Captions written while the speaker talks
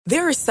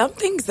There are some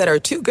things that are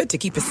too good to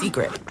keep a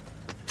secret.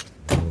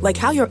 Like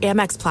how your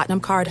Amex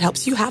Platinum card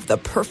helps you have the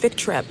perfect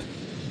trip.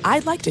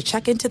 I'd like to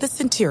check into the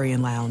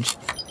Centurion Lounge.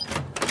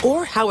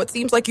 Or how it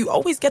seems like you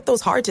always get those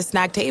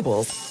hard-to-snag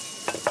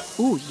tables.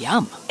 Ooh,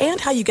 yum.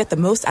 And how you get the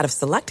most out of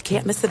select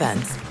can't-miss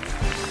events.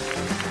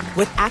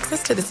 With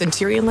access to the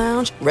Centurion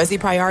Lounge, Resi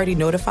Priority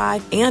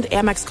Notified, and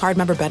Amex card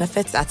member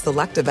benefits at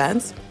select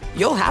events,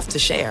 you'll have to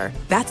share.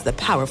 That's the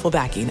powerful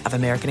backing of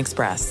American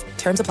Express.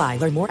 Terms apply.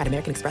 Learn more at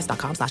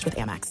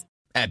americanexpress.com/withAmex.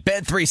 At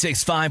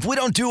Bet365, we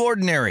don't do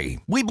ordinary.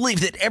 We believe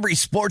that every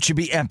sport should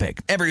be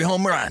epic. Every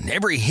home run,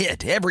 every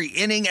hit, every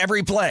inning,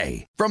 every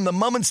play. From the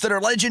moments that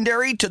are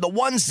legendary to the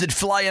ones that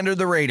fly under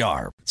the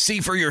radar. See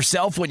for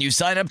yourself when you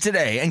sign up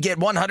today and get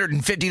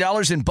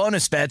 $150 in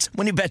bonus bets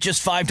when you bet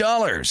just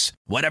 $5.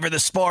 Whatever the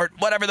sport,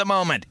 whatever the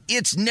moment,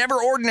 it's never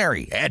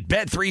ordinary at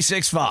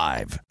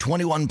Bet365.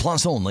 21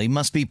 plus only.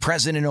 Must be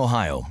present in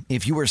Ohio.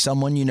 If you or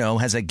someone you know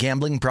has a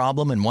gambling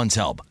problem and wants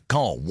help,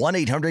 call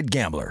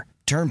 1-800-GAMBLER.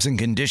 Terms and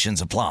conditions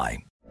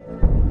apply.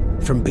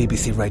 From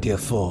BBC Radio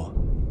 4,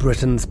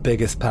 Britain's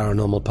biggest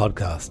paranormal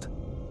podcast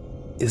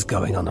is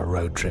going on a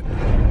road trip.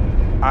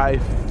 I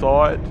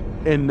thought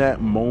in that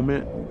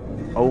moment,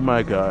 oh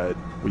my God,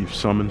 we've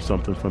summoned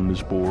something from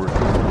this board.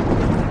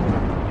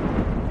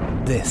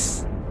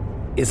 This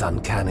is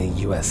Uncanny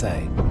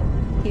USA.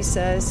 He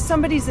says,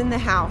 somebody's in the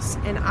house,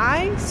 and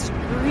I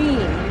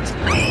screamed.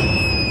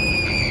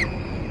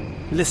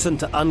 Listen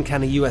to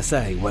Uncanny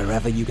USA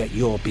wherever you get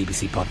your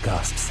BBC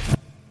podcasts,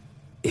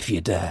 if you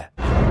dare.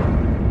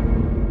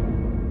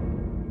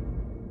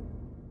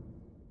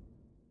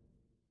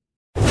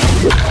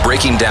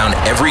 Breaking down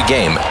every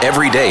game,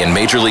 every day in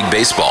Major League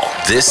Baseball,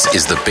 this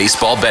is the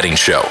Baseball Betting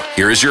Show.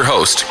 Here is your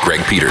host,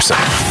 Greg Peterson.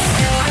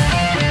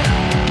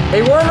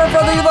 Hey, warm up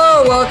from the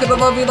low. Welcome to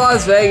lovely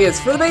Las Vegas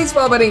for the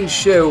Baseball Betting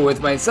Show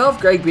with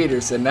myself, Greg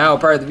Peterson, now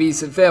part of the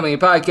VSiN Family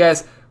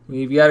Podcast.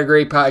 We've got a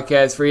great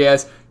podcast for you.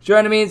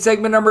 Joining me in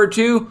segment number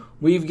 2,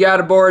 we've got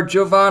aboard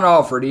Jovan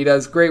Alford. He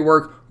does great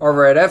work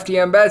over at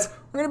FTM Bets.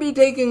 We're going to be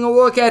taking a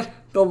look at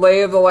the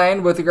lay of the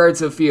land with regards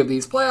to a few of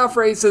these playoff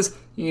races.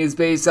 He is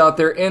based out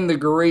there in the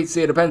great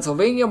state of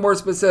Pennsylvania, more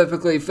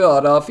specifically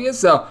Philadelphia.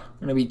 So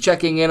we're going to be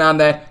checking in on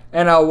that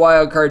NL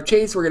wildcard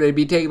chase. We're going to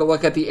be taking a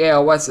look at the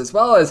AL West as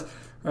well. As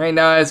right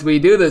now, as we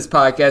do this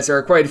podcast, there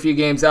are quite a few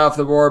games off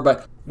the board,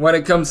 but when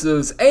it comes to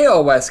those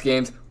AL West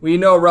games, we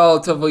know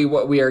relatively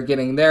what we are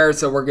getting there,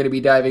 so we're going to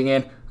be diving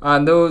in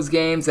on those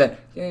games and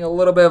getting a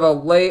little bit of a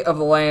lay of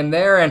the land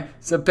there and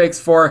some picks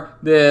for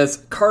this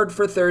card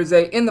for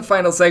Thursday in the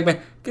final segment.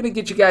 Going to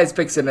get you guys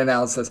picks and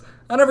analysis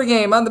on every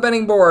game on the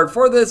betting board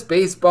for this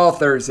Baseball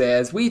Thursday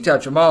as we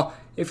touch them all.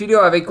 If you do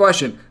have a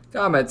question,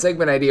 comment,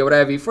 segment idea, what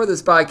have you for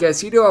this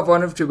podcast, you do have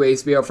one of two ways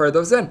to be able to fire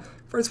those in.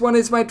 First one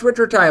is my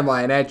Twitter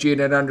timeline at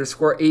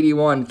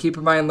 @unit_81. Keep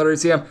in mind,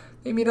 literacy,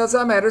 maybe it does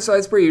not matter, so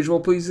as per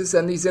usual, please just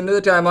send these into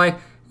the timeline.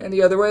 And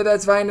the other way,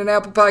 that's find an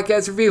Apple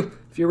Podcast review.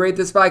 If you rate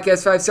this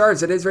podcast 5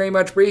 stars, it is very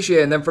much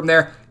appreciated. And then from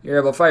there, you're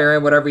able to fire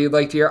in whatever you'd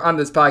like to hear on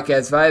this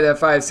podcast via that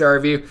 5-star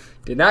review.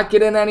 Did not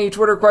get in any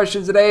Twitter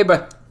questions today,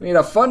 but we had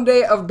a fun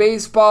day of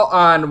baseball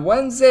on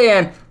Wednesday,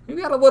 and we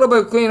got a little bit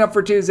of cleanup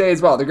for Tuesday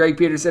as well. The Greg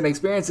Peterson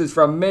Experience is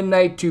from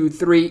midnight to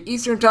 3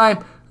 Eastern Time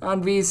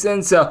on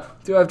VSiN, so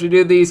do have to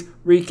do these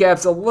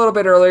recaps a little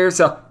bit earlier,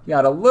 so we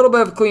got a little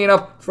bit of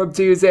cleanup from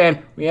Tuesday, and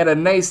we had a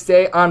nice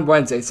day on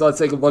Wednesday, so let's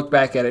take a look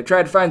back at it.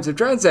 Try to find some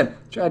trends and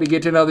try to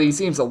get to know these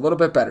teams a little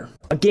bit better.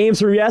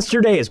 Games from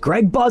yesterday is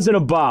Greg buzzing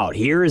about.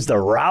 Here is the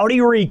rowdy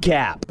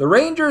recap. The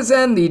Rangers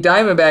and the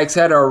Diamondbacks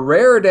had a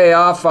rare day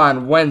off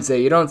on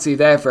Wednesday. You don't see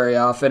that very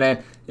often, and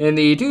in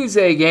the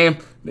Tuesday game,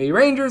 the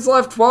Rangers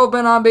left 12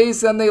 men on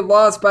base, and they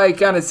lost by a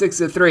count of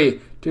 6-3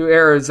 to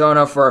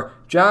Arizona. For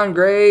John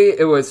Gray,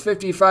 it was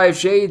 55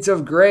 shades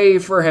of gray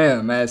for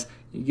him, as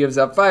he gives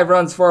up 5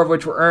 runs, 4 of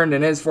which were earned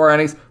in his 4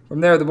 innings.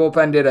 From there, the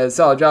bullpen did a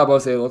solid job.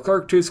 Jose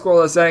Leclerc, 2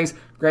 scoreless innings.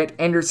 Grant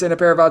Anderson, a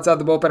pair of outs out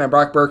the bullpen, and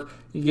Brock Burke,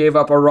 he gave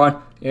up a run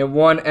in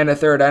 1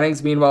 1/3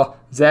 innings. Meanwhile,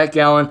 Zach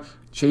Gallen,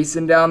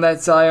 chasing down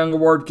that Cy Young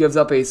Award, gives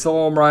up a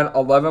solo home run,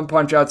 11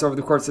 punch-outs over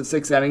the course of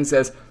 6 innings,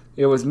 as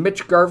it was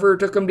Mitch Garver who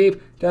took him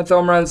deep, 10th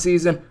home run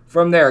season.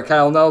 From there,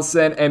 Kyle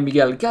Nelson and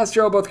Miguel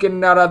Castro both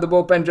getting out of the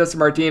bullpen. Justin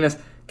Martinez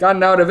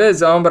gotten out of his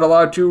zone, but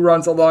allowed 2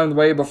 runs along the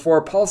way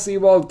before Paul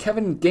Sewald,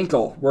 Kevin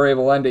Ginkel were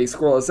able to end a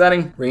scoreless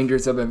inning.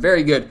 Rangers have been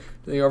very good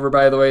to the over,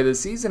 by the way, this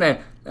season, and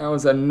that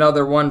was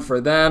another one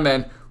for them.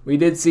 And we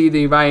did see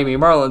the Miami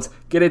Marlins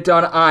get it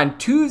done on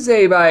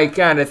Tuesday by a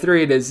count of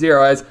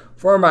 3-0, as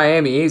for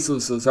Miami,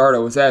 Jesus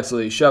Luzardo was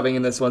absolutely shoving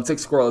in this one.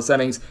 6 scoreless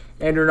innings.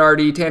 Andrew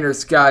Nardi, Tanner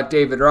Scott,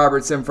 David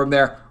Robertson from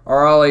there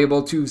are all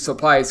able to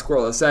supply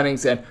scoreless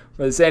innings. And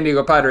for the San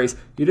Diego Padres,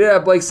 you did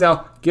have Blake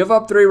Snell give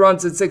up 3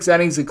 runs in 6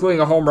 innings,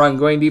 including a home run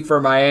going deep for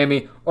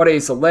Miami.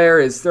 Ode Soler,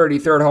 his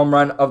 33rd home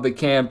run of the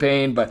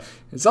campaign, but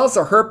it's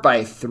also hurt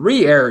by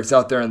 3 errors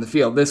out there in the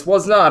field. This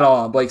was not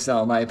all on Blake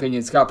Snell, in my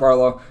opinion. Scott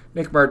Barlow,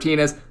 Nick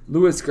Martinez,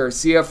 Luis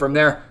Garcia. From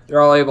there, they're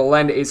all able to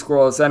lend a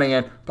scoreless inning.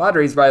 And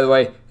Padres, by the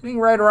way, hitting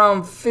right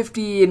around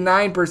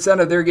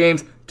 59% of their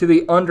games to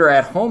the under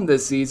at home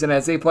this season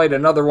as they played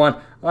another one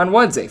on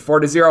Wednesday.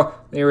 4-0,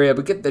 they were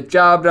able to get the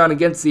job done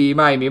against the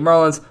Miami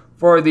Marlins.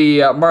 For the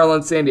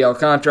Marlins, Sandy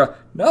Alcantara,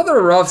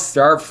 another rough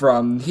start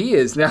from. He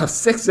is now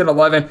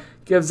 6-11,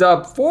 gives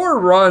up 4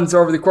 runs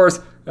over the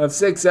course of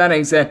 6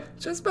 innings, and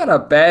just been a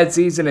bad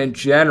season in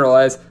general,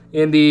 as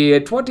in the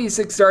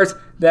 26 starts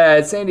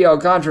that Sandy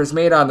Alcantara's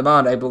made on the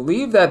mound, I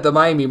believe that the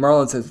Miami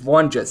Marlins has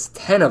won just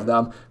 10 of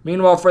them.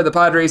 Meanwhile, for the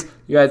Padres,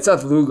 you had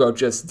Seth Lugo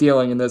just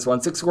dealing in this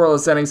one. 6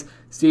 scoreless innings,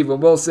 Steven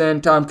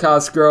Wilson, Tom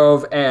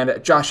Cosgrove, and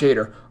Josh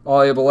Hader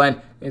all able to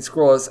end a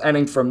scoreless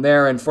inning from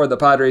there. And for the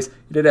Padres,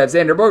 you did have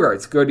Xander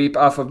Bogaerts go deep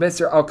off of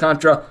Mr.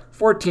 Alcantara,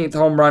 14th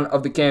home run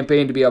of the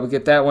campaign to be able to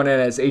get that one in,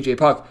 as A.J.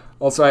 Puck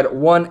also had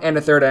 1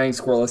 1/3 inning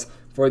scoreless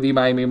for the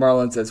Miami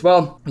Marlins as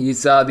well. You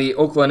saw the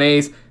Oakland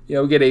A's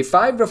get a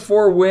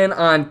 5-4 win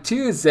on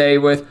Tuesday,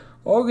 with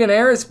Hogan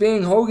Harris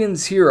being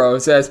Hogan's hero.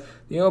 As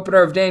the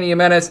opener of Danny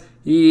Jimenez,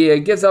 he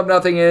gives up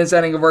nothing in his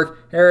inning of work.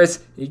 Harris,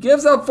 he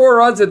gives up 4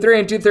 runs in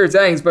 3 2/3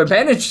 innings, but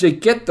managed to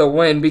get the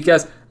win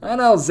because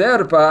Anel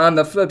Zerpa on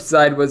the flip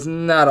side was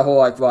not a whole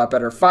lot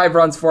better. 5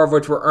 runs, 4 of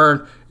which were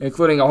earned,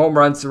 including a home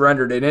run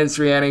surrendered in his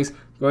 3 innings.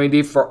 Going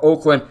deep for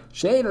Oakland,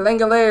 Shane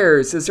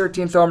Langeliers, his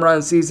 13th home run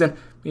of the season.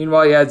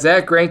 Meanwhile, you had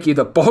Zach Greinke,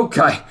 the boat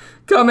guy,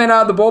 come in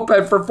out of the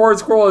bullpen for 4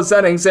 scoreless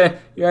innings, and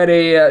you had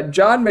a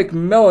John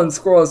McMillan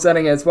scoreless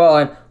inning as well.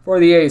 And for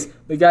the A's,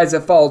 the guys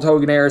that followed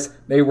Hogan Harris,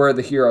 they were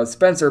the heroes.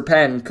 Spencer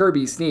Patton,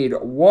 Kirby Snead,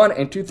 1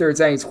 2/3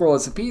 innings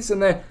scoreless apiece,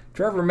 and then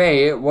Trevor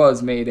May, it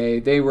was Mayday.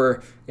 They were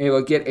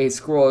able to get a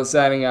scoreless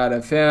inning out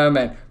of him.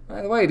 And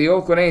by the way, the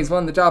Oakland A's,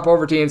 one of the top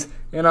over teams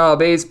in all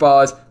baseball,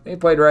 as they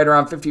played right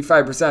around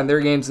 55% of their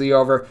games to the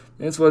over.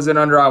 This was an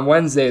under on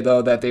Wednesday,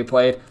 though, that they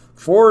played.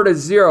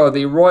 4-0,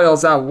 the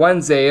Royals on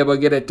Wednesday able to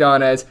get it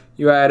done, as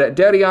you had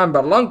Darian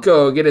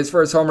Blanco get his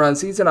first home run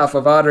season off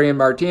of Adrian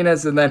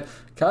Martinez, and then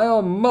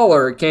Kyle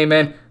Muller came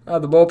in out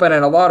of the bullpen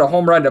and allowed a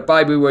home run to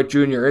Bobby Witt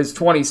Jr., his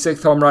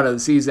 26th home run of the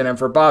season. And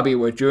for Bobby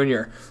Witt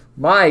Jr.,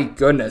 my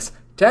goodness,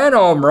 10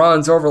 home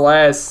runs over the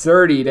last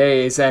 30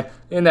 days, and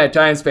in that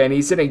time span,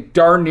 he's sitting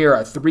darn near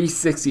a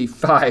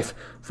 365.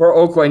 For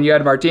Oakland, you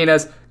had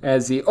Martinez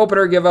as the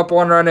opener give up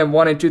 1 run in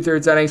 1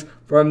 2/3 innings.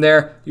 From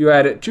there, you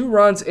had 2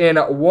 runs in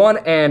 1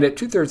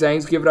 2/3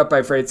 innings given up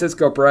by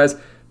Francisco Perez.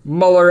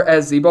 Muller,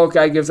 as the boat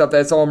guy, gives up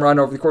that home run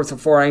over the course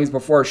of 4 innings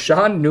before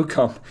Sean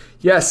Newcomb,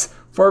 yes,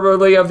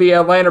 formerly of the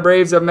Atlanta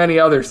Braves and many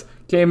others,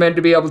 came in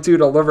to be able to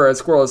deliver a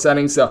scoreless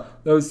inning. So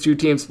those 2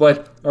 teams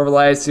split over the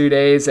last 2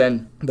 days,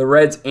 and the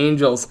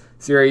Reds-Angels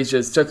series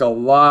just took a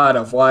lot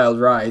of wild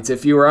rides.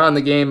 If you were on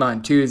the game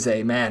on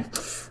Tuesday, man,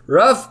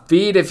 rough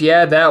beat if you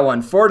had that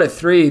one.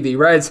 4-3, the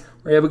Reds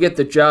were able to get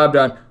the job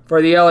done.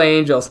 For the LA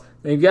Angels,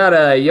 they've got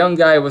a young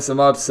guy with some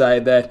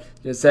upside that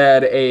just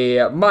had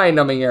a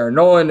mind-numbing error.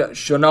 Nolan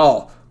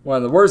Schanuel, one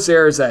of the worst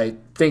errors I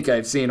think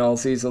I've seen all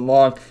season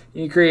long.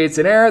 He creates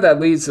an error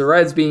that leads to the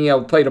Reds being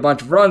able to play a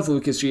bunch of runs.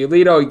 Lucas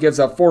Giolito, he gives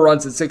up 4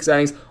 runs in 6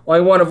 innings,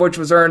 only 1 of which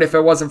was earned. If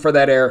it wasn't for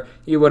that error,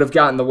 he would have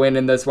gotten the win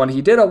in this one.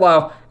 He did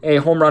allow a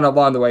home run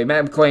along the way.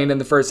 Matt McClain in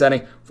the first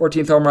inning,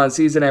 14th home run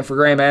season, and for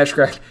Graham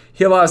Ashcraft,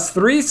 he lost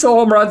 3 solo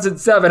home runs in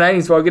 7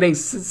 innings while getting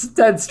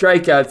 10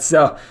 strikeouts.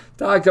 So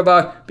talk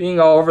about being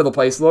all over the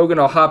place. Logan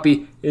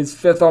O'Hoppe, his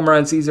 5th home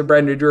run season.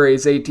 Brandon Drury,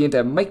 his 18th.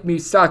 And Mike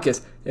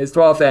Moustakas, his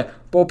 12th. And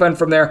bullpen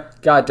from there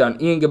got done.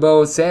 Ian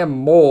Gabot, Sam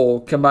Moll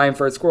combined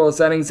for a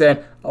scoreless innings. And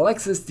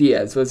Alexis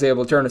Diaz was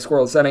able to turn a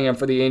scoreless inning in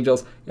for the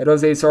Angels. And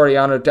Jose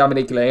Soriano,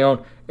 Dominic Leon,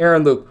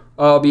 Aaron Loup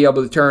all be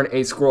able to turn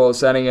a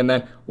scoreless inning. And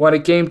then when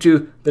it came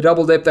to the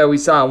double dip that we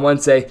saw on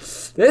Wednesday,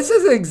 this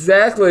is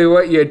exactly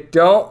what you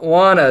don't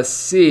want to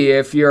see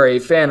if you're a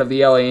fan of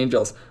the LA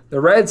Angels. The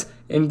Reds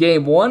in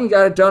Game 1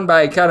 got it done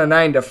by a count of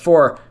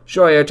 9-4.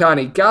 Shohei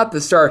Ohtani got the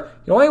start.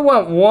 He only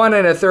went 1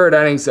 1/3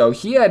 innings, so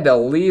he had to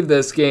leave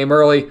this game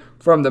early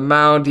from the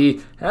mound. He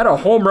had a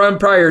home run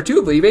prior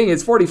to leaving,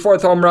 his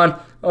 44th home run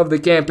of the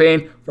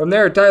campaign. From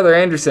there, Tyler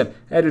Anderson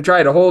had to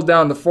try to hold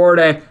down the fort,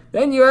 and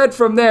then you had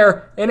from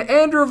there an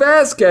Andrew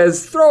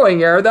Vasquez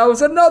throwing error. That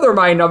was another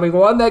mind-numbing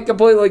one that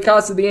completely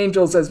costed the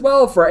Angels as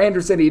well. For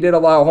Anderson, he did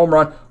allow a home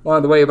run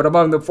along the way, but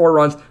among the 4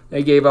 runs,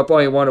 they gave up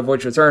only 1 of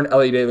which was earned.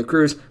 Elly De La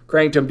Cruz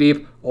cranked him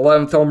deep,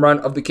 11th home run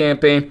of the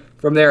campaign.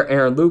 From there,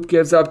 Aaron Loup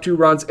gives up 2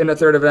 runs in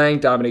 1/3 of an inning.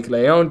 Dominic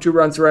Leon, 2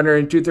 runs surrendered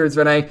in 2/3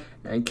 of an inning.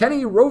 And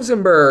Kenny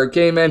Rosenberg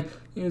came in.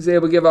 He was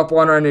able to give up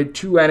 1 run in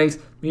 2 innings.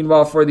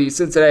 Meanwhile, for the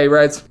Cincinnati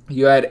Reds,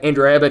 you had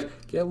Andrew Abbott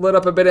get lit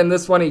up a bit in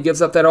this one. He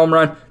gives up that home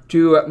run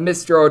to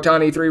Mr.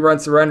 Ohtani, 3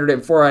 runs surrendered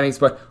in 4 innings,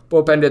 but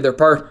bullpen did their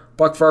part.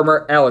 Buck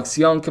Farmer, Alex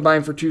Young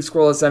combined for 2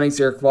 scoreless innings.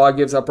 Eric Law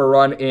gives up a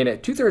run in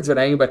 2/3 of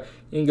an inning, but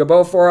in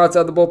Gabo, 4 outs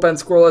of the bullpen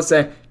scoreless,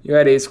 and you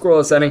had a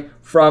scoreless inning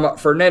from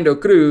Fernando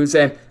Cruz.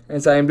 And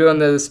as I am doing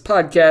this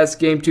podcast,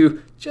 Game 2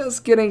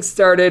 just getting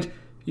started,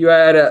 you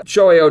had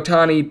Shohei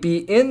Ohtani be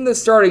in the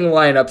starting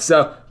lineup,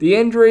 so the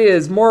injury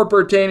is more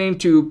pertaining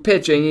to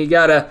pitching. He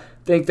got a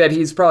think that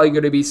he's probably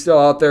going to be still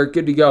out there,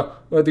 good to go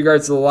with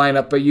regards to the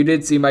lineup. But you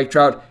did see Mike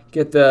Trout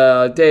get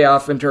the day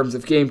off in terms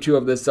of game 2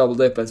 of this double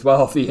dip as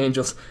well. The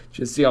Angels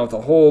just dealing with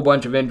a whole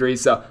bunch of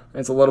injuries, so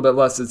it's a little bit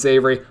less than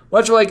savory.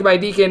 Much like my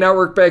DK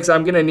Network picks,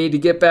 I'm going to need to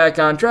get back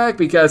on track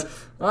because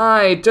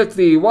I took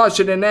the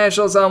Washington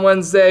Nationals on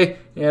Wednesday.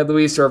 You had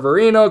Luis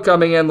Severino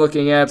coming in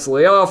looking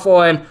absolutely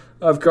awful, and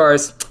of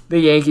course, the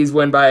Yankees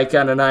win by a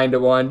count of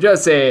 9-1.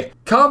 Just a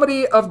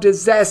comedy of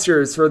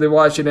disasters for the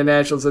Washington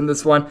Nationals in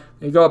this one.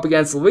 They go up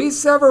against Luis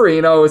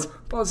Severino, who's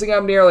posting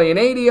up nearly an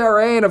 80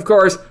 ERA, and of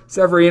course,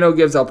 Severino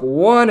gives up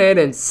 1 hit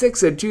and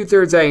 6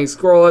 2/3 innings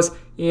scoreless.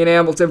 Ian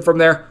Hamilton from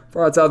there,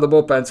 far outside the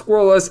bullpen,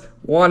 scoreless.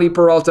 Wandy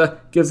Peralta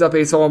gives up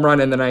a home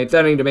run in the 9th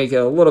inning to make it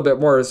a little bit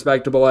more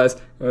respectable, as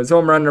it was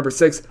home run number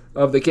 6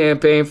 of the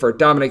campaign for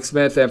Dominic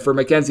Smith and for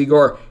Mackenzie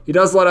Gore. He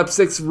does let up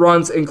 6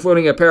 runs,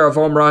 including a pair of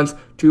home runs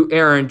to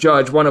Aaron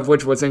Judge, one of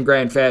which was in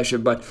grand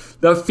fashion, but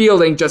the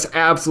fielding just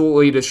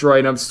absolutely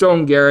destroyed him.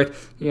 Stone Garrett,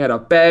 he had a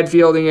bad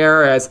fielding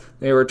error as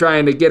they were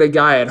trying to get a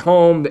guy at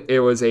home.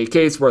 It was a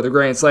case where the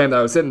grand slam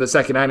that was hit in the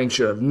 2nd inning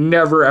should have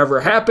never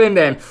ever happened,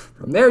 and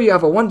from there you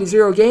have a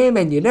 1-0 game,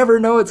 and you never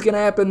know what's going to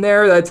happen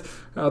there. That's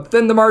how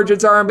thin the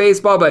margins are in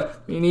baseball,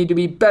 but you need to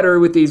be better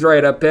with these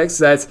write-up picks.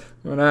 That's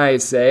what I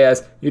say,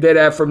 as you did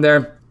have from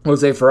there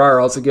Jose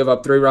Ferrer also give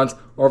up 3 runs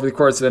over the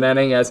course of an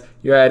inning, as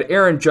you had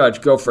Aaron Judge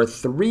go for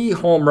 3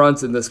 home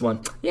runs in this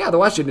one. Yeah, the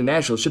Washington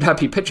Nationals should not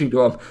be pitching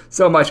to him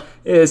so much.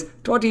 It is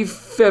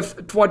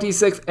 25th,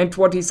 26th, and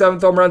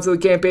 27th home runs of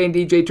the campaign.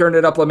 DJ turned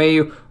it up.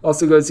 LeMahieu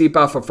also goes deep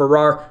off of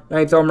Ferrer.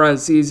 9th home run of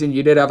the season.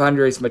 You did have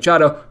Andres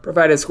Machado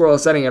provide a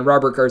scoreless inning, and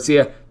Robert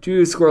Garcia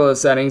 2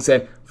 scoreless innings.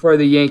 And for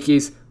the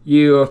Yankees,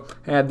 you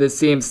had this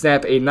team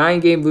snap a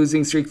 9-game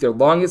losing streak, their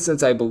longest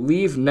since I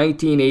believe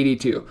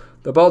 1982.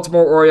 The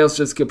Baltimore Orioles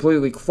just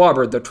completely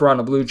clobbered the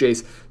Toronto Blue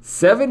Jays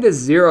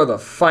 7-0 the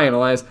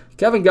final, as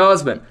Kevin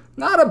Gausman,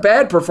 not a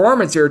bad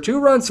performance here. 2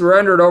 runs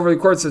surrendered over the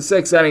course of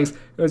 6 innings.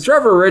 It was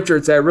Trevor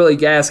Richards that really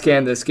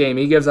gas-canned this game.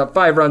 He gives up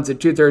 5 runs in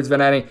 2/3 of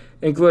an inning,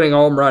 including a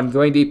home run.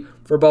 Going deep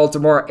for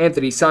Baltimore,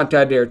 Anthony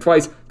Santander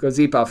twice goes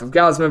deep off of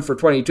Gausman for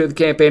 22 of the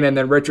campaign, and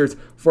then Richards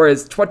for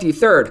his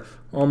 23rd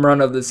home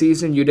run of the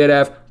season. You did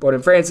have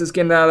Bowden Francis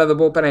getting out of the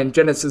bullpen, and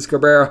Genesis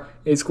Cabrera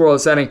a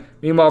scoreless inning.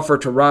 Meanwhile, for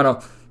Toronto,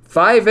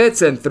 5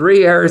 hits and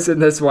 3 errors in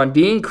this one.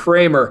 Dean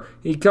Kramer,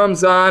 he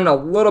comes on a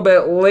little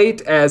bit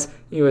late as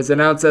he was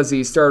announced as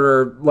the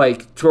starter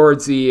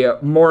towards the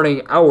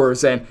morning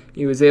hours, and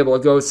he was able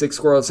to go 6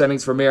 scoreless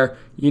innings from here.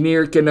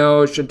 Yunier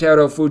Kano,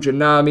 Shintaro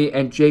Fujinami,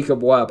 and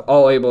Jacob Webb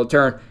all able to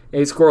turn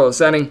a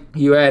scoreless inning.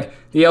 You had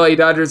the LA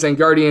Dodgers and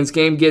Guardians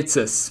game get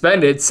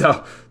suspended,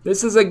 so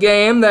this is a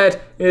game that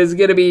is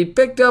going to be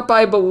picked up,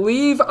 I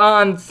believe,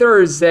 on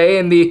Thursday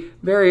in the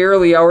very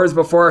early hours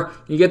before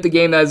you get the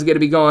game that is going to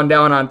be going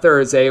down on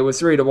Thursday. It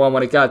was 3-1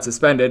 when it got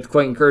suspended.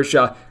 Clayton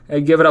Kershaw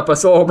had given up a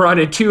solo home run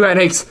in 2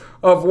 innings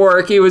of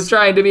work. He was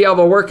trying to be able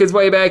to work his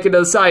way back into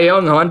the Cy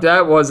Young hunt.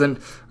 That wasn't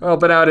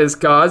helping out his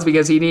cause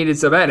because he needed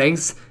some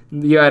innings.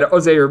 You had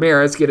Jose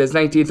Ramirez get his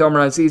 19th home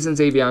run season.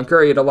 Xavier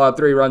Curry had allowed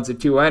 3 runs in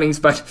 2 innings.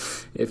 But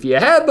if you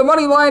had the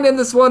money line in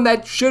this one,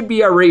 that should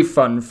be a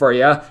refund for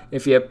you.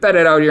 If you bet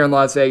it out here in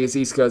Las Vegas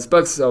East Coast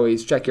books,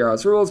 always check your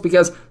house rules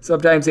because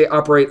sometimes they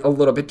operate a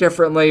little bit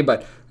differently.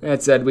 But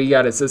that said, we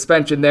got a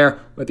suspension there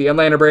with the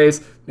Atlanta Braves.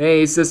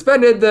 They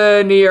suspended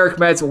the New York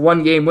Mets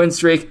 1-game win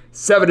streak,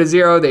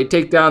 7-0. They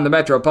take down the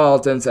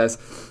Metropolitans. As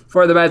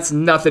for the Mets,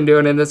 nothing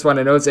doing in this one.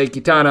 And Jose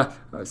Quintana,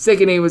 I was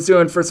thinking he was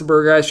doing for some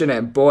progression,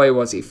 and boy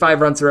was he.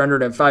 5 runs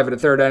surrendered and 5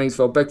 1/3 innings.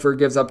 Phil Bickford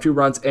gives up 2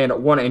 runs and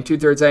 1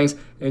 2/3 innings,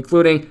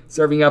 including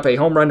serving up a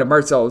home run to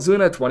Marcell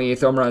Ozuna,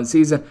 28th home run of the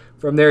season.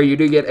 From there, you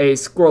do get a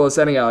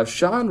scoreless inning out of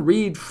Sean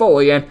Reed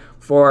Foley, and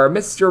for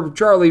Mr.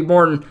 Charlie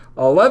Morton,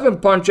 11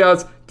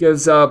 punch-outs,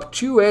 gives up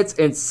 2 hits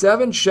and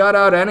 7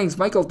 shutout innings.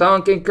 Michael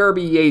Dunk and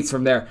Kirby Yates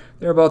from there.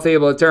 They're both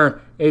able to turn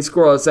a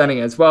scoreless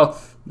inning as well.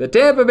 The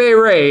Tampa Bay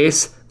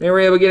Rays, they were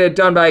able to get it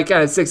done by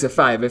kind of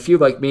 6-5. If you,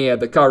 like me,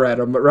 had the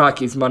Colorado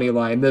Rockies money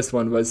line, this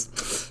one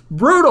was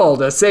brutal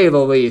to say the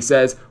least.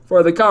 As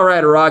for the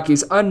Colorado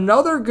Rockies,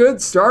 another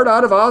good start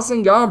out of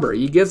Austin Gomber.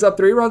 He gives up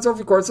 3 runs over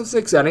the course of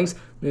 6 innings.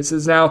 This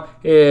is now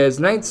his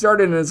 9th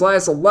start in his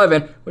last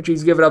 11, which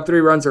he's given up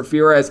 3 runs or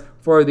fewer. As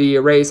for the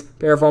Rays,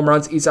 pair of home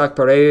runs, Isaac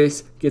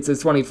Paredes gets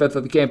his 25th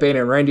of the campaign,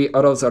 and Randy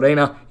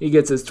Arozarena, he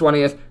gets his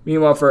 20th.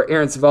 Meanwhile, for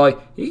Aaron Savali,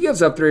 he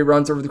gives up 3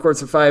 runs over the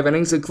course of 5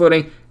 innings,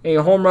 including a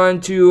home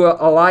run to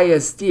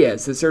Elias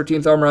Diaz, his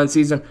 13th home run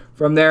season.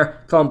 From there,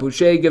 Colin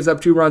Boucher gives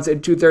up 2 runs in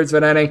 2/3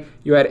 of an inning.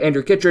 You had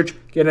Andrew Kittredge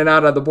getting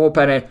out of the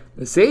bullpen, and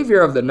the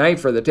savior of the night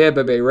for the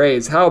Tampa Bay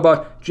Rays, how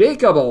about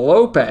Jacob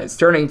Lopez,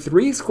 turning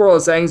 3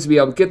 scoreless innings to be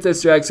able to get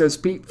this to extras.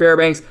 Pete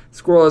Fairbanks,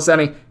 scoreless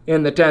inning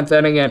in the 10th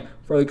inning, and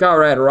for the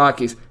Colorado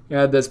Rockies, you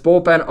had this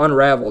bullpen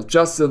unraveled.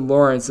 Justin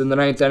Lawrence in the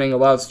 9th inning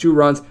allows 2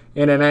 runs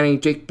in an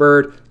inning. Jake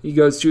Bird, he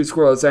goes 2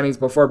 scoreless innings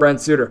before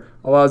Brent Suter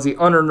allows the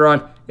unearned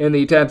run in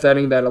the 10th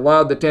inning that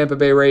allowed the Tampa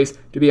Bay Rays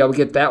to be able to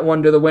get that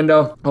one to the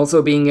window.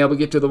 Also being able to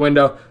get to the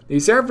window, the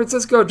San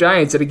Francisco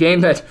Giants in a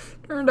game that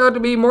turned out to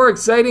be more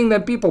exciting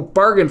than people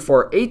bargained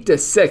for.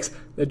 8-6.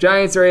 the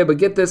Giants are able to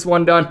get this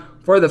one done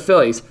for the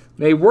Phillies.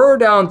 They were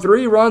down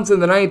 3 runs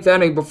in the 9th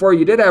inning before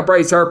you did have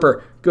Bryce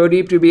Harper go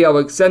deep to be able to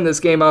extend this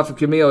game off of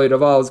Camilo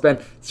Doval, who's been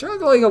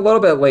struggling a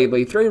little bit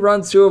lately. 3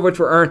 runs, 2 of which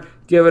were earned.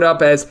 Give it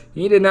up as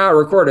he did not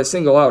record a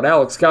single out.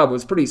 Alex Cobb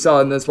was pretty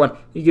solid in this one.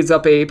 He gives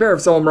up a pair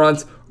of home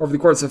runs over the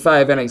course of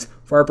 5 innings.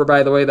 For Harper,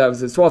 by the way, that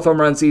was his 12th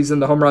home run season.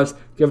 The home runs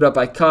given up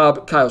by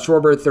Cobb, Kyle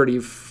Schwarber,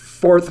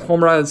 34th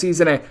home run of the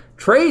season, and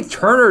Trey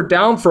Turner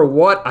down for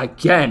what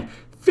again?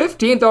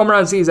 15th home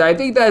run season. I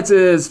think that's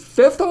his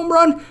 5th home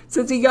run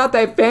since he got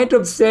that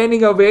phantom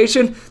standing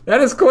ovation. That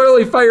has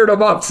clearly fired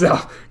him up, so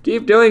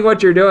keep doing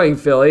what you're doing,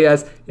 Philly.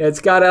 As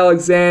Scott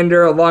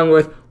Alexander, along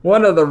with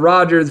one of the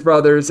Rogers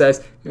brothers,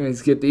 as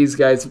let's get these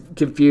guys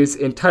confused,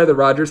 and Tyler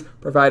Rogers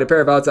provide a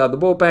pair of outs out of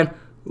the bullpen.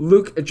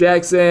 Luke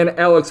Jackson,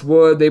 Alex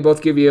Wood, they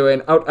both give you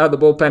an out of the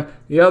bullpen.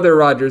 The other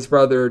Rogers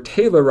brother,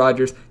 Taylor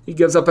Rogers, he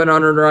gives up an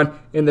unearned run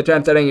in the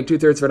 10th inning and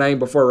 2/3 of an inning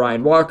before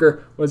Ryan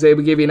Walker was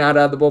able to give you an out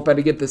of the bullpen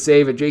to get the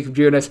save. And Jacob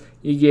Junis,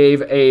 he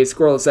gave a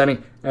scoreless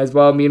inning as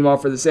well. Meanwhile,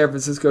 for the San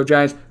Francisco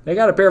Giants, they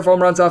got a pair of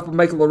home runs off of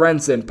Michael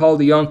Lorenzen. Paul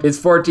DeJong, his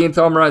 14th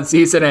home run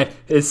season and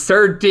his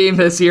 3rd team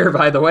this year,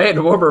 by the way,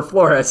 and Wilber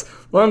Flores,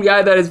 one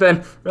guy that has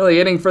been really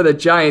hitting for the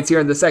Giants here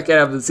in the second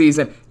half of the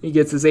season. He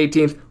gets his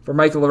 18th for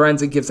Michael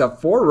Lorenzen, gives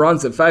up 4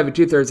 runs in 5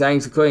 2/3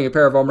 innings, including a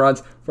pair of home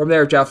runs. From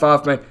there, Jeff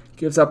Hoffman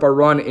gives up a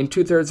run in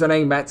 2/3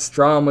 inning. Matt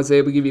Strahm was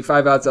able to give you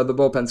 5 outs out of the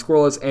bullpen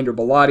scoreless. Andrew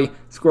Bellotti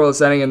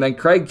scoreless inning, and then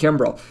Craig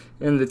Kimbrell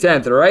in the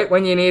 10th. Right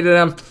when you needed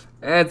him,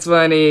 that's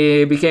when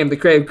he became the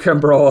Craig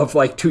Kimbrell of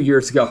like 2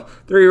 years ago.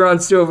 3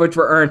 runs, 2 of which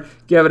were earned.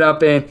 Give it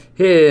up in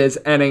his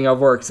inning of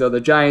work. So the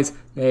Giants,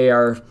 they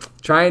are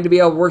trying to be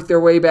able to work their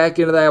way back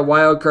into that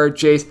wild card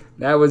chase.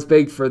 That was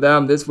big for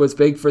them. This was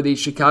big for the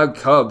Chicago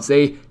Cubs.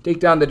 They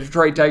take down the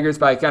Detroit Tigers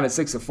by a count of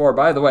 6-4.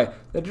 By the way,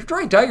 the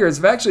Detroit Tigers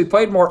have actually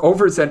played more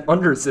overs than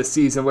unders this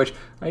season, which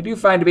I do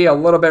find to be a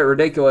little bit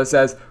ridiculous,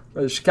 as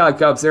for the Chicago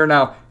Cubs, they're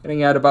now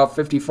hitting at about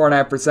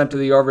 54.5% of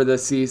the over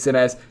this season,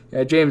 as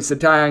James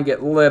Satayan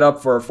get lit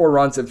up for 4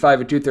 runs in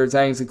 5 2/3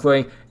 innings,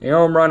 including a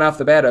home run off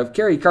the bat of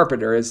Kerry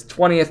Carpenter, his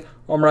 20th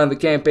home run of the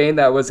campaign.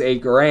 That was a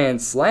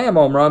grand slam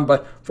home run,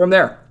 but from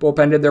there,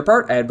 bullpen did their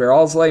part. Adbert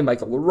Alzolay,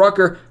 Michael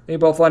Rucker, they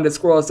both landed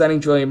scoreless inning.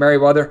 Julian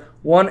Merriweather,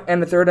 1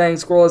 1/3 inning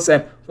scoreless,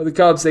 and for the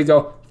Cubs, they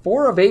go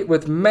 4 of 8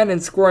 with men in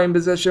scoring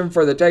position.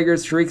 For the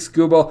Tigers, Tariq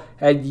Skubal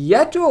had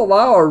yet to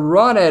allow a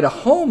run at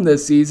home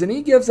this season.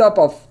 He gives up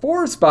a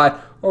 4 spot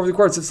over the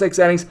course of 6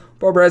 innings.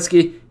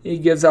 Bobreski, he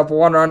gives up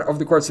 1 run over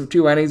the course of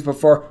 2 innings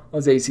before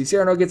Jose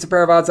Cicero gets a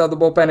pair of outs out of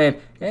the bullpen, and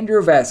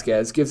Andrew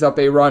Vasquez gives up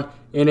a run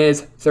in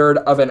his 3rd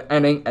of an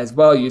inning as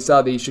well. You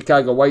saw the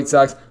Chicago White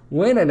Sox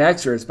win in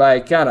extras by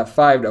a count of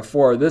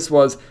 5-4. This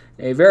was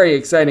a very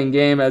exciting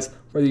game, as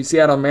for the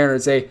Seattle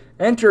Mariners, they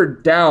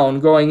entered down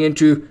going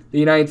into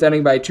the 9th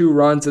inning by 2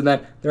 runs, and then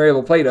they're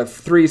able to play to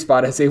 3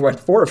 spot as they went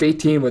 4 of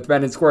 18 with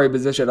men in scoring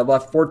position and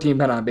left 14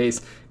 men on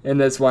base in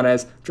this one,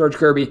 as George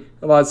Kirby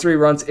allows 3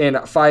 runs in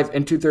 5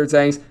 2/3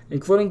 innings,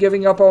 including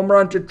giving up a home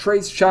run to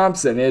Trace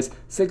Thompson, his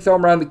 6th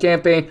home run of the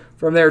campaign.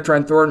 From there,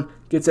 Trent Thornton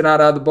gets it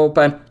out of the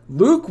bullpen.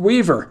 Luke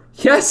Weaver,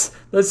 yes,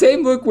 the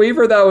same Luke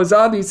Weaver that was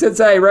on the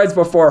Cincinnati Reds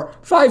before.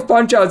 5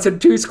 punch-outs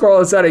and 2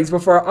 scoreless innings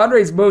before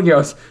Andres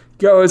Munoz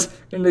goes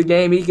into the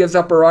game. He gives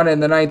up a run in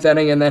the 9th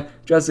inning, and then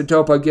Justin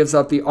Topa gives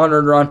up the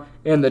unearned run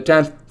in the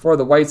 10th for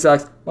the White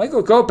Sox.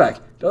 Michael Kopech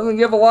doesn't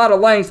give a lot of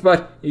length,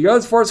 but he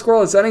goes 4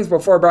 scoreless innings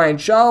before Brian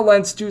Shaw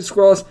lends 2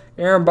 scoreless.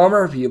 Aaron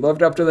Bummer, he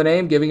lived up to the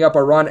name, giving up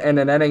a run and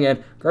an inning, and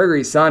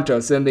Gregory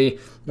Santos in the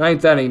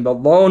 9th inning, the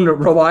lone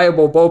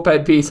reliable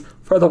bullpen piece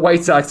for the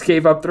White Sox,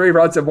 gave up 3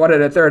 runs and 1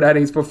 1/3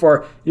 innings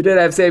before you did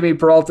have Sammy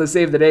Peralta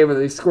save the day with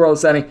a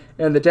scoreless inning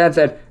in the 10th,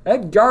 and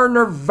Edgar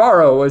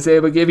Navarro was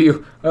able to give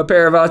you a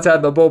pair of outs out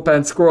of the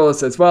bullpen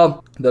scoreless as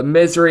well. The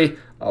misery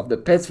of the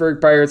Pittsburgh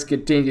Pirates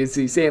continues.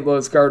 The St.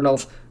 Louis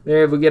Cardinals,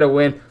 they're able to get a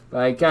win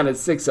by a count of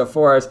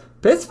 6-4. As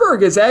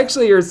Pittsburgh is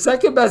actually your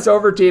 2nd best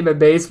over team in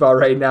baseball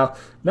right now.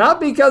 Not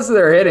because of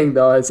their hitting,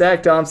 though. As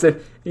Zach Thompson,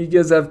 he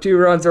gives up 2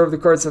 runs over the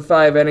course of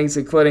 5 innings,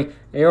 including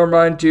a home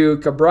run to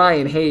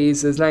Cabrian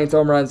Hayes, his 9th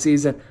home run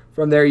season.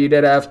 From there, you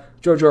did have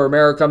Jojo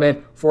Romero come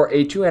in for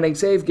a 2-inning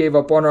save, gave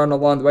up 1 run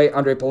along the way.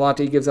 Andre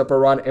Palante gives up a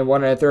run in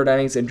 1 1/3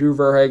 innings, and Drew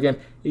Verhagen,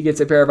 he gets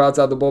a pair of outs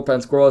out of the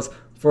bullpen scoreless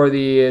for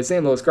the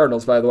St. Louis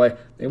Cardinals, by the way.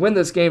 They win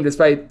this game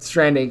despite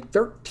stranding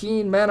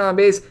 13 men on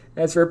base.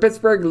 As for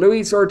Pittsburgh,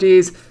 Luis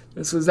Ortiz,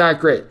 this was not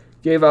great.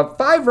 Gave up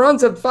 5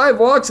 runs and 5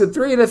 walks in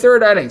 3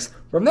 1/3 innings.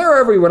 From there,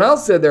 everyone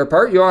else did their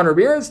part. Yohan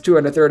Ramirez, 2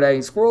 1/3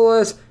 innings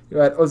scoreless. You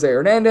had Jose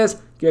Hernandez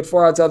get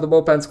 4 outs out of the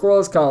bullpen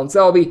scoreless. Colin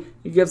Selby,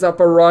 he gives up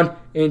a run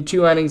in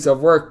 2 innings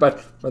of work. But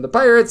for the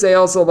Pirates, they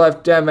also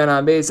left 10 men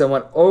on base and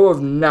went 0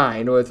 of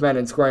 9 with men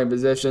in scoring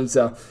position.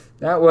 So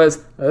that was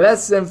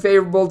less than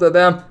favorable to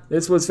them.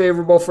 This was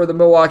favorable for the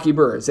Milwaukee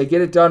Brewers. They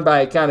get it done by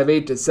a count of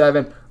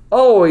 8-7.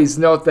 Always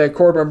note that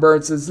Corbin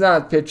Burns does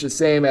not pitch the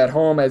same at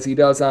home as he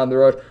does on the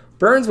road.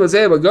 Burns was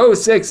able to go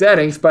 6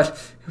 innings, but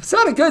it was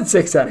not a good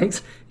 6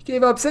 innings. He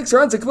gave up 6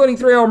 runs, including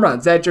 3 home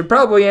runs. That should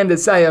probably end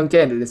his Cy Young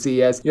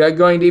candidacy, as you had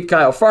going deep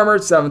Kyle Farmer,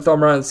 7th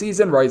home run of the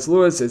season, Royce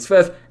Lewis, his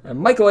 5th, and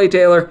Michael A.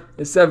 Taylor,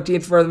 his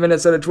 17th for the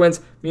Minnesota Twins.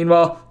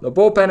 Meanwhile, the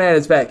bullpen had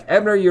his back.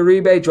 Abner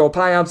Uribe, Joel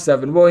Payamps,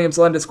 Devin Williams,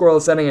 led a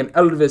scoreless inning, and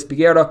Elvis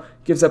Piguero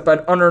gives up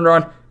an unearned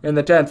run in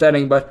the 10th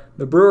inning, but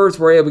the Brewers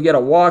were able to get a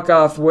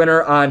walk-off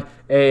winner on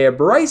a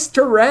Bryce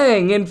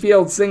Terang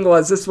infield single,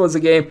 as this was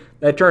a game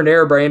that turned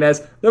airbrain,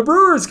 as the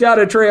Brewers got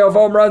a trio of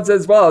home runs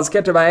as well, as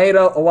Kenta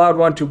Maeda allowed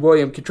one to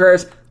William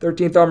Contreras,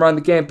 13th home run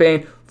of the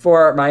campaign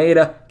for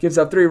Maeda, gives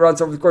up 3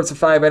 runs over the course of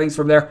 5 innings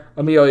from there.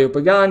 Emilio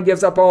Pagan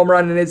gives up a home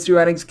run in his 2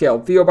 innings.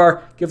 Caleb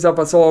Thielbar gives up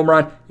a solo home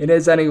run in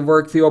his inning of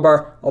work.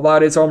 Thielbar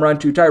allowed his home run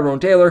to Tyrone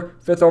Taylor,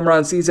 5th home run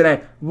of the season,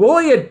 and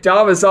Willie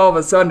Adames all of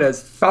a sudden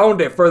has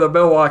found it for the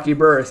Milwaukee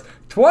Brewers.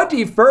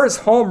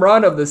 21st home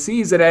run of the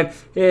season and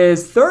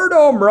his 3rd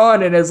home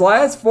run in his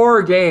last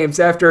 4 games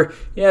after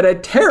he had a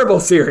terrible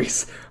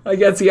series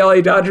against the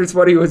LA Dodgers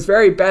when he was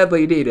very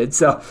badly needed.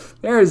 So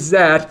there's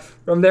that.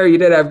 From there, you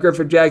did have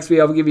Griffin Jax be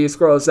able to give you a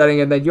scoreless inning,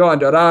 and then Yohan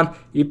Duran,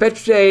 he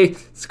pitched a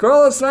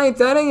scoreless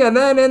 9th inning, and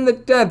then in the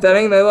 10th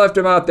inning, they left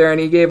him out there,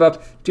 and he gave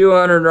up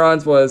 200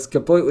 runs, was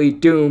completely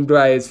doomed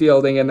by his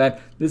fielding, and then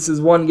this is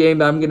one game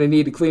that I'm going to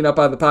need to clean up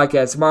on the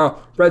podcast tomorrow.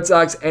 Red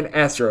Sox and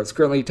Astros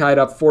currently tied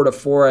up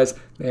 4-4 as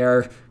they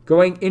are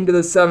going into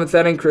the 7th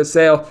inning. Chris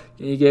Sale,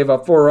 he gave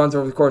up 4 runs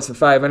over the course of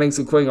 5 innings,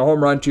 including a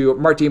home run to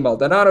Martin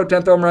Maldonado,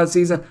 10th home run of the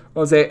season.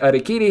 Jose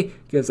Urquidy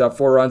gives up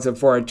 4 runs in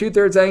 4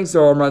 2/3 innings, so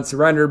home runs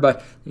surrendered,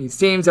 but these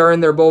teams are in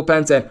their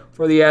bullpens, and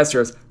for the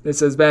Astros, this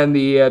has been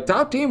the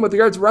top team with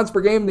regards to runs per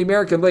game in the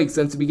American League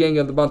since the beginning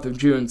of the month of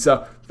June.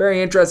 So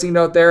very interesting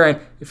note there, and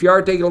if you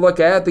are taking a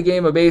look at the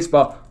game of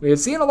baseball, we have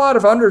seen a lot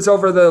of unders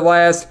over the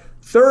last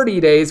 30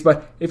 days,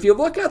 but if you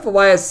look at the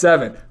last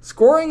 7,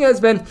 scoring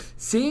has been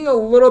seeing a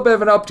little bit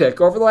of an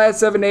uptick. Over the last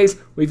 7 days,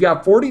 we've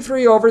got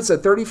 43 overs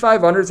at 35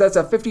 unders. That's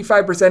a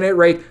 55% hit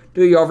rate to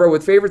the over,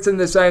 with favorites in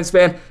this time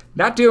span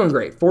not doing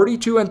great.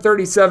 42 and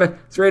 37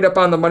 straight up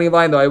on the money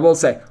line, though I will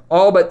say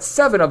all but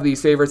 7 of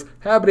these favorites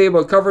have been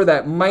able to cover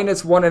that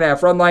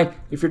 -1.5 run line.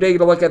 If you're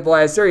taking a look at the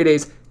last 30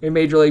 days in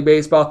Major League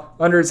Baseball,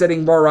 unders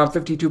hitting more around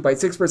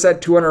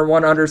 52.6%,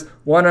 201 unders,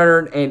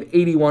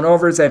 181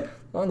 overs, and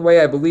along the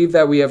way, I believe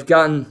that we have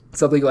gotten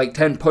something like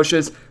 10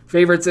 pushes.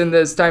 Favorites in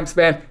this time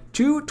span,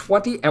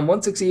 220 and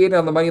 168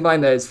 on the money line.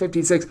 That is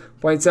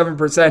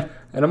 56.7%.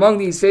 And among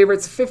these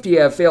favorites, 50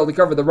 have failed to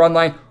cover the run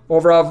line.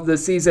 Overall for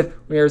this season,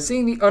 we are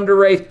seeing the under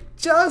rate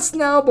just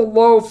now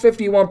below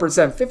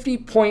 51%,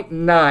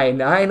 50.9,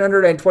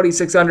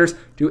 926 unders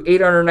to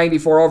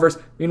 894 overs.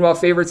 Meanwhile,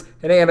 favorites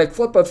hitting at a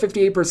clip of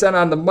 58%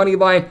 on the money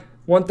line,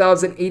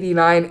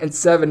 1,089 and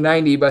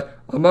 790. But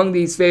among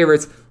these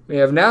favorites, we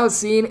have now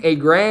seen a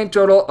grand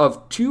total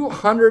of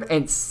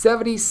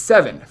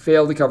 277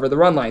 fail to cover the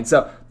run line.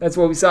 So that's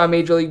what we saw in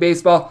Major League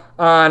Baseball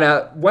on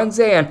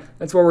Wednesday, and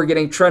that's what we're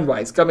getting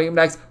trend-wise. Coming up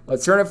next,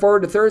 let's turn it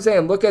forward to Thursday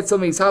and look at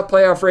some of these hot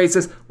playoff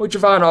races with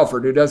Javon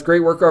Alford, who does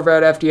great work over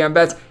at FTM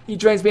Bets. He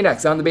joins me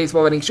next on the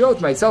Baseball Betting Show with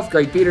myself,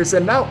 Greg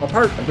Peterson, now a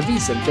part of the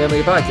VSiN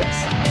Family Podcast.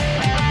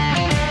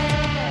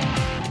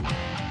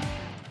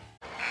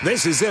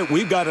 This is it.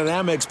 We've got an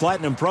Amex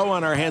Platinum Pro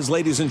on our hands,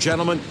 ladies and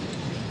gentlemen.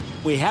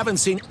 We haven't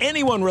seen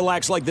anyone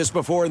relax like this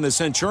before in the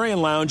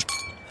Centurion Lounge.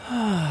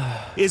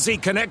 Is he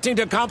connecting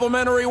to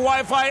complimentary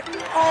Wi-Fi?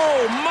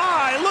 Oh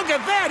my, look at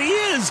that, he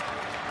is!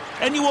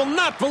 And you will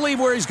not believe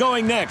where he's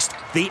going next.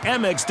 The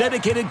Amex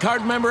dedicated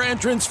card member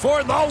entrance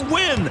for the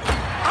win!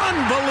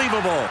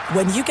 Unbelievable!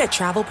 When you get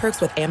travel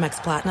perks with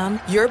Amex Platinum,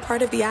 you're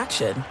part of the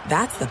action.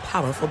 That's the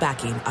powerful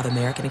backing of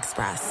American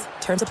Express.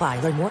 Terms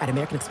apply. Learn more at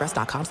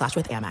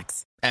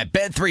americanexpress.com/withAmex. At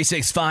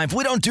Bet365,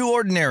 we don't do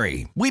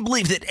ordinary. We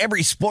believe that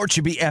every sport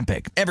should be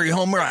epic. Every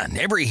home run,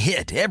 every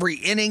hit, every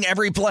inning,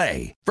 every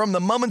play. From the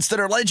moments that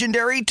are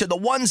legendary to the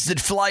ones that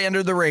fly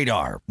under the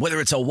radar. Whether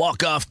it's a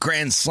walk-off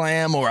grand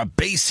slam or a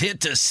base hit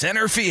to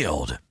center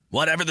field.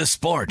 Whatever the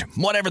sport,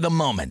 whatever the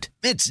moment.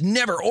 It's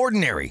never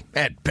ordinary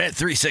at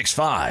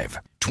Bet365.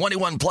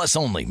 21 plus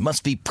only.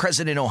 Must be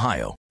present in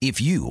Ohio. If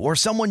you or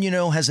someone you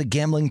know has a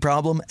gambling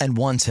problem and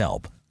wants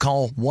help,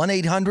 call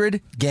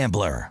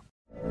 1-800-GAMBLER.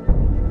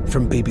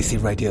 From BBC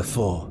Radio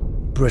 4,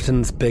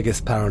 Britain's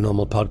biggest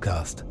paranormal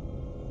podcast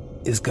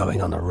is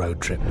going on a road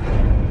trip.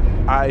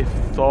 I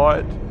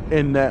thought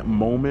in that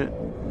moment,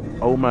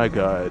 oh my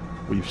God,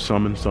 we've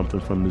summoned something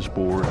from this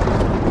board.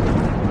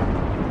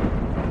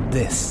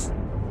 This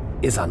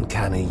is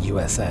Uncanny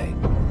USA.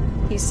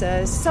 He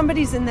says,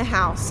 somebody's in the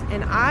house,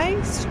 and I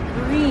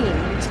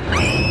screamed.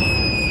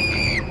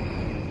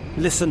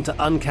 Listen to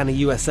Uncanny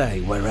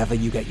USA wherever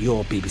you get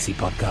your BBC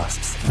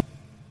podcasts,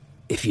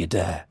 if you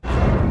dare.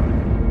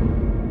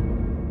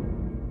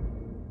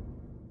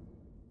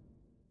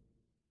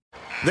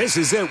 This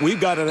is it.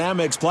 We've got an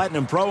Amex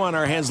Platinum Pro on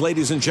our hands,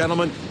 ladies and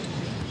gentlemen.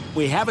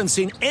 We haven't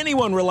seen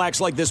anyone relax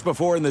like this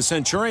before in the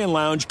Centurion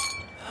Lounge.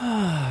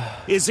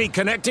 Is he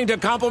connecting to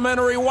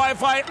complimentary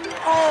Wi-Fi?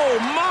 Oh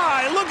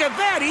my, look at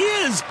that, he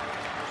is!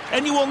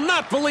 And you will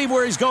not believe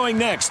where he's going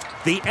next.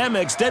 The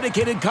Amex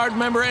dedicated card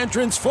member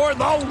entrance for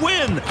the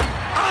win!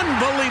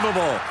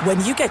 Unbelievable.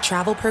 When you get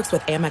travel perks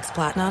with Amex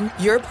Platinum,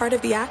 you're part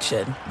of the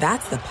action.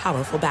 That's the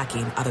powerful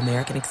backing of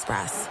American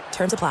Express.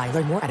 Terms apply.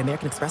 Learn more at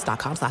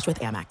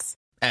americanexpress.com/withAmex.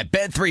 At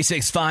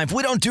Bet365,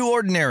 we don't do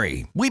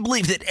ordinary. We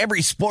believe that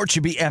every sport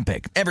should be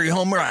epic. Every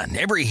home run,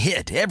 every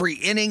hit, every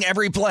inning,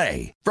 every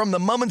play. From the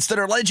moments that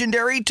are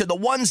legendary to the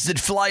ones that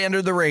fly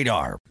under the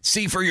radar.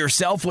 See for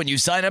yourself when you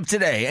sign up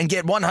today and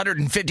get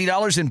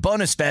 $150 in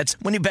bonus bets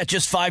when you bet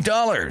just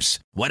 $5.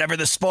 Whatever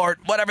the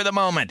sport, whatever the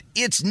moment,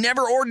 it's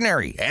never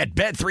ordinary at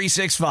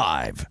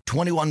Bet365.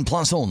 21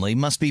 plus only.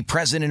 Must be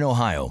present in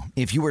Ohio.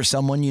 If you or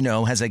someone you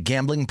know has a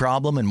gambling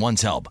problem and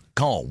wants help,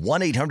 call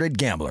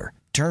 1-800-GAMBLER.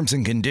 Terms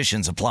and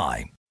conditions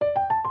apply.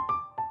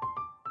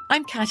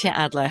 I'm Katya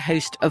Adler,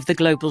 host of The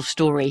Global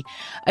Story.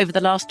 Over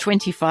the last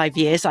 25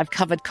 years, I've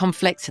covered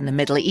conflicts in the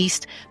Middle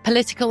East,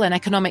 political and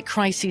economic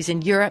crises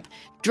in Europe,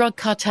 drug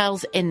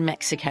cartels in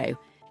Mexico.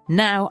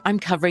 Now I'm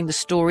covering the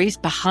stories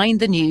behind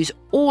the news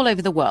all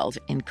over the world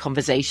in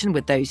conversation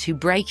with those who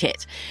break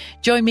it.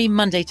 Join me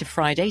Monday to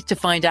Friday to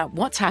find out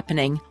what's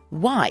happening,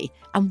 why,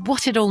 and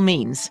what it all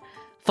means.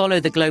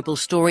 Follow The Global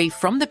Story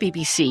from the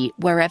BBC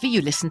wherever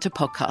you listen to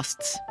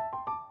podcasts.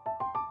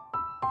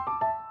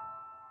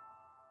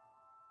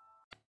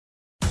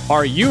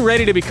 Are you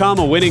ready to become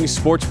a winning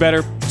sports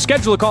bettor?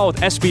 Schedule a call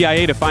with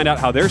SBIA to find out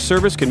how their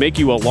service can make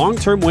you a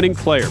long-term winning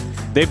player.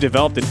 They've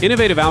developed an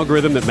innovative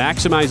algorithm that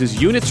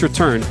maximizes units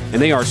return,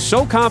 and they are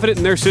so confident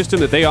in their system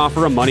that they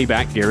offer a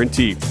money-back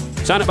guarantee.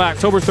 Sign up by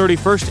October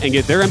 31st and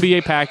get their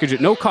MBA package at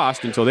no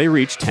cost until they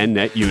reach 10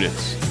 net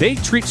units. They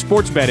treat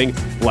sports betting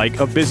like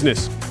a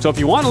business. So if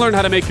you want to learn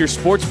how to make your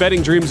sports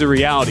betting dreams a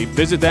reality,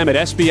 visit them at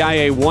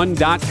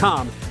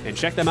SBIA1.com and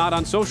check them out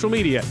on social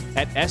media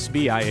at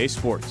SBIA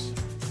Sports.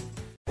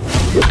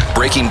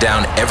 Breaking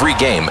down every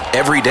game,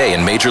 every day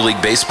in Major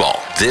League Baseball.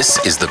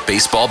 This is the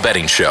Baseball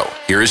Betting Show.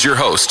 Here is your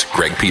host,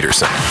 Greg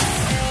Peterson.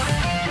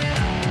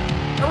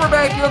 And we're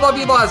back here in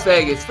lovely Las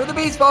Vegas for the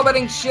Baseball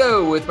Betting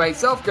Show with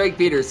myself, Greg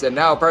Peterson,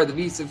 now part of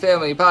the VSiN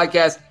Family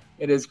Podcast.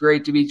 It is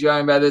great to be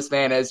joined by this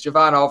man as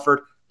Javon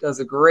Alford does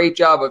a great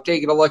job of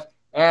taking a look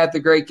at the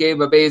great game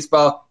of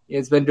baseball. He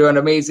has been doing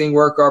amazing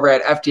work over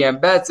at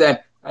FTN Bets, and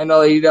I know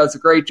that he does a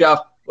great job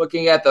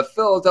looking at the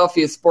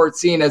Philadelphia sports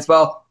scene as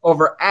well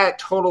over at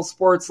Total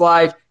Sports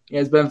Live. He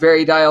has been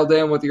very dialed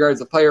in with regards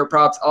to player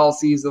props all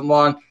season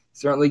long.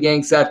 Certainly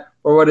getting set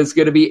for what is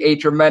going to be a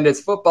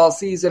tremendous football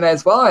season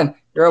as well. And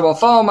you're able to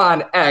follow him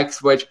on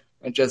X, which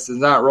it just does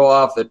not roll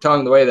off the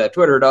tongue the way that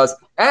Twitter does,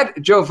 at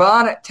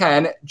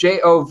Jovan10,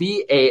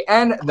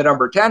 Jovan, the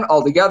number 10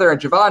 altogether.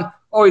 And Javon,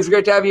 always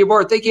great to have you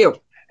aboard. Thank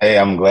you. Hey,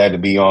 I'm glad to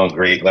be on,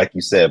 Greg. Like you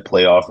said,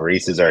 playoff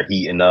races are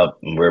heating up.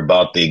 We're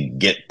about to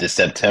get to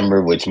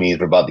September, which means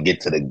we're about to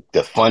get to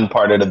the fun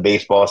part of the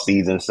baseball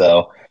season.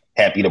 So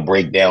happy to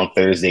break down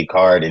Thursday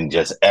card and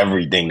just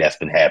everything that's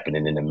been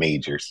happening in the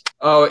majors.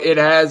 Oh, it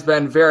has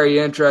been very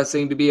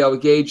interesting to be able to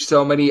gauge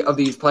so many of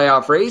these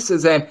playoff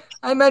races. And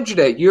I mentioned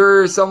it.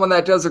 You're someone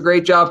that does a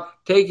great job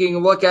taking a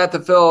look at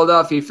the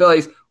Philadelphia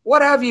Phillies.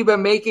 What have you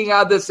been making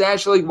out of this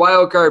National League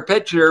wildcard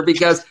picture?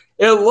 Because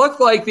it looked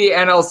like the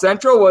NL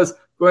Central was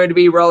going to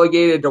be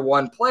relegated to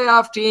one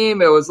playoff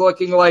team. It was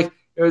looking like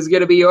it was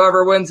going to be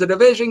whoever wins the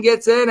division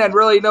gets in and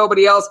really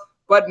nobody else.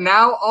 But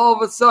now all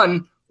of a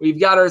sudden, we've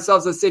got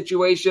ourselves a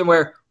situation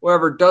where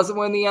whoever doesn't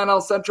win the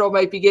NL Central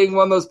might be getting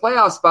one of those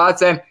playoff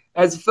spots. And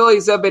as the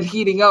Phillies have been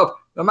heating up,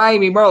 the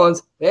Miami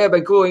Marlins, they have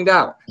been cooling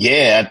down.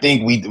 Yeah, I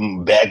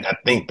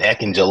think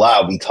back in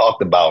July we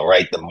talked about,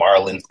 right, the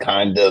Marlins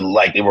kind of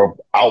like they were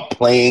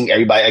outplaying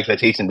everybody's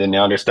expectations, and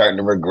now they're starting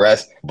to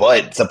regress.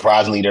 But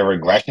surprisingly, their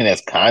regression has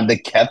kind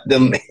of kept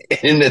them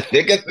in the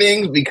thick of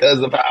things because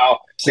of how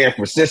San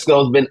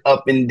Francisco's been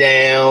up and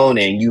down.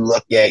 And you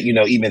look at,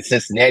 even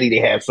Cincinnati, they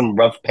have some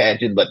rough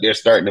patches, but they're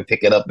starting to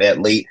pick it up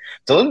at late.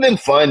 So it's been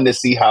fun to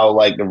see how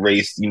the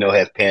race,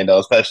 has panned out,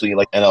 especially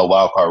NL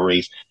wildcard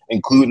race,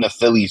 including the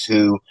Phillies,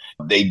 who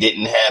they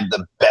didn't have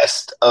the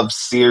best of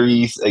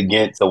series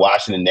against the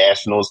Washington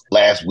Nationals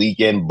last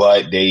weekend,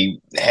 but they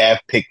have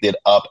picked it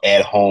up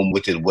at home,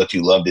 which is what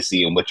you love to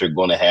see and what you're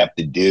going to have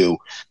to do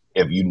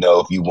if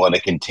you want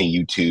to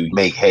continue to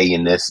make hay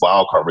in this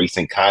wildcard race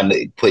and kind of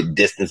put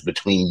distance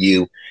between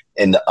you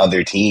and the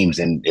other teams.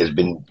 And has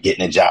been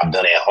getting the job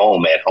done at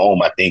home. At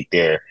home, I think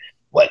they're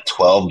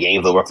 12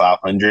 games over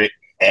 500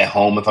 at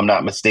home, if I'm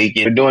not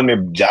mistaken. They're doing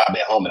their job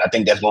at home, and I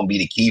think that's going to be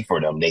the key for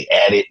them. They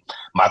added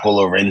Michael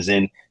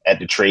Lorenzen at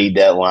the trade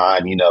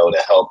deadline,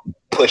 to help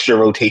push their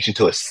rotation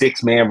to a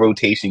 6-man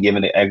rotation,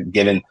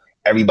 giving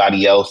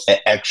everybody else an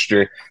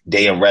extra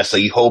day of rest. So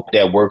you hope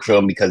that works for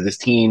them, because this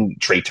team,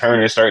 Trey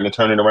Turner, is starting to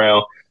turn it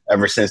around.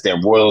 Ever since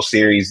that Royal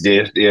Series,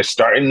 they're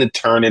starting to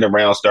turn it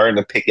around, starting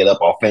to pick it up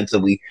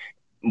offensively,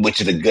 which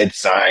is a good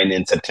sign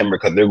in September,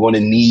 because they're going to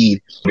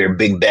need their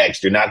big backs.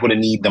 They're not going to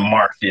need the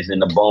Marshes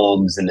and the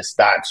Bohms and the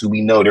Stocks, who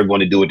we know they're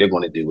going to do what they're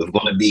going to do. It's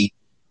going to be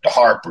the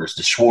Harpers,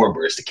 the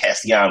Schwarbers, the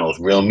Castellanos,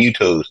 Real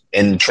Mutos,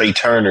 and Trey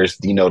Turners,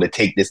 to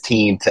take this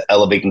team to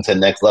elevate them to the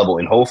next level.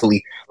 And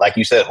hopefully, like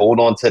you said, hold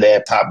on to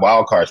that top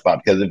wild card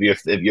spot, because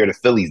if you're the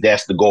Phillies,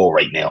 that's the goal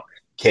right now.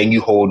 can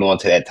you hold on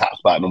to that top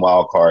spot in the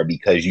wild card?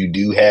 Because you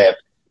do have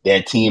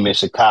that team in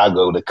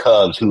Chicago, the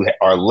Cubs, who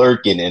are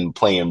lurking and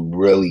playing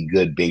really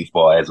good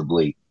baseball as of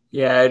late.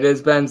 Yeah, it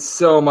has been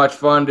so much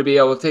fun to be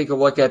able to take a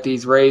look at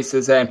these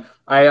races, and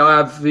I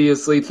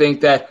obviously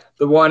think that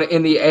the one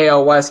in the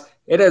AL West,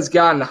 it has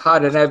gotten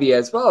hot and heavy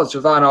as well. As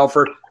Javon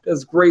Alford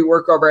does great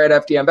work over at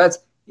FDM Bets.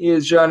 He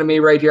is joining me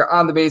right here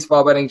on the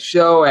Baseball Betting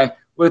Show, and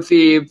with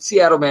the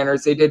Seattle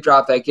Mariners, they did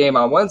drop that game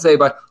on Wednesday,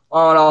 but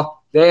all in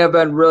all, they have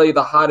been really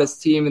the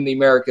hottest team in the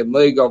American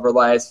League over the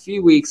last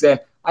few weeks, and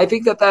I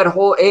think that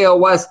whole AL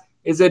West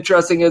is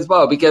interesting as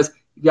well because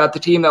you got the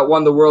team that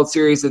won the World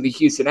Series in the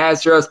Houston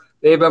Astros.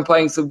 They've been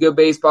playing some good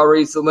baseball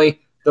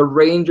recently. The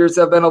Rangers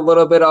have been a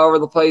little bit all over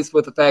the place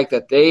with the fact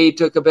that they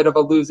took a bit of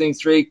a losing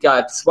streak,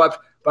 got swept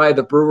by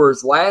the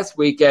Brewers last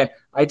weekend.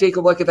 I take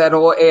a look at that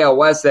whole AL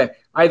West, and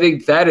I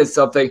think that is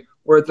something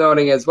worth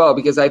noting as well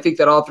because I think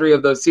that all three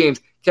of those teams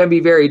can be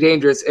very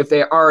dangerous if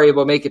they are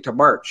able to make it to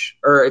March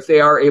or if they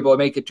are able to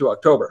make it to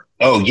October.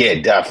 Oh, yeah,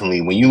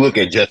 definitely. When you look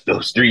at just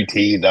those three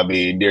teams, I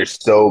mean, there's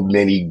so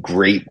many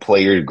great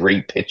players,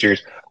 great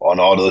pitchers on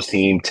all those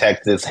teams.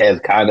 Texas has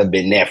kind of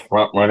been that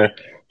front runner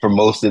for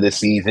most of the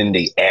season.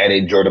 They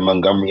added Jordan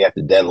Montgomery at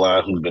the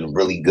deadline, who's been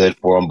really good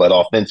for them. But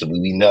offensively,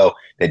 we know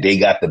that they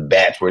got the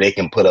bats where they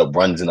can put up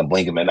runs in a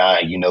blink of an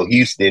eye. You know,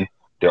 Houston,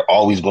 they're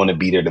always going to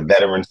be there. The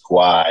veteran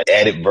squad,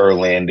 added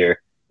Verlander,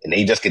 and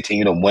they just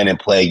continue to win and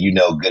play, you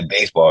know, good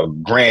baseball.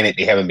 Granted,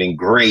 they haven't been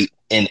great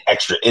in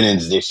extra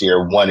innings this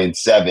year,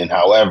 1-7.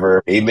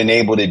 However, they've been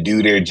able to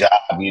do their job,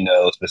 you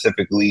know,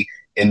 specifically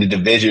in the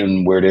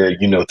division where they're,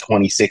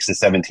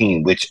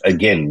 26-17, which,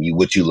 again,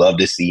 what you love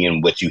to see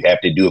and what you have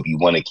to do if you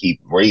want to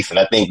keep racing.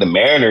 I think the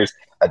Mariners,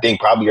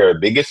 probably are the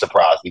biggest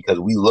surprise because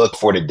we looked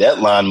for the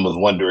deadline and was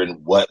wondering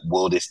what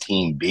will this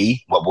team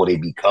be? What will they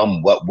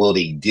become? What will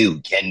they do?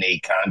 Can they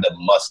kind of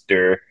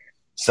muster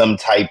some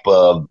type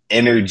of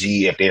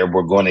energy if they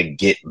were going to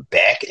get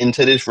back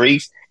into this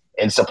race?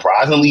 And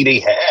surprisingly, they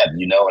have,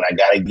 and I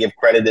got to give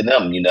credit to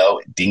them.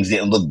 Things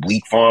didn't look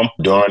bleak for them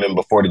during and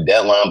before the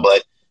deadline,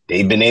 but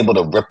they've been able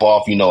to rip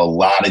off, a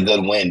lot of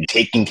good wins,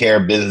 taking care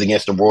of business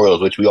against the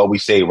Royals, which we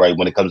always say, right,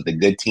 when it comes to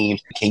good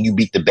teams, can you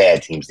beat the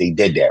bad teams? They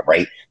did that,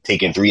 right?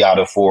 Taking 3 out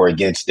of 4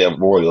 against the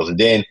Royals. And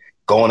then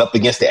going up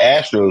against the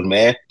Astros,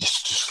 man,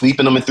 just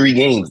sweeping them in 3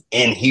 games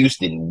in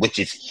Houston, which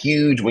is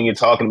huge when you're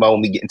talking about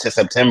when we get into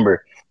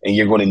September. And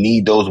you're going to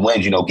need those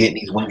wins. Getting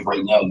these wins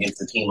right now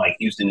against a team like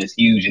Houston is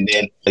huge. And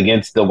then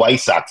against the White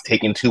Sox,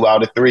 taking 2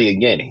 out of 3,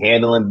 again,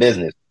 handling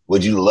business.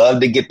 Would you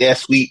love to get that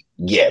sweep?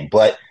 Yeah,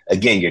 but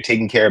again, you're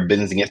taking care of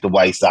business against the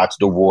White Sox,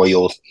 the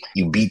Royals.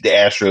 You beat the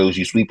Astros.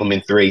 You sweep them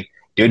in 3.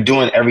 They're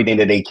doing everything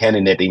that they can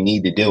and that they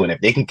need to do. And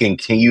if they can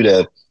continue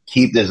to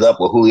keep this up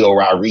with Julio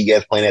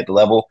Rodriguez playing at the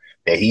level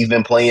that he's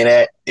been playing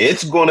at,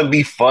 it's going to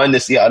be fun to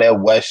see how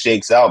that West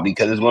shakes out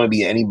because it's going to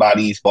be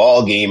anybody's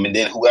ball game. And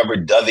then whoever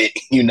does it,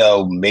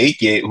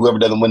 make it, whoever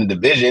doesn't win the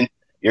division,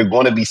 you're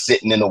going to be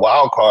sitting in the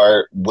wild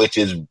card, which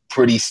is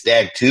pretty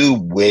stacked too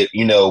with,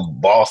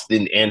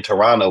 Boston and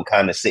Toronto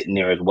kind of sitting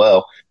there as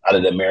well out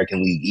of the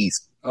American League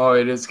East. Oh,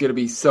 it is going to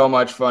be so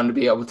much fun to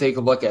be able to take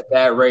a look at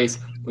that race.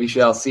 We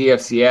shall see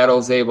if Seattle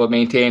is able to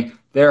maintain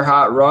their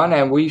hot run,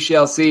 and we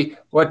shall see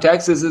what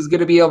Texas is going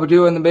to be able to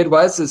do in the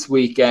Midwest this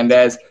weekend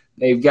as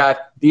they've got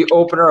the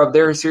opener of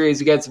their series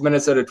against the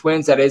Minnesota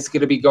Twins that is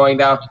going to be going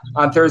down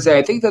on Thursday.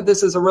 I think that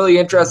this is a really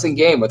interesting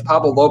game with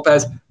Pablo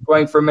Lopez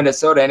going for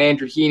Minnesota and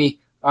Andrew Heaney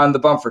on the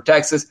bump for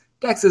Texas.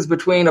 Texas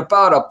between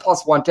about a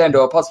plus 110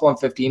 to a plus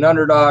 115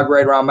 underdog,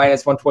 right around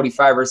minus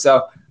 125 or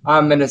so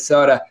on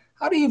Minnesota.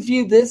 How do you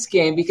view this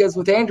game? Because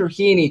with Andrew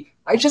Heaney,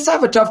 I just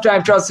have a tough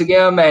time trusting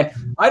him, and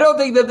I don't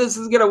think that this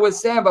is going to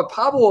withstand. But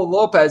Pablo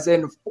Lopez,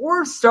 in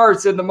 4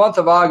 starts in the month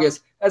of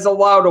August, has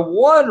allowed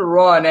 1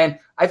 run, and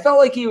I felt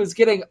like he was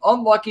getting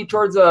unlucky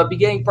towards the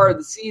beginning part of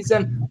the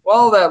season.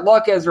 Well, that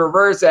luck has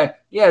reversed, and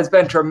he has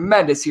been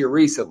tremendous here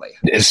recently.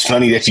 It's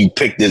funny that you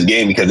picked this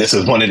game because this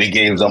is one of the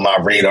games on my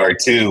radar,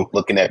 too,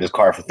 looking at this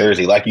card for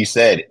Thursday. Like you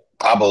said,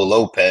 Pablo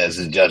Lopez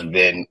has just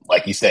been,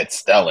 like you said,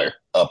 stellar.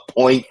 A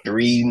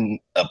 0.39,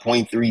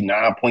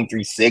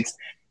 0.36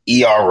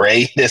 ERA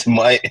this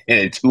month and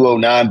a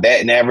 209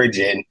 batting average,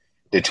 and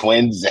the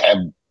Twins have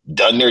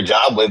done their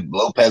job with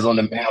Lopez on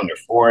the mound. They're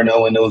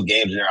 4-0 in those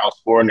games, and they're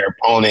outscoring their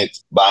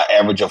opponents by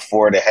an average of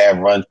 4.5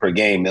 runs per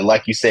game. And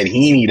like you said,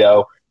 Heaney,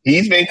 though,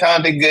 he's been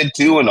kind of good,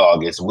 too, in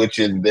August, which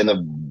has been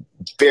a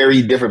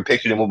very different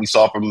picture than what we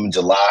saw from him in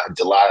July.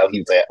 July,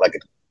 he was at like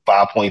a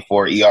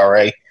 5.4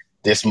 ERA.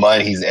 This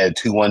month, he's at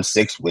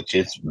 2.16, which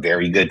is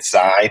very good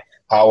sign.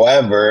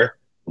 However,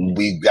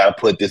 we've got to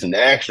put this in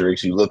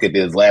asterisk. You look at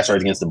his last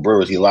start against the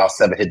Brewers, he allowed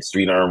 7 hits,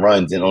 3 earned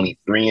runs, and only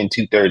 3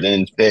 2/3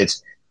 innings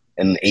pitched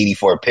and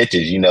 84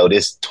 pitches.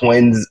 This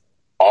Twins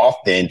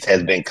offense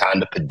has been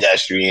kind of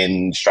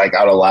pedestrian, strike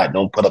out a lot,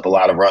 don't put up a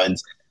lot of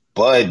runs.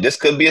 But this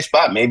could be a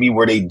spot maybe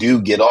where they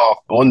do get off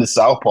on the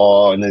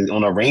southpaw and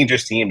on a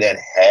Rangers team that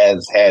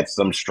has had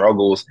some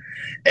struggles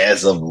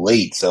as of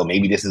late. So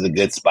maybe this is a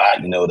good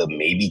spot, to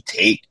maybe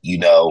take,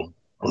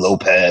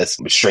 Lopez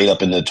straight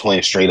up in the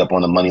twin, straight up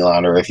on the money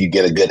line, or if you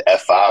get a good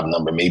F5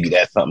 number, maybe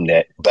that's something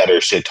that better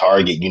should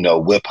target,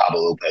 with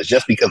Pablo Lopez.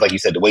 Just because, like you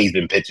said, the way he's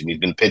been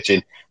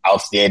pitching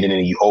outstanding,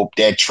 and you hope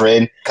that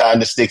trend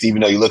kind of sticks,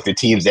 even though you look at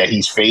teams that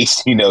he's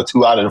faced,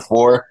 2 out of the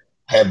 4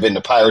 have been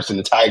the Pirates and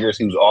the Tigers,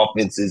 whose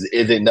offenses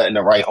isn't nothing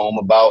to write home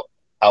about.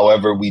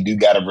 However, we do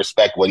got to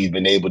respect what he's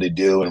been able to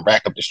do and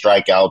rack up the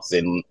strikeouts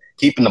and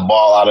keeping the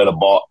ball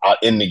out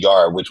in the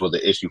yard, which was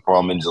an issue for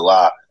him in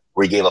July,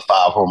 where he gave up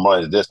 5 home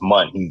runs. This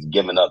month, he's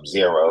given up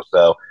 0.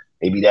 So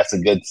maybe that's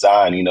a good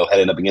sign,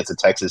 heading up against a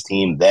Texas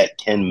team that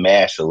can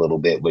mash a little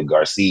bit with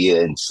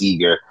Garcia and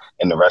Seager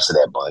and the rest of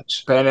that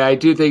bunch. And I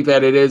do think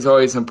that it is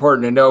always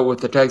important to note with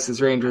the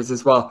Texas Rangers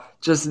as well,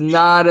 just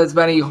not as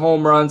many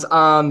home runs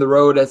on the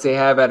road as they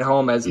have at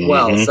home as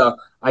well. So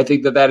I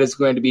think that is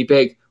going to be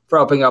big for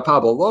helping out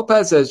Pablo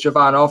Lopez, as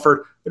Javon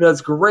Alford, who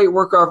does great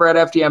work over at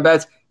FTN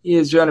Bets. He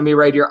is joining me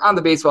right here on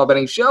the Baseball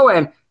Betting Show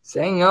and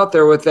staying out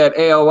there with that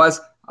AL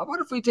West. How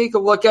about if we take a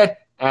look at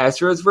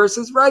Astros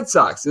versus Red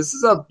Sox? This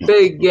is a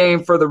big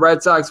game for the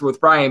Red Sox with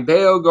Brian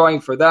Bayo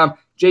going for them,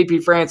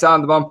 JP France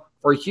on the bump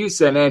for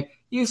Houston. And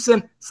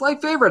Houston,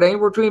 slight favorite,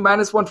 anywhere between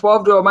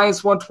 -112 to a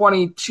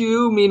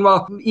 -122.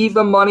 Meanwhile,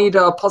 even money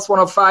to a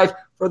 +105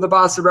 for the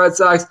Boston Red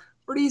Sox.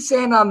 Where do you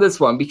stand on this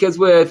one? Because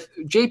with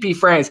JP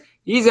France,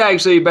 he's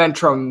actually been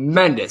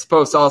tremendous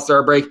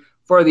post-All-Star break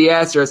for the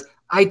Astros.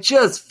 I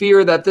just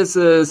fear that this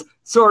is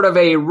sort of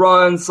a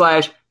run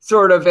 /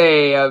 sort of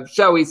a,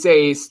 shall we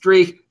say,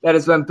 streak that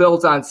has been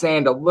built on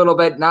sand a little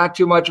bit. Not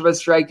too much of a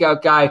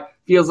strikeout guy.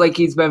 Feels like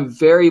he's been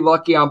very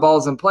lucky on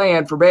balls in play.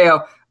 And for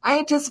Bayo, I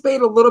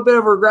anticipate a little bit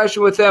of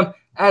regression with him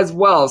as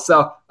well.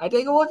 So I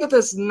take a look at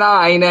this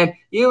 9, and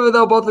even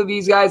though both of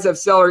these guys have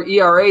stellar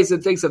ERAs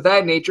and things of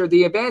that nature,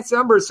 the advanced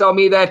numbers tell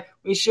me that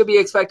we should be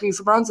expecting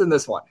some runs in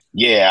this one.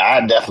 Yeah,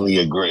 I definitely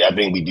agree. I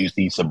think we do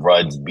see some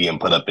runs being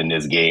put up in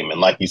this game. And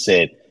like you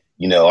said,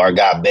 our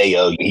guy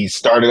Bayo, he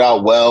started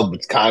out well,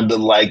 but kind of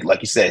like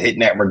you said, hitting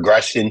that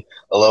regression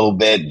a little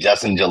bit.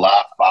 Just in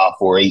July,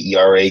 5.48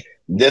 ERA.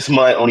 This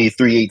month, only a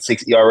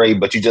 3.86 ERA,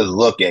 but you just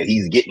look at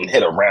he's getting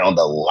hit around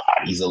a lot.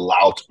 He's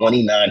allowed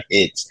 29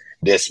 hits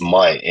this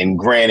month. And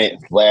granted,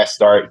 last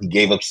start, he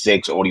gave up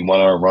 6, only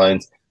 1 earned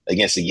runs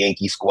against the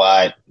Yankee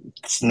squad.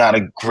 It's not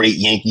a great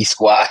Yankee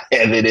squad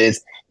as it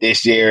is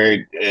this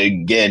year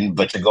again,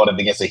 but you're going up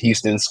against a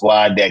Houston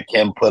squad that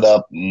can put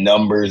up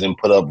numbers and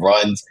put up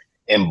runs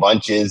in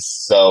bunches.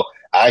 So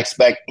I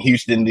expect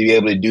Houston to be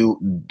able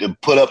to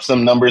put up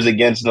some numbers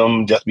against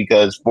them just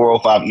because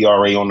 4.05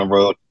 ERA on the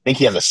road. I think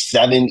he has a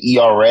 7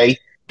 ERA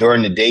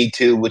during the day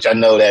too, which I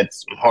know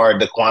that's hard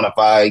to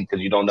quantify because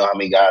you don't know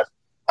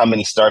how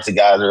many starts the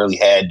guys really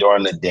had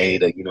during the day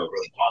to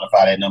really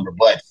quantify that number.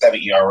 But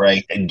 7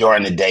 ERA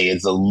during the day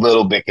is a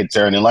little bit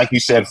concerning. Like you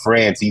said,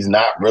 France, he's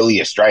not really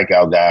a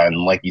strikeout guy. And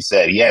like you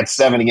said, he had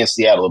 7 against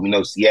Seattle. We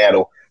know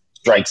Seattle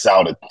strikes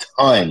out a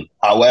ton.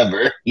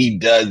 However, he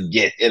does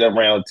get hit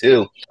around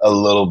too a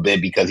little bit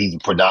because he's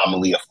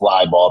predominantly a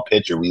fly ball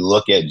pitcher. We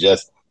look at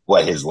just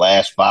his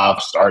last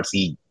 5 starts,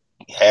 he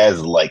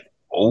has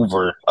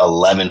over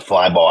 11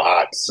 fly ball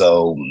hots.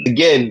 So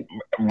again,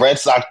 Red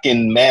Sox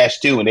can mash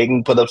too, and they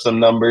can put up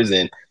some numbers.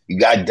 And you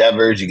got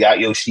Devers, you got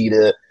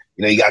Yoshida,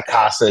 you got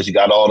Casas, you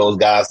got all those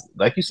guys.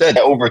 Like you said,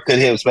 that over could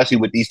hit, especially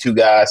with these 2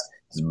 guys.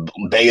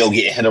 Bayo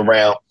getting hit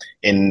around,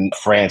 and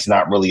France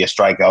not really a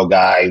strikeout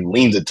guy.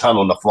 Leans a ton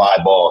on the fly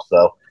ball.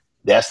 So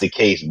that's the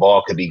case.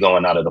 Ball could be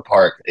going out of the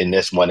park in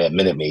this one at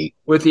Minute Maid.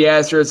 With the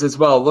Astros as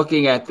well,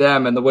 looking at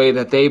them and the way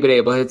that they've been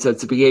able to hit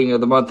since the beginning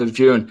of the month of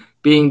June,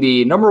 being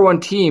the number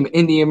 1 team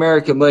in the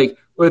American League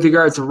with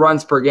regards to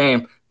runs per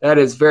game, that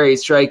is very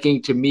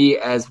striking to me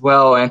as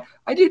well. And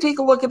I do take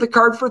a look at the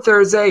card for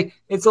Thursday.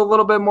 It's a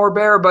little bit more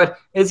bare, but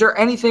is there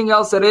anything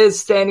else that is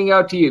standing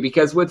out to you?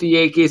 Because with the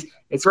Yankees,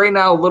 it's right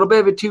now a little bit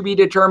of a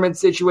to-be-determined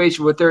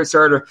situation with their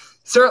starter.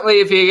 Certainly,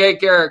 if you get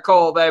Garrett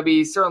Cole, that'd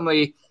be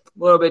certainly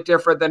a little bit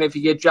different than if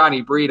you get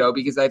Johnny Brito,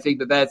 because I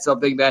think that's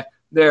something that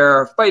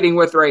they're fighting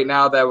with right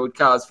now that would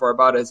cause for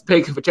about as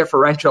big of a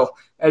differential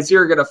as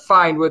you're going to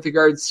find with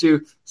regards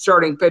to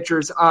starting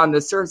pitchers on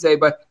this Thursday.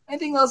 But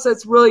anything else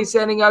that's really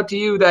standing out to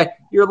you that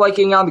you're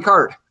liking on the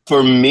card?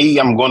 For me,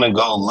 I'm going to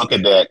go look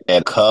at that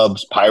at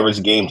Cubs-Pirates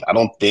games. I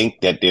don't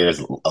think that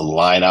there's a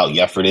line out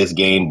yet for this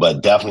game,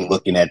 but definitely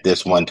looking at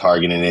this one,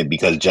 targeting it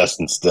because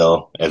Justin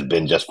Still has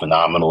been just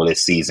phenomenal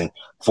this season.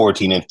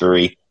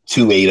 14-3,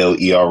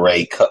 2.80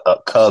 ERA.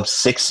 Cubs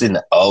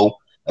 6-0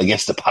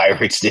 against the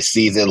Pirates this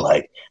season.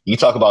 You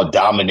talk about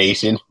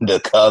domination. The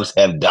Cubs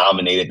have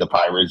dominated the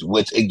Pirates,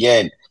 which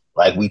again,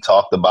 like we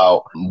talked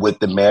about with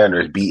the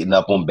Mariners beating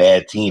up on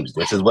bad teams.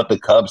 This is what the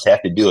Cubs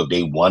have to do if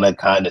they want to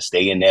kind of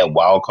stay in that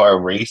wild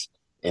card race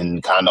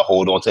and kind of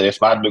hold on to their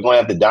spot. They're going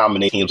to have to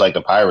dominate teams like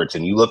the Pirates.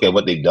 And you look at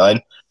what they've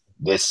done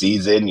this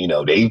season,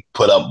 they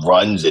put up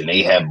runs and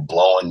they have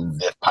blown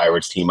the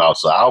Pirates team out.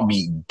 So I'll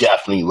be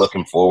definitely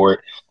looking forward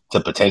to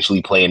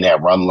potentially playing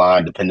that run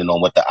line, depending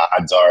on what the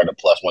odds are, the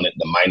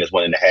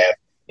 -1.5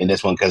 in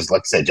this one. Because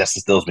like I said,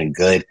 Justin Still's been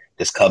good.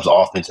 This Cubs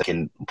offense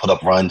can put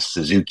up runs.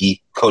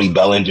 Suzuki, Cody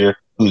Bellinger,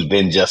 who's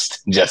been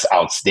just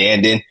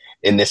outstanding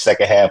in this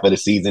second half of the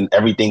season.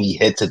 Everything he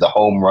hits is a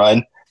home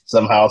run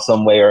somehow,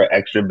 some way, or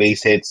extra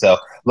base hit. So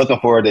looking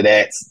forward to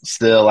that.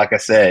 Still, like I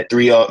said,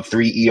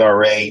 3.03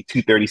 ERA,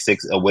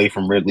 2.36 away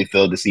from Wrigley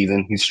Field this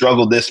season. He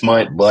struggled this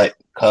month, but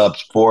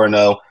Cubs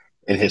 4-0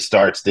 in his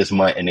starts this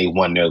month, and they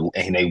won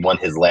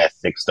his last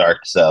 6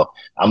 starts. So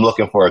I'm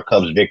looking for a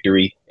Cubs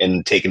victory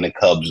and taking the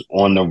Cubs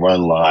on the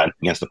run line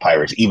against the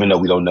Pirates, even though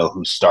we don't know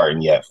who's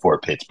starting yet for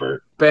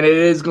Pittsburgh. But it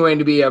is going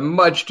to be a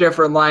much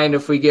different line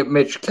if we get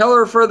Mitch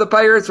Keller for the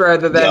Pirates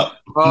rather than,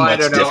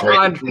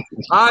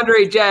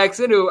 Andre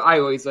Jackson, who I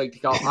always like to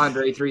call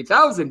Andre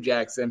 3000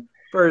 Jackson,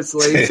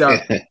 personally. So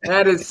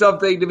that is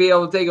something to be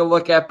able to take a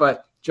look at.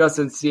 But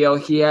Justin Steele,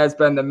 he has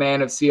been the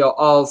man of Steele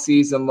all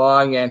season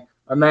long, and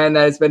a man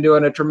that has been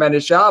doing a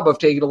tremendous job of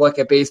taking a look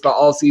at baseball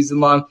all season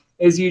long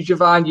is you,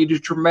 Javon. You do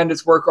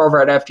tremendous work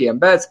over at FTN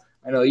Bets.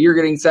 I know you're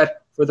getting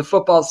set for the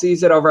football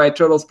season over at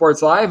Total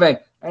Sports Live, and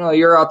I know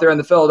you're out there in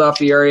the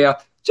Philadelphia area.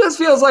 Just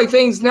feels like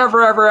things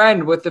never, ever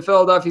end with the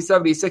Philadelphia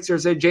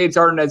 76ers and James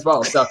Harden as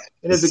well. So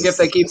it is a gift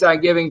that keeps on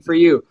giving for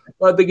you.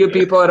 Let the good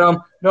people at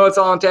home know it's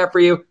all on tap for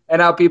you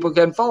and how people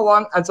can follow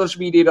along on social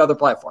media and other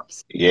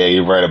platforms. Yeah,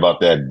 you're right about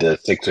that. The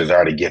Sixers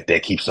are the gift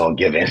that keeps on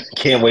giving.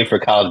 Can't wait for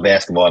college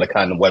basketball to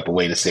kind of wipe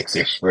away the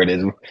Sixers for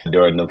this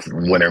during the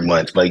winter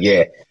months. But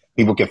yeah,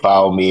 people can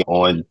follow me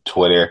on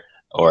Twitter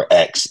or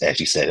X, as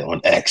you said, on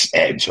X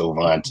at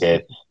Jovan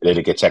Ted. Then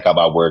you can check out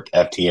my work,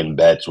 FTN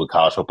Bets, with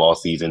college football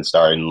season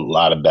starting. A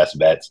lot of best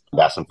bets.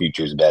 Got some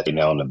futures bets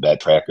now on the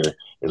bet tracker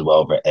as well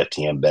over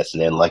FTN Bets.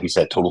 And then, like you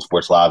said,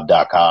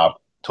 TotalSportsLive.com,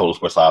 Total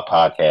Sports Live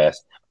podcast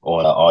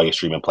on all your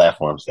streaming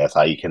platforms. That's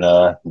how you can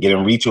get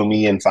in reach with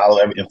me and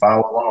follow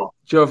along.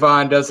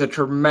 Jovan does a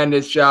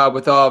tremendous job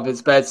with all of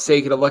his bets,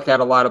 taking a look at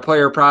a lot of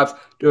player props,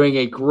 doing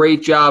a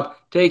great job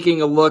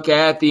taking a look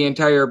at the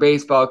entire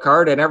baseball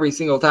card, and every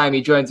single time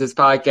he joins this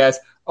podcast,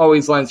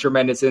 always lends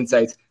tremendous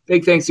insights.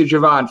 Big thanks to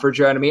Jovan for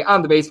joining me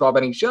on the Baseball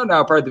Betting Show,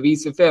 now part of the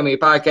VSiN Family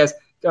Podcast.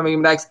 Coming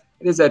up next,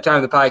 it is that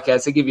time of the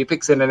podcast to give you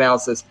picks and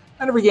analysis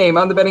on every game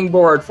on the betting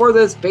board for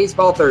this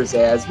Baseball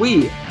Thursday as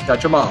we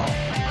touch them all.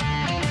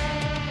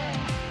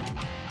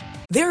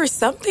 There are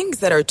some things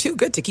that are too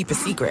good to keep a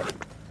secret.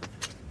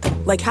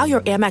 Like how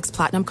your Amex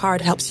Platinum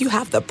card helps you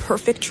have the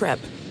perfect trip.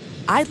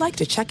 I'd like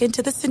to check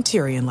into the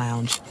Centurion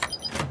Lounge.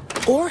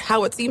 Or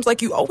how it seems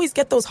like you always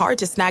get those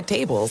hard-to-snag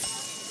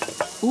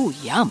tables. Ooh,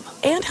 yum.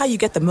 And how you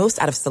get the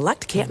most out of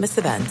select can't-miss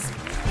events.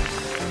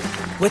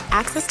 With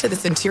access to the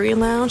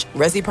Centurion Lounge,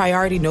 Resi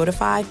Priority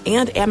Notified,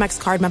 and Amex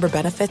card member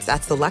benefits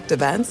at select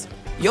events,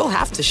 you'll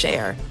have to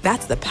share.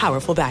 That's the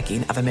powerful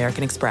backing of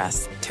American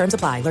Express. Terms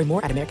apply. Learn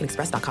more at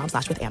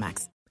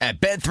americanexpress.com/withAmex. At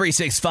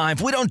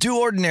Bet365, we don't do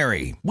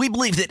ordinary. We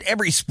believe that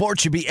every sport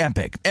should be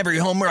epic. Every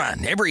home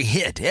run, every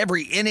hit,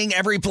 every inning,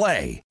 every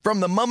play. From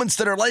the moments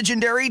that are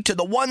legendary to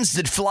the ones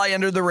that fly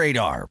under the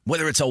radar.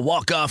 Whether it's a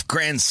walk-off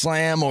grand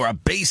slam or a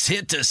base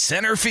hit to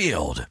center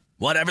field.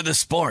 Whatever the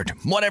sport,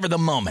 whatever the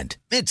moment.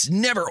 It's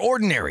never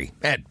ordinary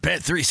at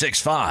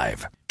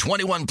Bet365.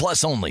 21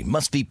 plus only.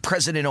 Must be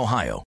present in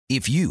Ohio.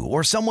 If you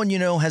or someone you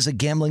know has a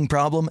gambling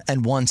problem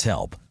and wants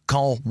help,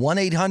 call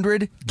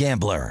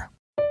 1-800-GAMBLER.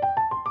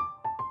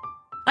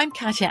 I'm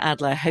Katya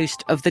Adler,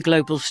 host of The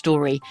Global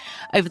Story.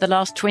 Over the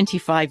last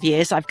 25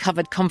 years, I've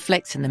covered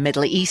conflicts in the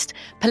Middle East,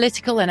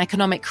 political and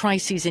economic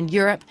crises in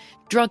Europe,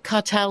 drug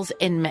cartels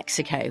in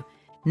Mexico.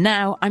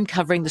 Now I'm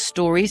covering the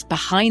stories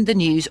behind the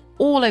news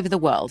all over the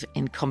world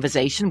in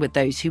conversation with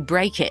those who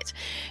break it.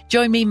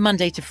 Join me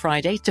Monday to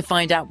Friday to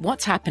find out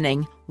what's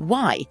happening,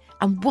 why,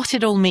 and what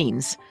it all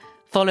means.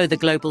 Follow The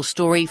Global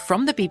Story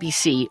from the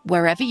BBC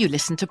wherever you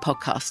listen to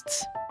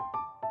podcasts.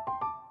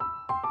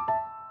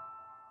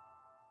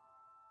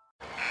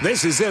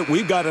 This is it.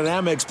 We've got an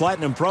Amex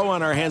Platinum Pro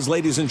on our hands,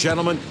 ladies and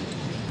gentlemen.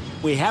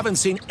 We haven't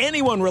seen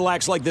anyone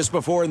relax like this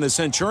before in the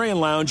Centurion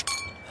Lounge.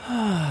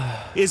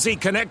 Is he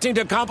connecting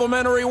to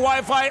complimentary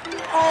Wi-Fi?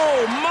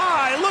 Oh,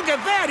 my! Look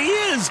at that! He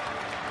is!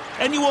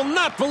 And you will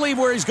not believe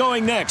where he's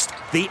going next.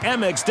 The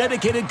Amex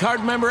dedicated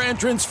card member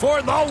entrance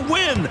for the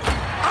win!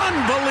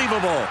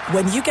 Unbelievable!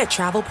 When you get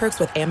travel perks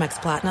with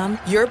Amex Platinum,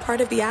 you're part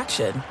of the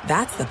action.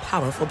 That's the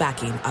powerful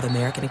backing of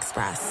American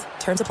Express.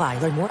 Terms apply.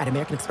 Learn more at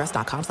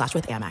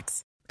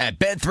americanexpress.com/withAmex. At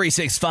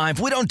Bet365,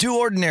 we don't do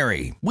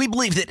ordinary. We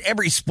believe that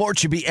every sport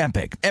should be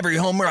epic. Every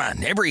home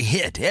run, every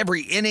hit,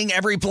 every inning,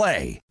 every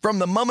play. From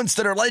the moments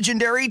that are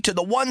legendary to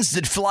the ones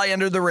that fly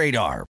under the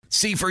radar.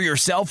 See for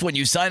yourself when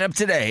you sign up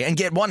today and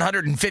get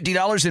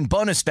 $150 in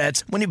bonus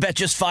bets when you bet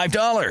just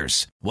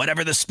 $5.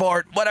 Whatever the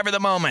sport, whatever the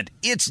moment,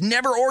 it's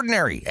never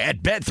ordinary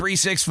at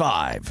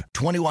Bet365.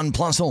 21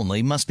 plus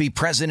only. Must be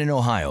present in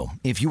Ohio.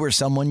 If you or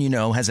someone you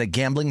know has a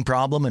gambling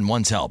problem and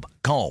wants help,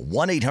 call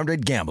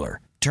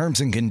 1-800-GAMBLER.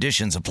 Terms and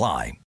conditions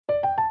apply.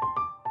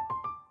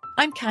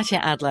 I'm Katya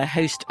Adler,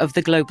 host of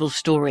The Global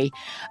Story.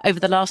 Over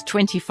the last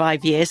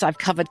 25 years, I've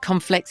covered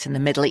conflicts in the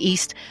Middle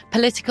East,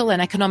 political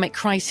and economic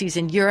crises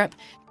in Europe,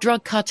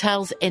 drug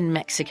cartels in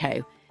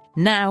Mexico.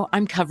 Now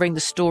I'm covering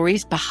the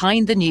stories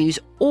behind the news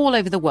all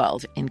over the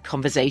world in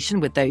conversation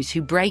with those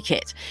who break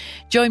it.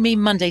 Join me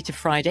Monday to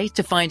Friday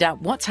to find out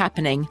what's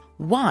happening,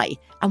 why,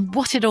 and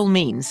what it all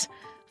means.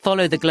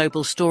 Follow The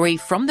Global Story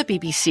from the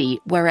BBC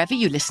wherever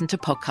you listen to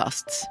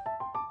podcasts.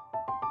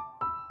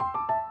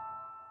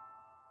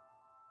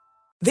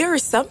 There are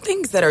some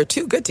things that are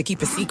too good to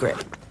keep a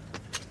secret.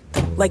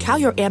 Like how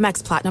your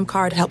Amex Platinum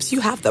card helps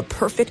you have the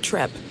perfect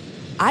trip.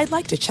 I'd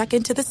like to check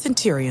into the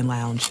Centurion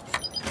Lounge.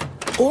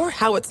 Or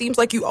how it seems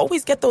like you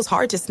always get those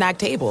hard-to-snag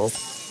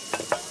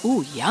tables.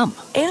 Ooh, yum.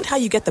 And how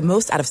you get the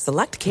most out of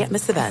select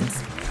can't-miss events.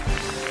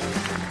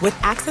 With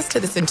access to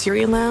the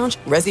Centurion Lounge,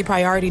 Resi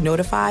Priority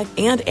Notified,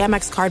 and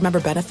Amex card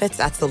member benefits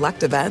at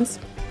select events,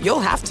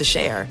 you'll have to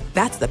share.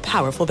 That's the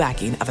powerful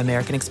backing of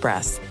American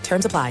Express.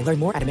 Terms apply. Learn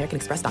more at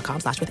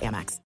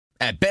americanexpress.com/withAmex.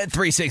 At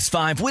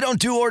Bet365, we don't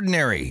do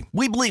ordinary.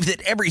 We believe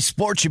that every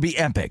sport should be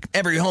epic.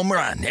 Every home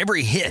run,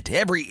 every hit,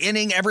 every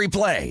inning, every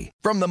play.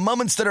 From the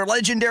moments that are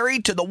legendary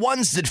to the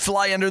ones that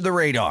fly under the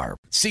radar.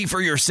 See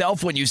for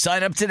yourself when you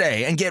sign up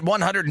today and get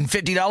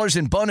 $150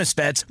 in bonus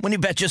bets when you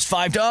bet just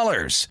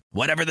 $5.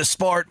 Whatever the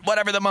sport,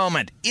 whatever the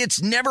moment,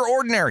 it's never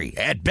ordinary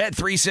at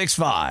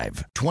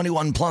Bet365.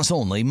 21 plus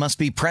only. Must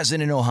be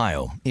present in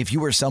Ohio. If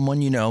you or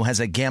someone you know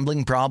has a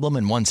gambling problem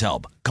and wants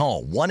help,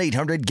 call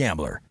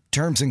 1-800-GAMBLER.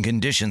 Terms and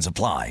conditions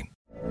apply.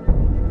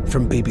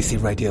 From BBC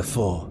Radio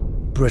 4,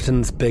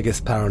 Britain's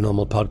biggest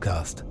paranormal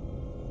podcast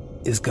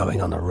is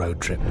going on a road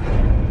trip.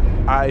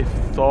 I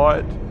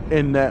thought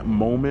in that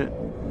moment,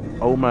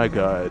 oh my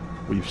God,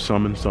 we've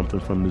summoned something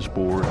from this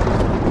board.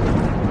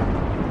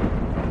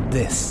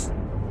 This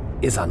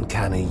is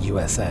Uncanny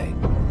USA.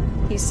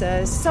 He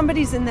says,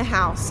 somebody's in the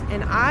house,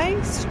 and I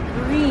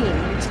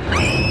screamed.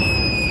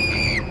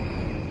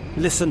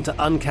 Listen to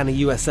Uncanny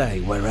USA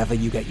wherever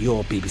you get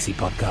your BBC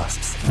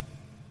podcasts,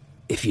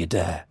 if you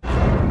dare.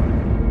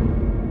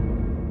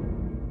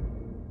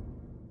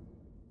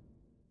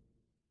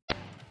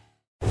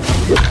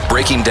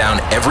 Breaking down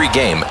every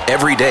game,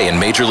 every day in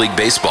Major League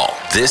Baseball,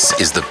 this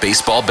is the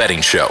Baseball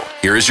Betting Show.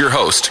 Here is your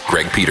host,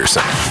 Greg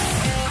Peterson.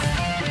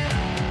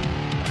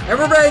 And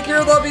we're back here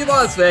in lovely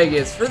Las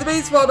Vegas for the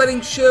Baseball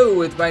Betting Show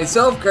with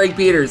myself, Greg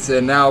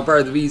Peterson, now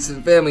part of the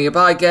VSiN Family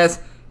Podcast.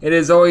 It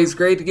is always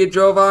great to get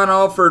Jovan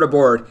Alford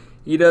aboard.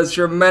 He does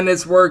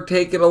tremendous work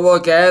taking a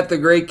look at the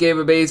great game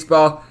of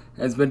baseball,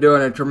 has been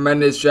doing a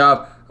tremendous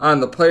job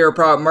on the player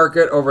prop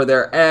market over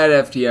there at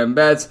FTN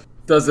Bets.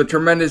 Does a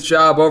tremendous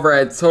job over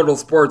at Total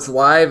Sports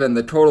Live and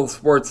the Total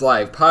Sports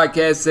Live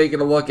podcast,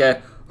 taking a look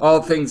at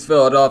all things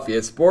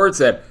Philadelphia sports.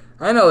 And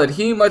I know that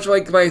he, much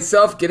like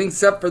myself, getting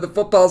set for the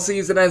football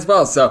season as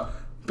well. So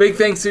big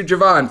thanks to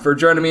Jovan for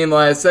joining me in the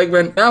last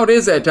segment. Now it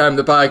is that time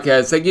of the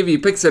podcast. I give you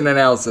picks and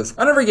analysis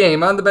on every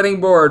game on the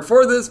betting board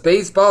for this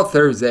Baseball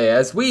Thursday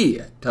as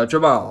we touch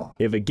them all.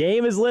 If a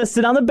game is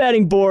listed on the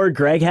betting board,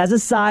 Greg has a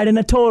side and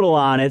a total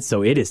on it,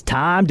 so it is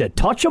time to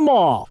touch them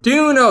all.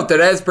 Do note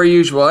that as per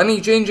usual,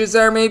 any changes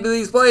that are made to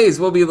these plays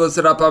will be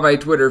listed up on my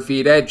Twitter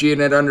feed at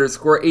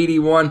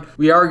GNet_81.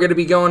 We are going to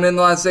be going in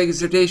the Las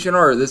Vegas rotation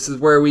order. This is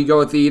where we go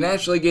with the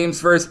National League games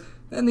first,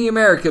 then the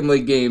American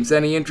League games.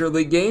 Any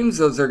interleague games,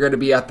 those are going to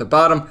be at the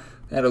bottom.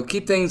 That'll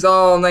keep things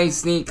all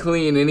nice, neat,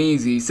 clean, and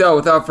easy. So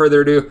without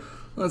further ado,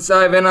 let's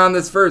dive in on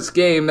this first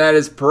game that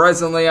is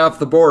presently off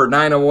the board.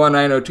 901,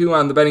 902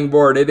 on the betting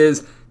board. It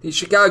is the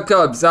Chicago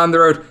Cubs on the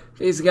road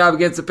facing off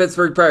against the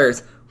Pittsburgh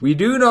Pirates. We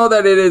do know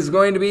that it is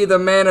going to be the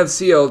man of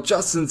steel,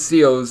 Justin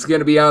Steele, who's going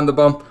to be on the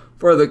bump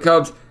for the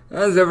Cubs.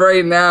 As of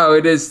right now,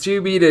 it is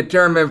to be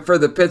determined for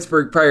the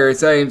Pittsburgh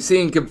Pirates. I am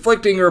seeing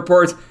conflicting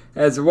reports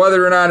as to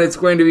whether or not it's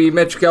going to be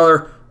Mitch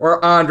Keller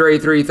or Andre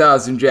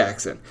 3000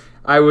 Jackson.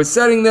 I was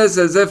setting this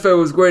as if it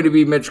was going to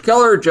be Mitch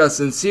Keller,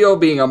 Justin Steele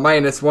being a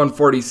minus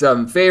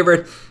 147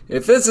 favorite.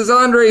 If this is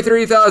Andre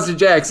 3000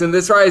 Jackson,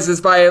 this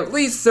rises by at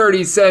least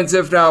 30 cents,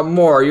 if not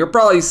more. You're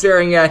probably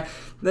staring at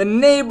the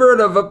neighborhood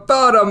of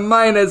about a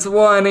minus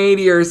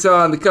 180 or so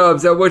on the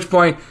Cubs, at which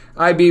point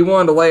I'd be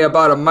willing to lay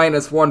about a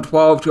minus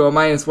 112 to a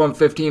minus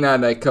 115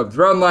 on that Cubs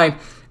run line.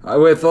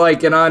 With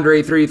like an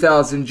Andre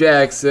 3000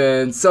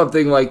 Jackson,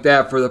 something like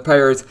that for the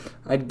Pirates,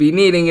 I'd be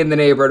needing in the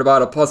neighborhood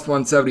about a plus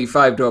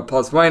 175 to a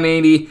plus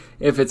 180.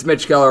 If it's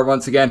Mitch Keller,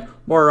 once again,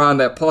 more around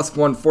that plus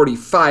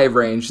 145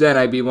 range, then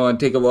I'd be willing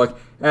to take a look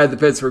at the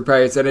Pittsburgh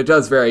Pirates, and it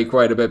does vary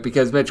quite a bit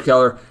because Mitch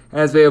Keller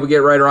has been able to get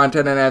right around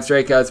 10.5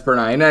 strikeouts per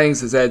 9 innings,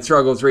 has had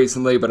struggles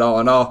recently, but all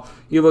in all,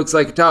 he looks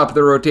like a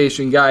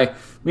top-of-the-rotation guy.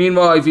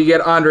 Meanwhile, if you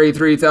get Andre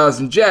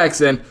 3000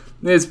 Jackson,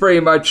 this pretty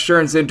much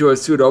turns into a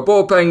pseudo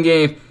bullpen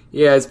game.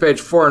 He has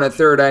pitched 4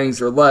 1/3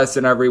 innings or less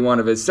in every one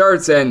of his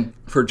starts, and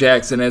for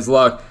Jackson has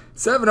logged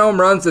 7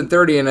 home runs in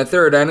 30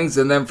 1/3 innings,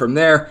 and then from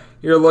there,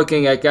 you're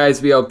looking at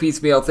guys be able to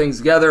piecemeal things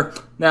together.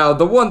 Now,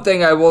 the one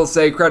thing I will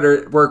say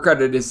credit where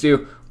credit is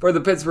due for the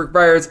Pittsburgh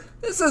Pirates,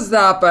 this has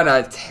not been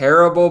a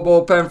terrible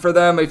bullpen for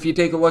them. If you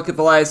take a look at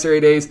the last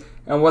 3 days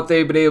and what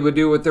they've been able to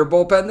do with their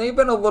bullpen, they've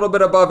been a little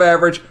bit above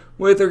average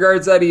with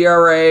regards to that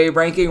ERA,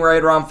 ranking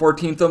right around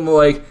 14th in the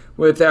league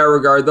with that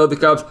regard. Though the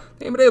Cubs,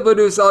 they've been able to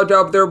do a solid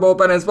job with their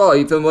bullpen as well.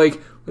 8th in the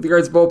league with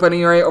regards to bullpen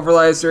ERA over the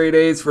last 3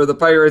 days for the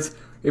Pirates.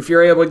 If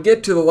you're able to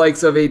get to the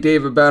likes of a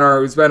David Benner,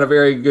 who's been a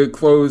very good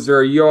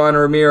closer, Yohan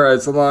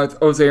Ramirez, along with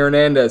Jose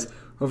Hernandez,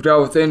 who've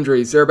dealt with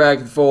injuries, they're back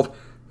in the fold.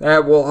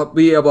 That will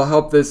be able to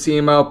help this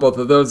team out. Both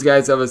of those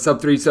guys have a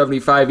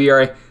sub-375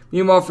 ERA.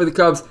 Meanwhile, for the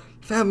Cubs,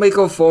 you've had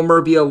Michael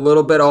Fulmer be a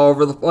little bit all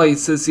over the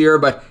place this year,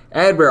 but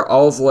Adbert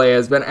Alzolay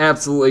has been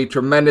absolutely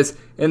tremendous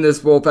in this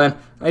bullpen.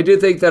 I do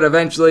think that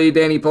eventually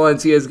Danny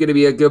Palencia is going to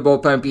be a good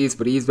bullpen piece,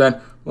 but he's been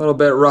a little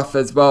bit rough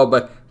as well,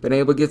 but been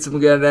able to get some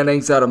good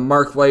innings out of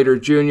Mark Leiter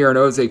Jr. and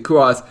Jose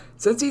Cuas.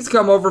 Since he's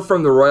come over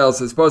from the Royals,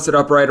 has posted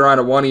up right around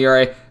a 1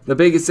 ERA. The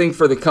biggest thing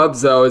for the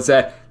Cubs, though, is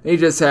that they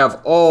just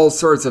have all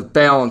sorts of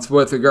balance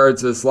with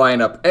regards to this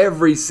lineup.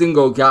 Every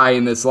single guy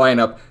in this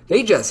lineup,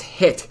 they just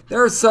hit.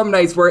 There are some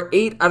nights where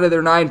 8 out of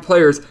their 9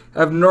 players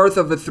have north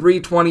of a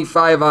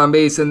 325 on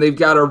base, and they've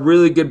got a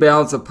really good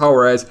balance of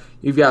power, as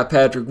you've got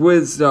Patrick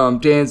Wisdom,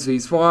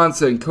 Dansby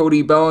Swanson,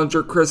 Cody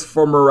Bellinger,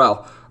 Christopher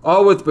Morel,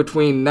 all with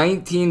between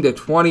 19 to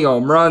 20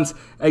 home runs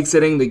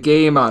exiting the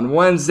game on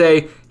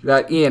Wednesday. You've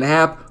got Ian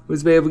Happ,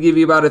 who's been able to give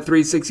you about a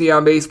 360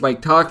 on base. Mike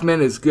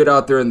Tauchman is good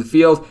out there in the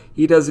field.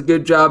 He does a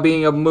good job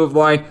being able to move the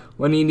line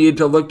when he needed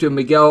to look to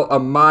Miguel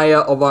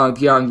Amaya along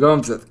with Yan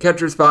Gomes at the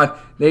catcher spot.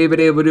 They've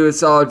been able to do a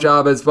solid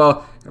job as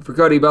well. And for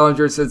Cody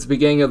Bellinger, since the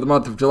beginning of the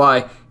month of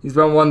July, he's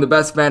been one of the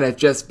best men at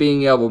just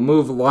being able to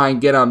move the line,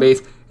 get on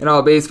base, and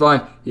all baseball.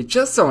 And you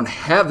just don't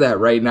have that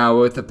right now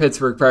with the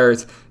Pittsburgh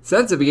Pirates.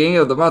 Since the beginning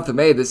of the month of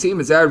May, this team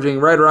is averaging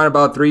right around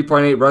about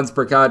 3.8 runs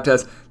per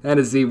contest. That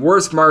is the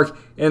worst mark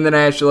in the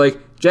National League.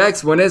 Jack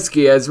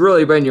Swinitsky has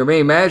really been your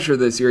main matcher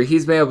this year.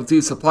 He's been able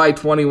to supply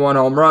 21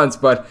 home runs,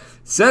 but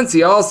since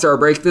the All-Star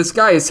break, this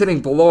guy is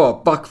hitting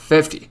below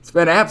 $150. It's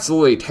been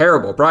absolutely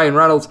terrible. Brian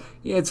Reynolds,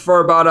 he hits for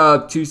about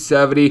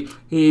 270.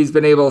 He's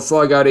been able to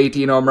slug out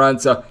 18 home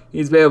runs, so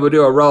he's been able to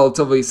do a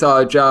relatively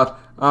solid job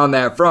on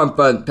that front.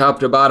 But top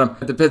to bottom,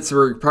 the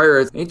Pittsburgh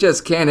Pirates, they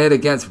just can't hit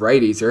against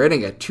righties. They're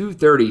hitting a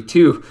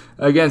 232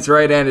 against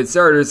right-handed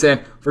starters,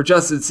 and for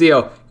Justin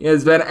Steele, he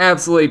has been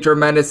absolutely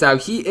tremendous. Now,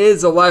 he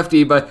is a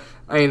lefty, but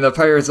the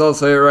Pirates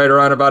also hit right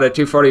around about a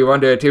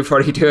 241 to a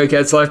 242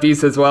 against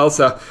lefties as well.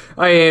 So,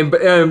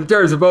 in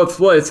terms of both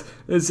splits,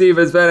 this team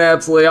has been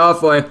absolutely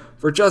awful. And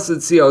for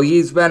Justin Steele,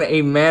 he's been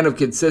a man of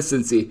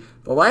consistency.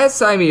 The last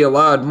time he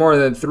allowed more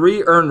than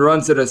 3 earned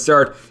runs at a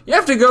start, you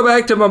have to go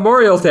back to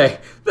Memorial Day.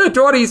 The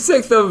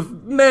 26th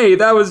of May,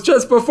 that was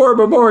just before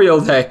Memorial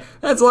Day.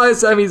 That's the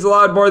last time he's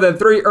allowed more than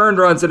 3 earned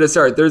runs at a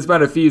start. There's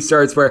been a few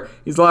starts where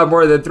he's allowed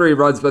more than 3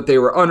 runs, but they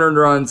were unearned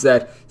runs.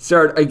 That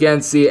start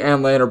against the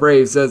Atlanta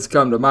Braves does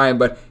come to mind,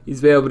 but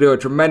he's been able to do a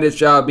tremendous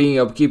job being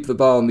able to keep the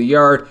ball in the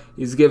yard.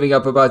 He's giving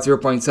up about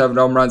 0.7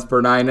 home runs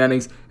per 9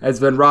 innings, has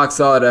been rock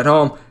solid at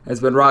home, has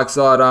been rock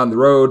solid on the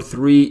road,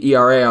 3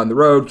 ERA on the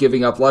road,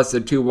 giving up less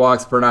than 2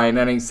 walks per 9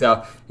 innings.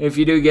 So if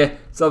you do get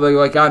something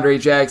like Andre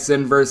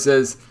Jackson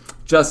versus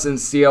Justin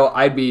Steele,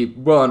 I'd be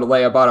willing to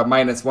lay about a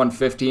minus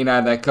 115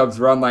 on that Cubs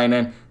run line,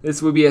 and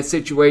this would be a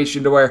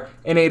situation to where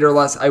an 8 or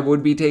less, I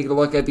would be taking a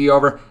look at the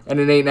over, and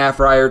an 8.5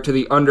 or higher to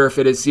the under if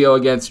it is Steele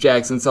against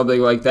Jackson,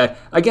 something like that.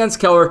 Against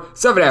Keller,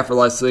 7.5 or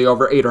less to the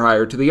over, 8 or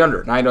higher to the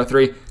under.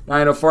 903,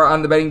 904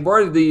 on the betting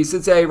board. The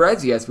Cincinnati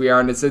Reds, yes, we are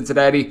on to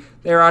Cincinnati.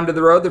 They're onto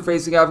the road. They're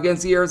facing off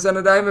against the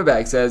Arizona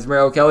Diamondbacks as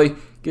Merrill Kelly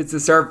gets the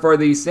start for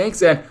the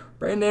Snakes, and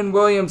Brandon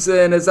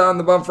Williamson is on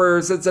the bump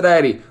for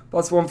Cincinnati.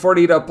 Plus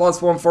 140 to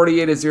plus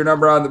 148 is your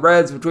number on the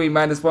Reds. Between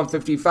minus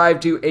 155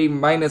 to a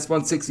minus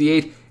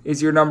 168 is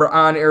your number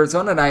on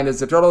Arizona. 9 is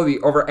the total. The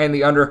over and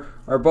the under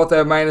are both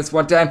at minus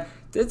 110.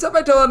 It's up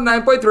by total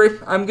at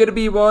 9.3. I'm going to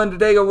be willing to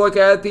take a look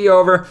at the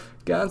over.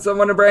 Got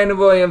someone to Brandon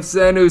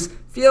Williamson whose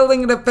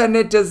fielding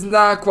independent does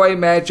not quite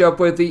match up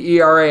with the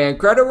ERA. And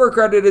credit where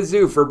credit is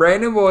due for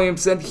Brandon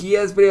Williamson. He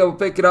has been able to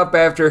pick it up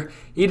after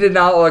he did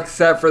not look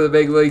set for the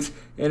big leagues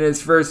in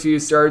his first few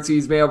starts.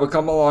 He's been able to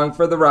come along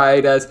for the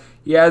ride as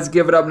he has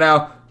given up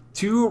now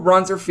 2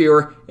 runs or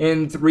fewer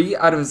in 3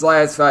 out of his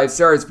last 5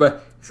 starts.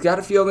 But he's got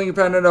a fielding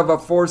independent of a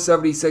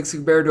 476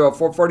 compared to a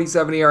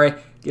 447 ERA.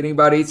 Getting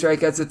about 8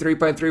 strikeouts at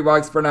 3.3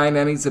 walks per 9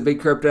 innings. A big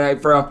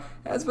kryptonite for him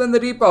has been the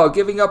deep ball,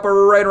 giving up a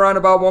right around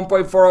about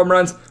 1.4 home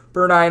runs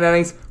per 9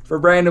 innings. For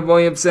Brandon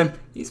Williamson,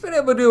 he's been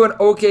able to do an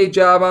okay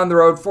job on the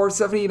road,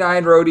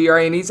 479 road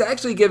ERA, and he's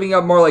actually giving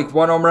up more like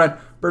 1 home run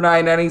per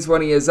 9 innings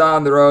when he is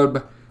on the road.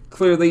 But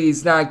clearly,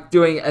 he's not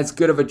doing as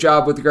good of a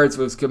job with regards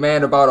to his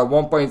command, about a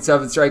 1.7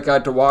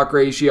 strikeout to walk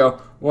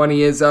ratio when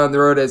he is on the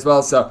road as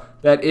well. So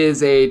that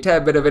is a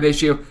tad bit of an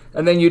issue.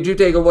 And then you do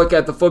take a look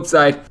at the flip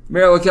side.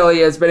 Merrill Kelly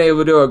has been able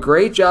to do a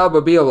great job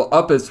of being able to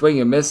up his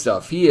swing and miss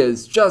stuff. He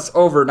is just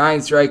over 9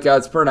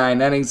 strikeouts per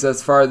 9 innings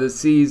thus far this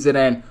season.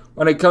 And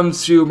when it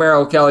comes to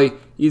Merrill Kelly,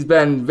 he's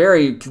been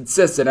very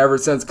consistent ever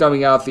since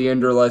coming off the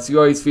injury list. You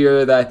always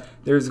fear that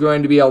there's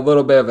going to be a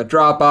little bit of a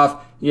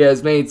drop-off He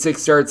has made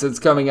 6 starts since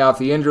coming off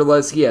the injured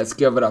list. He has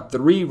given up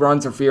 3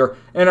 runs or fewer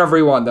in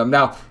every one of them.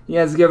 Now, he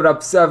has given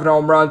up 7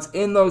 home runs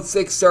in those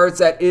 6 starts.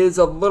 That is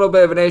a little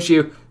bit of an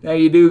issue that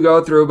you do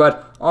go through,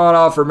 but all in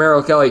all for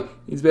Merrill Kelly,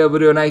 he's been able to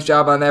do a nice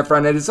job on that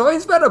front. And he's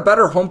always been a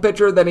better home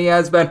pitcher than he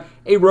has been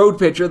a road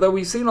pitcher, though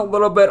we've seen a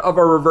little bit of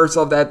a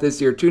reversal of that this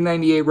year.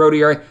 2.98 road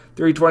ERA,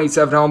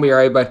 3.27 home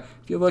ERA, but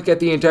if you look at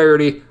the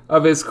entirety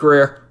of his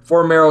career,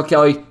 for Merrill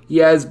Kelly, he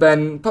has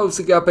been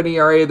posting up an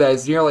ERA that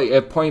is nearly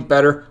a point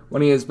better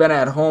when he has been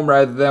at home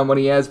rather than when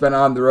he has been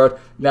on the road.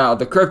 Now,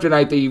 the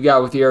kryptonite that you've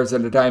got with the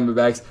Arizona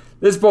Diamondbacks,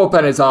 this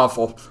bullpen is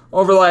awful.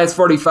 Over the last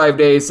 45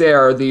 days, they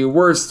are the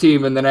worst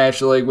team in the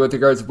National League with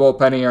regards to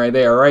bullpen ERA.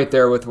 They are right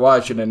there with the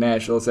Washington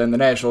Nationals, and the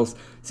Nationals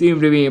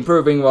seem to be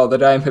improving while the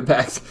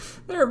Diamondbacks,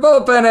 their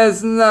bullpen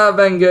has not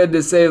been good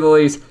to say the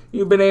least.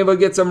 You've been able to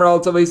get some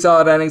relatively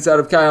solid innings out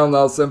of Kyle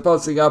Nelson,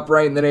 posting up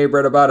right in the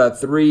neighborhood about a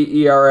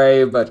 3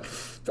 ERA, but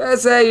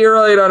past that, you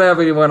really don't have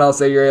anyone else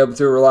that you're able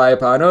to rely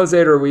upon.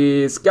 Jose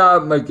Ruiz,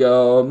 Scott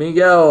McGough,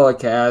 Miguel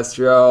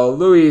Castro,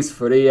 Luis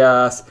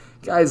Frias,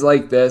 guys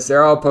like this,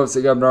 they're all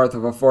posting up north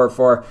of a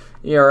 4.4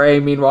 ERA.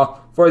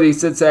 Meanwhile, for the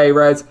Cincinnati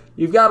Reds,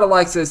 you've got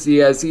Alexis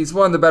Diaz. He's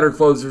one of the better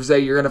closers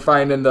that you're going to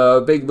find in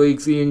the big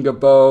leagues. Ian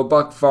Gabo,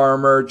 Buck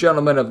Farmer,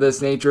 gentlemen of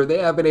this nature. They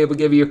have been able to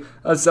give you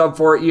a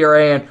sub-4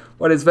 ERA. And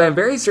what has been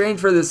very strange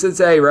for the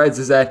Cincinnati Reds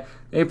is that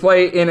they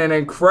play in an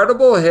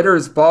incredible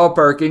hitter's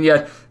ballpark, and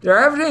yet they're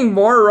averaging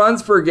more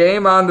runs per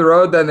game on the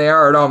road than they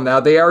are at home. Now,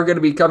 they are going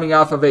to be coming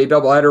off of a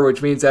doubleheader,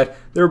 which means that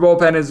their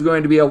bullpen is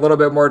going to be a little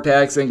bit more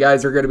taxed, and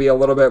guys are going to be a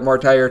little bit more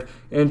tired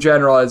in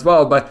general as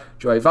well. But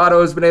Joey Votto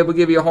has been able to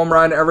give you a home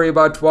run every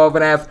about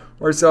 12.5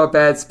 or so at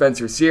bats.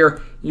 Spencer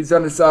Steer, he's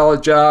done a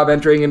solid job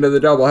entering into the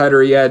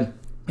doubleheader. He had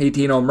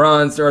 18 home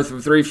runs, north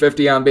of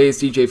 350 on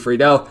base. DJ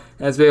Friedel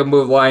has been able to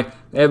move the line.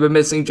 They have been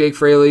missing Jake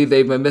Fraley.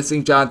 They've been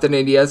missing Jonathan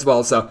India as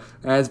well, so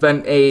that has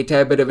been a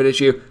tad bit of an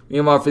issue.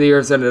 Meanwhile, for the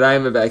Arizona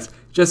Diamondbacks,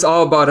 just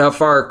all about how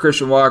far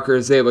Christian Walker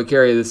is able to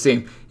carry this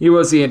team. He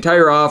was the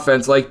entire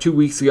offense like 2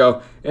 weeks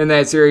ago in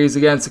that series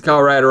against the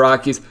Colorado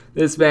Rockies.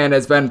 This man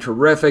has been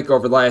terrific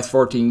over the last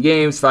 14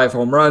 games, 5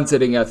 home runs,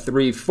 hitting at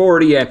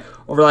 340, and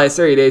over the last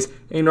 30 days,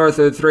 hitting north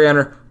of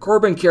 300.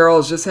 Corbin Carroll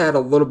has just had a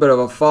little bit of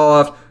a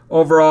fall-off.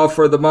 Overall,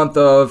 for the month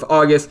of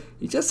August,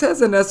 he just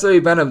hasn't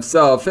necessarily been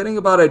himself. Hitting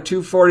about a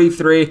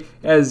 243,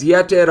 has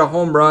yet to hit a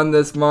home run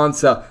this month,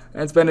 so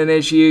that's been an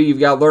issue.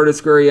 You've got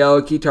Lourdes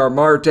Gurriel, Kitar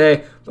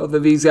Marte, both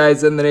of these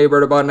guys in the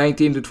neighborhood about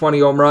 19 to 20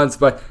 home runs,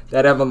 but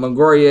that Evan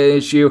Longoria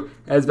issue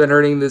has been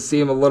hurting this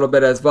team a little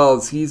bit as well,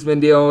 as he's been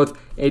dealing with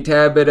a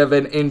tad bit of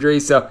an injury,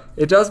 so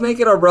it does make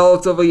it a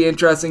relatively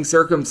interesting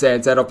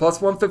circumstance. At a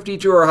plus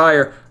 152 or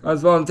higher, I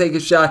was willing to take a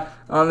shot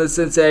on the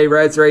Cincinnati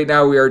Reds. Right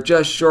now, we are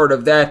just short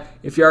of that.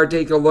 If you are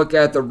taking a look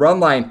at the run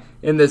line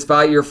in this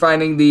spot, you're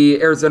finding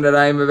the Arizona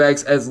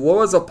Diamondbacks as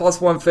low as a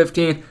plus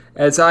 115,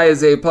 as high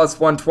as a plus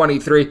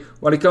 123.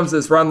 When it comes to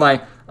this run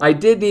line, I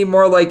did need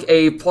more like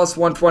a plus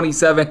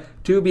 127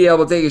 to be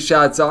able to take a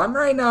shot, so I'm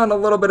right now in a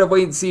little bit of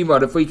wait-and-see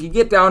mode. If we could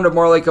get down to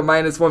more like a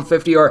minus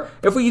 150, or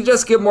if we could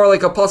just get more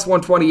like a plus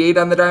 128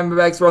 on the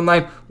Diamondbacks run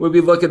line, we'll be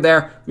looking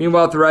there.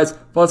 Meanwhile, the Reds,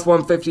 plus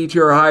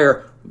 152 or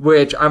higher,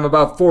 which I'm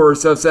about 4 or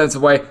so cents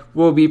away,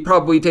 we'll be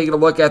probably taking a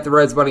look at the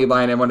Reds money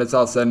line, and when it's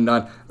all said and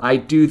done, I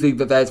do think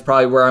that that's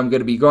probably where I'm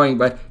going to be going,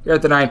 but here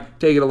at the 9,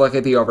 taking a look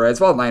at the over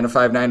as well.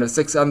 905,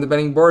 906 on the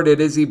betting board.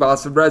 It is the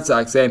Boston Red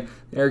Sox, and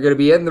they're going to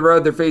be hitting the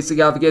road. They're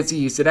facing off against the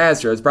Houston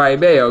Astros. Brian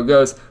Bayo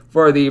goes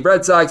for the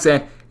Red Sox,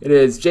 and it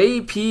is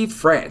J.P.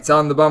 France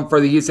on the bump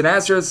for the Houston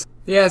Astros.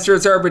 The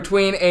Astros are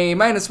between a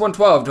minus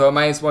 112 to a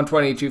minus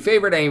 122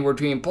 favorite, anywhere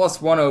between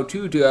plus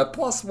 102 to a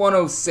plus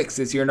 106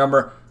 is your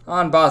number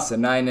on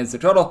Boston. 9 is the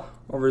total.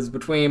 Over is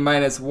between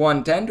minus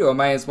 110 to a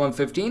minus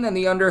 115, and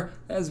the under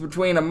is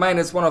between a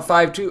minus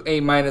 105 to a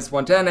minus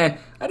 110. And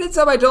I did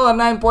set my total at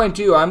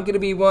 9.2. I'm going to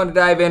be willing to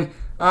dive in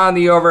on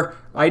the over.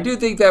 I do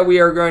think that we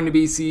are going to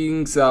be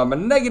seeing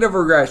some negative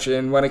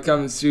regression when it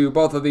comes to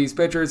both of these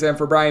pitchers, and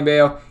for Brian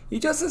Bayo, he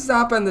just has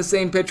not been the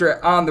same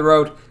pitcher on the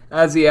road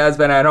as he has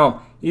been at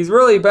home. He's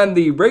really been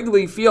the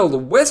Wrigley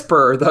Field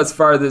whisperer thus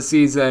far this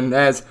season,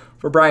 as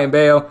for Brian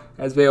Bayo,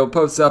 as Bayo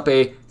posts up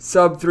a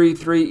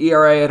sub-3.3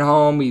 ERA at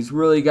home. He's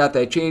really got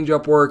that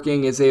changeup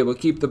working, is able to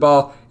keep the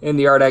ball in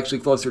the yard, actually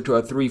closer to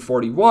a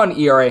 3.41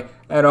 ERA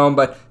at home,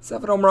 but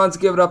 7 home runs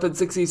given up in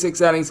 66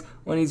 innings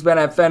when he's been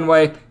at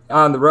Fenway.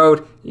 On the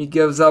road, he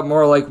gives up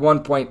more like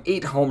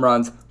 1.8 home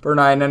runs per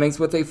 9 innings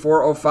with a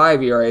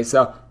 4.05 ERA,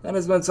 so that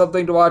has been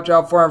something to watch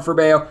out for him for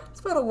Bayo. It's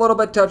been a little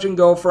bit touch and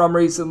go for him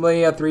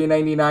recently, a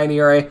 3.99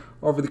 ERA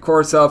over the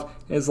course of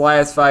his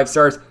last 5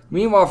 starts.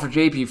 Meanwhile, for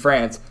J.P.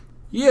 France,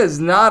 he has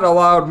not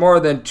allowed more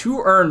than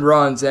 2 earned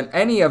runs in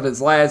any of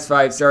his last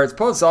 5 starts.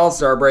 Post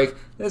All-Star break,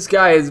 this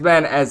guy has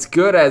been as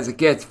good as it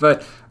gets,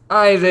 but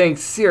I think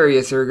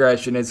serious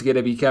regression is going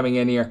to be coming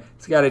in here.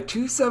 He's got a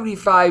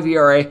 2.75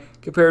 ERA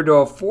compared to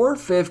a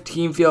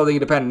 4.15 fielding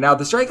independent. Now,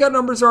 the strikeout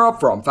numbers are up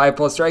for him. 5+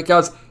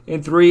 strikeouts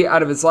in 3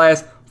 out of his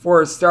last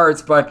 4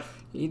 starts, but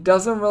he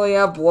doesn't really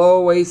have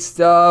blow-away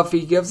stuff.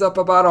 He gives up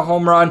about a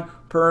home run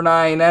per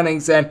 9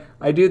 innings, and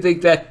I do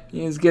think that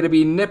he's going to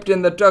be nipped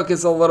in the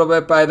tuchus a little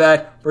bit by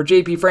that. For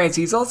JP France,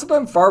 he's also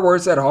been far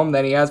worse at home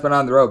than he has been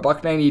on the road.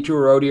 $1.92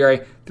 road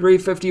ERA,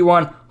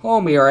 .351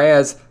 home ERA.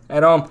 As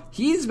at home,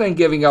 he's been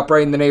giving up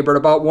right in the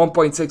neighborhood about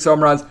 1.6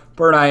 home runs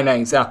per 9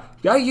 innings. Now,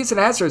 you got a Houston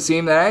Astros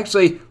team that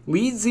actually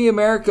leads the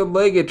American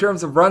League in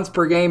terms of runs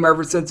per game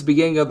ever since the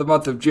beginning of the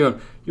month of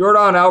June.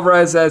 Yordan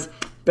Alvarez has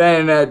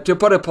been, to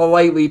put it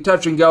politely,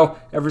 touch and go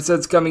ever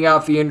since coming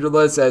off the injured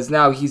list, as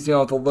now he's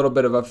dealing with a little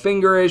bit of a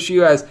finger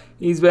issue as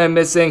he's been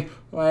missing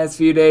the last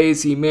few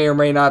days. He may or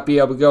may not be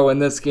able to go in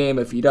this game.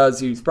 If he does,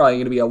 he's probably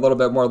going to be a little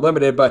bit more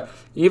limited, but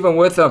even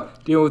with him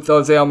dealing with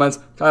those ailments,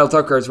 Kyle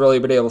Tucker has really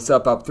been able to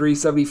step up.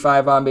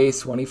 375 on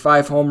base,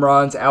 25 home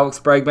runs. Alex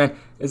Bregman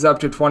is up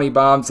to 20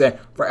 bombs, and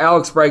for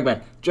Alex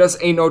Bregman,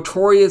 just a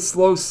notorious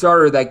slow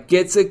starter that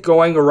gets it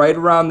going right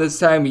around this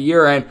time of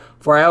year. And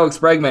for Alex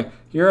Bregman,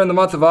 here in the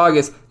month of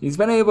August, he's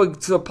been able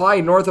to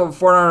supply north of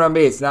 400 on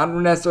base. Not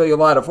necessarily a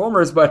lot of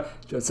homers, but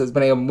just has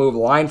been able to move the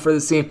line for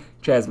this team.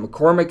 Chas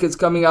McCormick is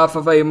coming off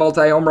of a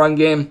multi-home run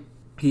game.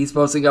 He's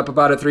posting up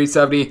about a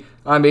 370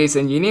 on base.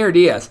 And Yanier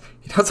Diaz,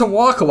 he doesn't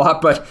walk a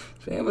lot, but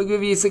he's able to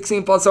give you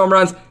 16-plus home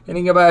runs,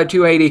 hitting about a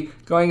 280,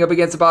 going up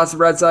against the Boston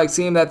Red Sox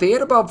team that they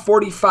hit about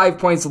 45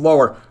 points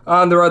lower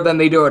on the road than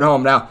they do at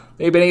home. Now,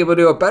 they've been able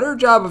to do a better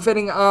job of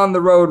hitting on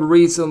the road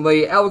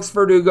recently. Alex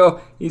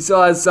Verdugo, he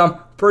still has some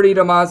pretty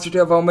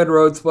demonstrative home and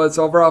road splits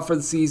overall for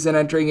the season,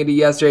 entering into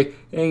yesterday,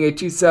 hitting a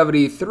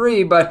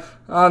 273, but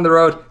on the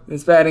road,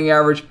 his batting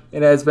average,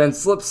 it has been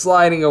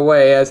sliding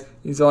away as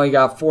he's only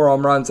got 4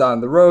 home runs on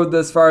the road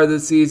this far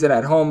this season.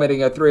 At home,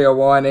 hitting a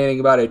 301,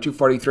 hitting about a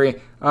 243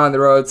 on the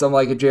road, something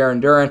like a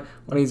Jarren Duran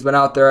when he's been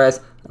out there,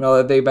 as I know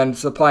that they've been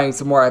supplying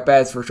some more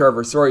at-bats for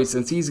Trevor Story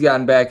since he's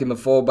gotten back in the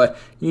fold, but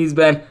he's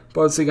been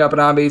posting up an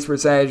on-base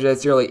percentage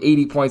that's nearly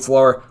 80 points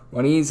lower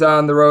when he's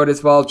on the road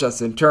as well.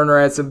 Justin Turner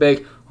had some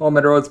big home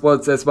and road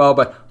splits as well,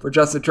 but for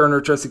Justin Turner,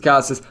 Tristan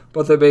Casas,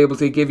 both have been able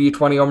to give you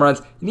 20 home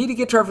runs. You need to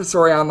get Trevor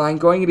Story online.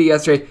 Going into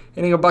yesterday,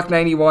 hitting a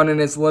 $191 in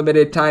his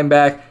limited time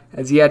back,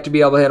 has yet to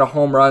be able to hit a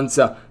home run,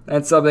 so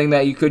that's something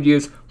that you could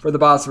use for the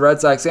Boston Red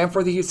Sox and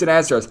for the Houston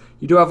Astros.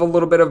 You do have a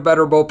little bit of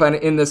better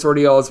bullpen in this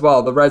ordeal as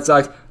well. The Red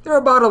Sox, they're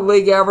about a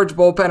league average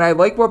bullpen. I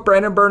like what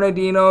Brandon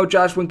Bernardino,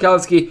 Josh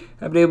Winkowski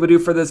have been able to do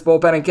for this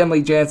bullpen, and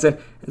Kenley Jansen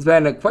has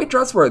been quite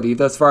trustworthy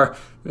thus far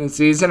this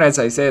season. As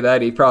I say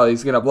that, he probably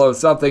is going to blow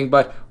something,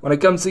 but when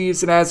it comes to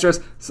Houston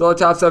Astros, still a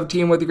top 7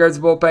 team with regards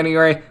to bullpen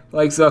ERA,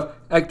 likes of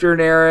Hector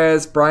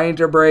Neris, Brian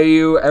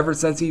Abreu, ever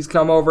since he's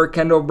come over,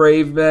 Kendall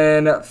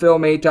Braveman, Phil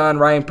Maton,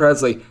 Ryan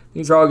Presley.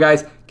 These are all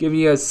guys giving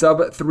you a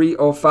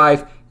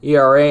sub-305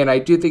 ERA, and I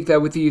do think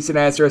that with the Houston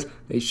Astros,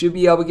 they should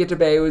be able to get to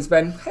Bay, who's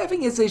been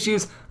having his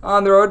issues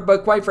on the road,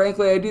 but quite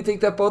frankly, I do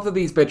think that both of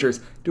these pitchers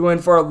do in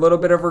for a little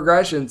bit of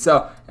regression.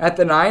 So at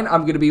the 9,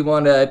 I'm going to be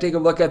willing to take a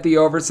look at the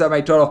over, set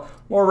my total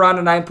more around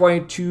a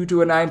 9.2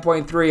 to a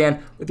 9.3, and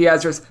with the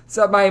Astros,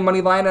 set my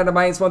money line at a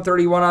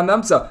 -131 on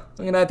them. So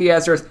looking at the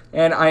Astros,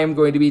 and I am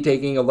going to be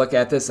taking a look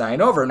at this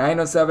 9 over,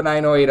 907,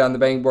 908 on the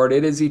betting board.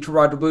 It is the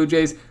Toronto Blue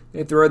Jays.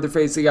 They throw their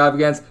facing off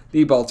against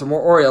the Baltimore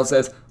Orioles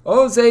as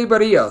Jose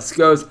Barrios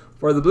goes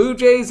for the Blue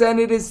Jays, and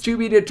it is to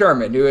be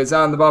determined who is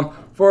on the bump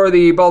for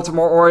the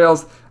Baltimore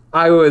Orioles.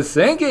 I was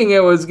thinking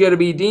it was going to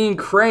be Dean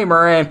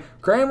Kramer, and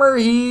Kramer,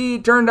 he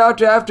turned out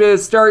to have to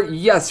start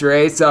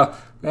yesterday, so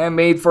that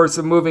made for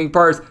some moving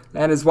parts.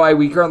 That is why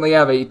we currently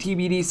have a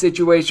TBD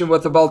situation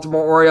with the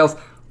Baltimore Orioles.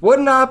 Would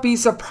not be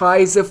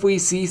surprised if we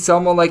see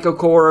someone like a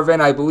Cole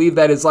Irvin. I believe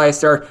that his last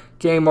start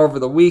came over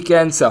the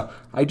weekend, so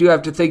I do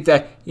have to think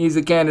that he's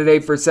a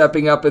candidate for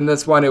stepping up in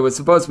this one. It was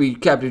supposed to be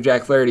Captain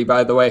Jack Flaherty,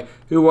 by the way,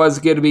 who was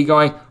going to be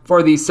going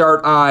for the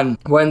start on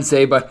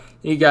Wednesday, but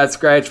he got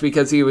scratched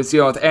because he was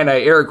dealing with, and I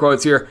air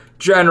quotes here,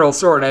 general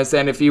soreness,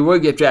 and if he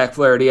would get Jack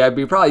Flaherty, I'd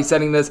be probably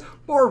setting this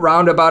more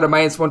around about a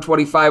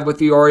 -125 with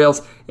the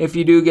Orioles. If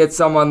you do get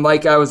someone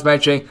like I was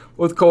mentioning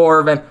with Cole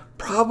Irvin,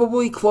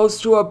 probably close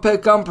to a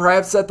pick-em,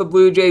 perhaps set the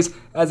Blue Jays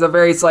as a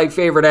very slight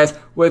favorite, as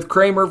with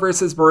Kramer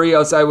versus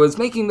Barrios, I was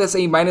making this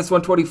a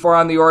 -124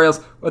 on the Orioles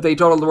with a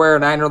total to wear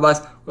 9 or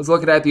less, was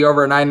looking at the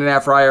over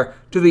 9.5 prior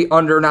to the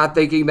under, not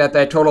thinking that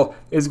that total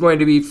is going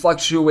to be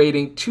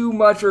fluctuating too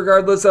much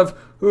regardless of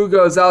who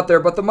goes out there,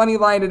 but the money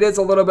line, it is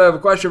a little bit of a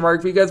question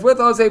mark because with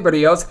Jose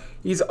Barrios,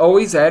 he's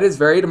always had his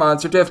very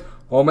demonstrative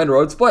home and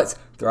road splits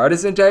throughout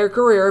his entire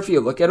career. If you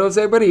look at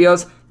Jose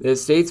Barrios,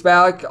 this dates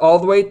back all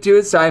the way to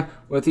his time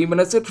with the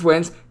Minnesota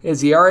Twins.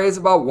 His ERA is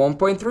about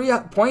 1.3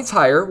 points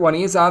higher when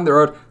he is on the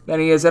road than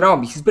he is at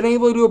home. He's been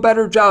able to do a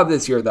better job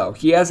this year, though.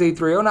 He has a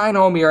 309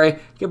 home ERA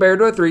compared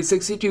to a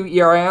 362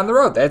 ERA on the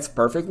road. That's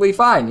perfectly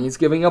fine. He's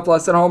giving up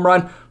less than a home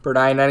run per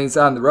 9 innings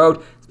on the road.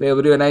 He's been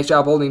able to do a nice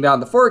job holding down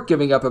the fort,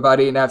 giving up about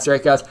 8.5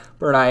 strikeouts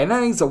per 9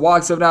 innings. The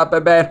walks have not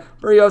been bad.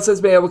 Barrios has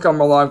been able to come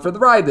along for the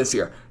ride this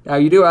year. Now,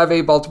 you do have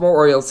a Baltimore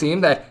Orioles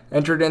team that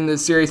entered in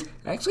this series,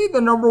 actually the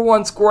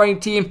 #1 scoring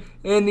team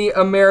in the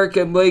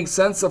American League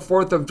since the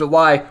 4th of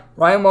July.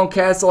 Ryan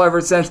Mountcastle,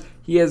 ever since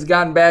he has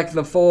gotten back in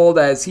the fold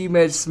as he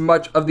missed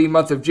much of the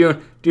month of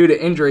June due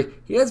to injury.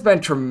 He has been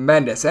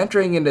tremendous,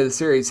 entering into the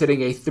series,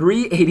 hitting a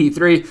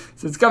 .383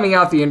 since coming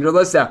out the injured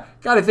list. Now,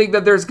 gotta think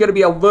that there's gonna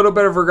be a little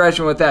bit of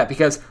regression with that,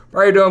 because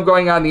prior to him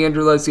going on the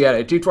injured list, he had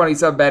a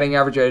 .227 batting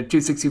average, a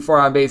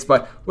 .264 on base,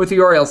 but with the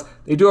Orioles,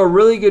 they do a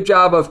really good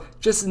job of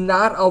just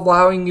not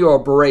allowing you a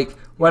break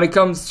when it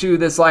comes to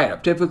this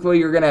lineup. Typically,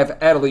 you're going to have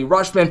Adley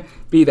Rutschman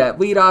be that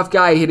leadoff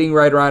guy, hitting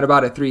right around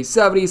about a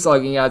 .370,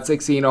 slugging out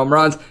 16 home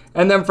runs.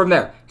 And then from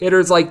there,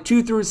 hitters like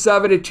 2 through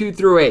 7 to 2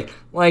 through 8.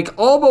 Like,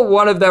 all but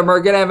one of them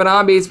are going to have an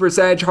on-base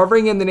percentage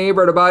hovering in the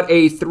neighborhood about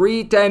a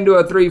 .310 to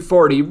a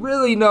 .340.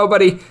 Really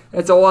nobody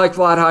that's a lot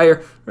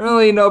higher.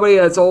 Really nobody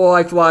that's a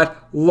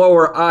lot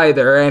lower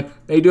either. And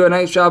they do a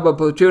nice job of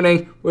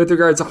platooning with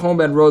regards to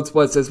home and road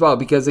splits as well,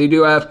 because they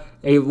do have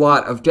a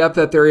lot of depth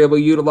that they're able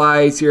to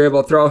utilize. You're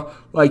able to throw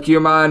like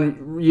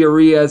Yurman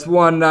Urias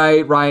one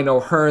night, Ryan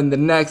O'Hearn the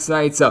next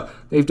night. So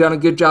they've done a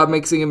good job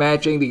mixing and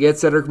matching to get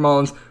Cedric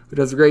Mullins, who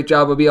does a great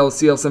job of being able to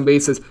steal some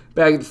bases,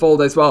 back in the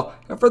fold as well.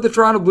 And for the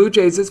Toronto Blue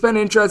Jays, it's been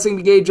interesting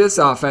to gauge this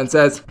offense,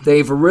 as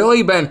they've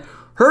really been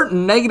hurt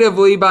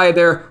negatively by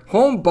their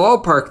home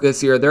ballpark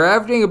this year. They're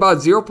averaging about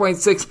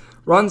 0.6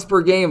 runs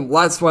per game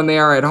less when they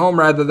are at home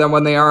rather than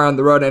when they are on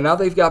the road. And now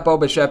they've got Bo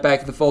Bichette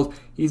back in the fold.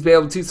 He's been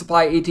able to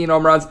supply 18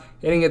 home runs,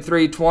 hitting at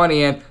 .320.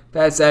 And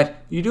that said,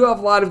 you do have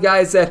a lot of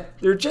guys that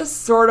they're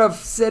just sort of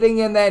sitting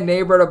in that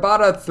neighborhood,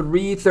 about a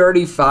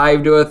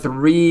 .335 to a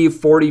 .345,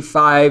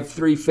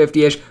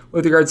 .350-ish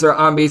with regards to their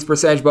on-base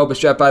percentage. Bo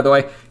Bichette, by the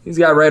way, he's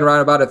got right around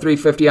about a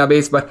 .350 on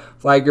base, but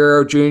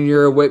Flagler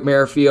Jr., Whit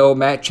Merrifield,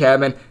 Matt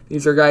Chapman,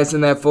 these are guys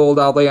in that fold.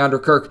 Leander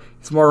Kirk,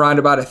 he's more around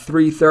about a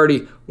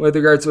 .330 with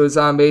regards to his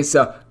on base.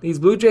 So these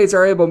Blue Jays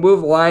are able to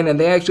move the line, and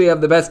they actually have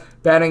the best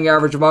batting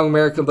average among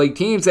American League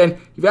teams. And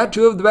you've got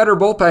two of the better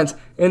bullpens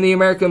in the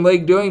American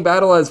League doing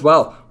battle as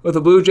well. With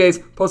the Blue Jays,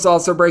 post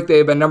All-Star break,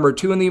 they've been number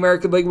 2 in the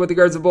American League with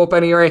regards to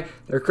bullpen ERA.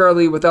 They're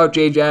currently without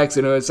Jay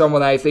Jackson, who is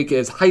someone that I think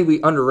is highly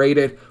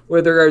underrated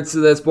with regards to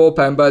this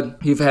bullpen.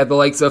 But you've had the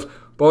likes of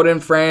Bowden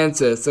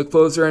Francis, the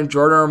closer in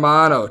Jordan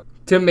Romano,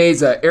 Tim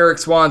Meza, Eric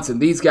Swanson,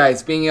 these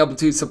guys being able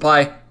to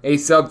supply a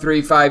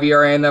sub-3.5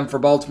 ERA. And then for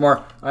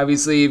Baltimore,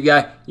 obviously you've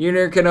got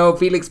Junior Cano,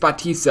 Felix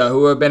Bautista,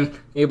 who have been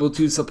able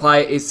to supply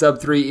a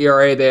sub-3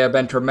 ERA. They have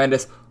been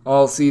tremendous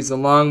all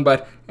season long.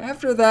 But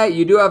after that,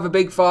 you do have a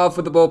big fall off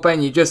with the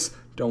bullpen. You just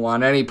don't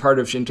want any part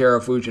of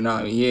Shintaro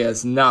Fujinami. He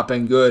has not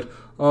been good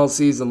all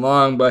season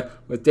long. But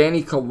with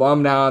Danny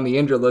Colum now on the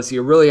injured list,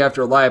 you really have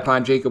to rely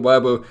upon Jacob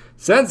Webb, who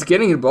since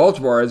getting to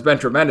Baltimore has been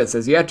tremendous,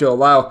 as you have to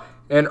allow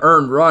an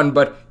earned run,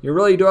 but you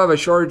really do have a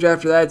shortage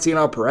after that. Seeing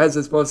how Perez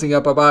is posting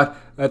up about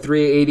a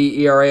 .380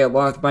 ERA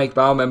along with Mike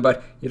Baumann,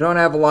 but you don't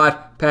have a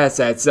lot past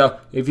that. So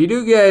if you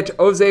do get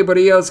Jose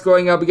Barrios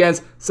going up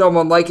against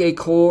someone like a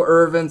Cole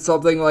Irvin,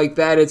 something like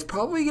that, it's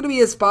probably going to be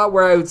a spot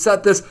where I would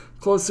set this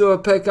close to a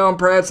pick on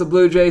perhaps the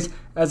Blue Jays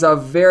as a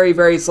very,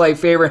 very slight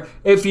favorite.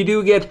 If you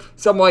do get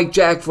someone like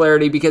Jack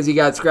Flaherty, because he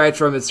got scratched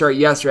from his start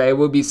yesterday, I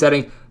would be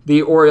setting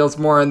the Orioles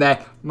more in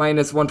that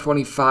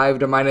 -125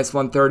 to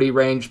 -130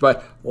 range,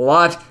 but a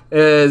lot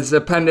is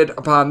dependent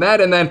upon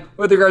that. And then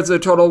with regards to the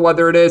total,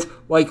 whether it is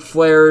like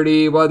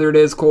Flaherty, whether it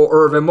is Cole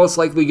Irvin, most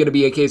likely going to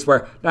be a case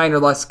where 9 or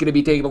less is going to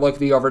be taking a look at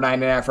the over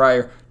 9.5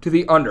 higher to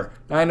the under.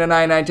 9 to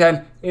 9,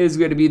 9-10 is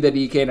going to be the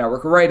DK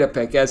Network right-up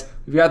pick, as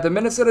we've got the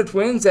Minnesota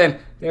Twins, and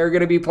they're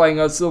going to be playing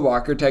us the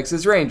Walker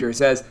Texas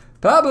Rangers, as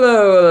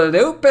Pablo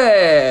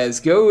Lopez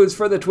goes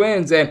for the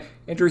Twins, and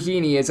Andrew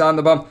Heaney is on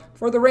the bump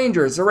for the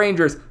Rangers. The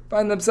Rangers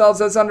find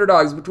themselves as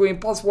underdogs between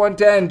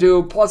 +110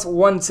 to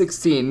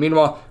 +116.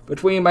 Meanwhile,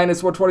 between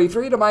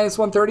 -123 to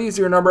 -130 is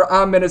your number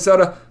on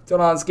Minnesota.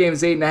 Total on this game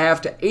is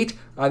 8.5 to 8.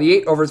 On the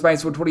 8, over is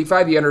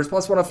 -125. The under is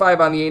 +105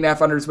 on the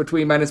 8.5. Under is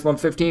between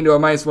 -115 to a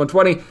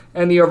 -120.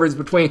 And the over is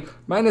between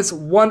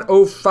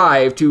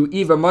 -105 to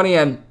even money.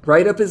 And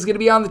right up is going to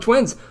be on the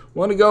Twins.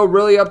 Want to go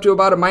really up to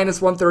about a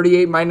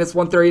 -138,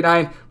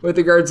 -139 with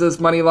regards to this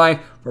money line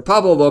for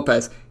Pablo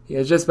Lopez. He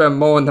has just been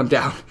mowing them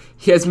down.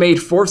 He has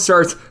made 4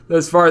 starts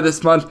thus far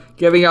this month,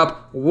 giving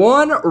up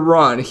 1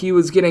 run. He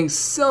was getting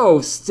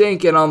so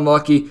stinking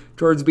unlucky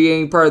towards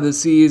being part of the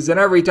season.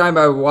 Every time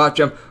I would watch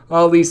him,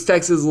 all these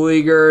Texas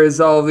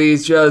Leaguers, all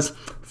these just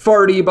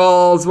farty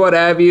balls, what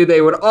have you, they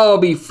would all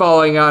be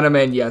falling on him.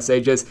 And yes, I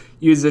just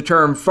use the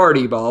term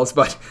farty balls,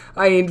 but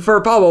I mean, for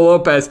Pablo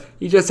Lopez,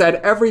 he just had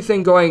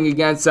everything going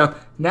against him.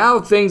 Now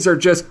things are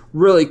just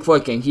really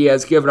clicking. He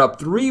has given up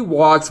 3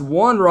 walks,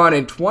 1 run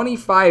in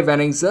 25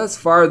 innings thus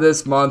far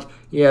this month.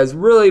 He has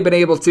really been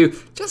able to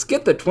just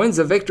get the Twins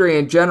a victory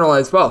in general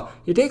as well.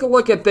 You take a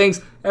look at things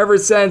ever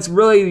since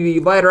really the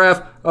latter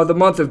half of the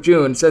month of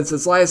June, since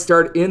his last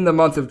start in the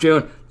month of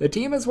June. The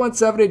team has won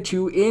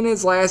 7-2 in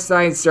his last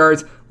 9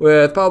 starts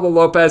with Pablo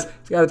Lopez.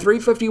 He's got a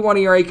 .351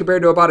 ERA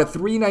compared to about a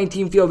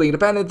 .319 fielding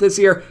independent this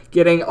year,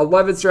 getting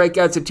 11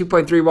 strikeouts and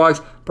 2.3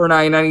 walks per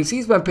 9 innings.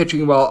 He's been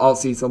pitching well all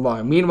season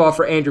long. Meanwhile,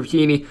 for Andrew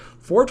Heaney,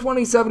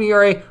 4.27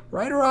 ERA,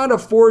 right around a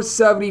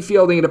 4.70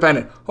 fielding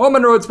independent. Home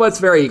and road splits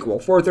very equal.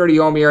 4.30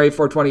 home ERA,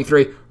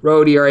 4.23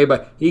 road ERA,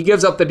 but he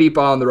gives up the deep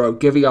ball on the road,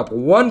 giving up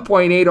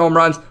 1.8 home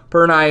runs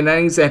per 9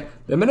 innings, and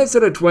the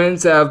Minnesota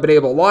Twins have been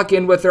able to lock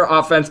in with their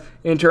offense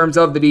in terms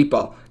of the deep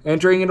ball.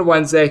 Entering into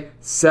Wednesday,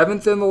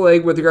 7th in the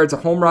league with regards to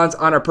home runs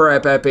on a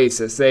per-at-bat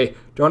basis. They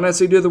don't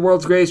necessarily do the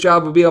world's greatest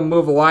job of being able to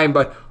move a line,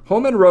 but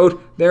home and road,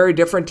 they're a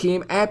different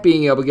team at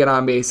being able to get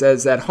on base,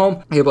 as at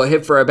home, able to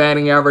hit for a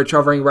batting average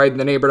hovering right in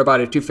the neighborhood about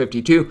a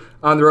 252.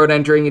 On the road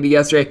entering into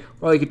yesterday,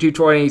 more like a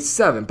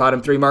 227,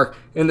 bottom 3 mark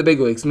in the big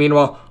leagues.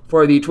 Meanwhile,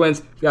 for the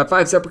Twins, we got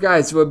 5 separate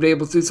guys who have been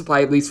able to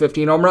supply at least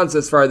 15 home runs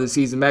this far this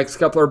season. Max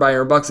Kepler,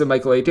 Byron Buxton,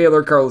 Michael A.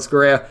 Taylor, Carlos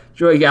Correa,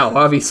 Joey Gallo.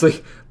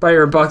 Obviously,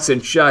 Byron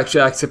Buxton, shock,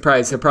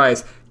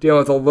 surprise, dealing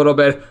with a little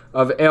bit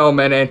of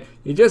ailment, and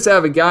you just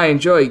have a guy in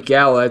Joey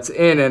Gallo that's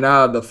in and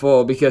out of the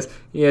fold because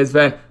he has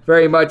been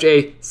very much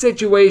a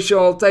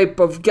situational type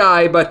of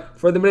guy. But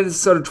for the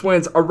Minnesota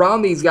Twins,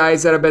 around these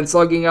guys that have been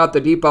slugging out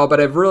the deep ball but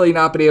have really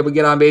not been able to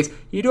get on base,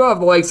 you do have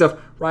the likes of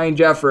Ryan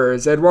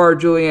Jeffers, Eduardo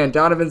Julian,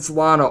 Donovan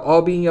Solano,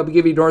 all being able to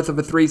give you north of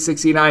a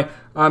 369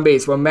 on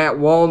base. When Matt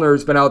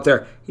Wallner's been out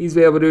there, he's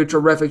been able to do a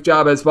terrific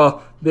job as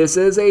well. This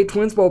is a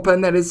Twins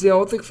bullpen that is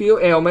dealing with a few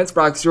ailments.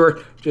 Brock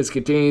Stewart just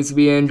continues to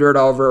be injured.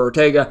 Oliver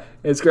Ortega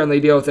is currently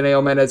dealing with an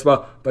ailment as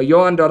well. But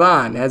Yohan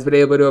Duran has been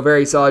able to do a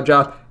very solid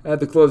job at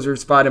the closer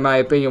spot, in my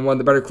opinion. One of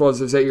the better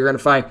closers that you're going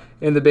to find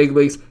in the big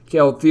leagues.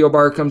 Kale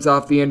Theobar comes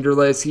off the injured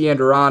list. He and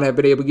Duran have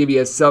been able to give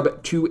you a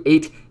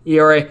sub-2.8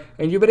 ERA,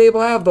 and you've been able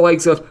to have the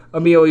likes of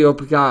Emilio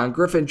Pagan,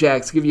 Griffin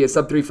Jax give you a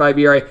sub-3.5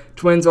 ERA.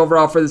 Twins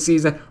overall for the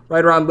season,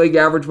 right around league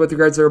average with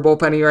regards to their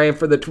bullpen ERA. And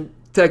for the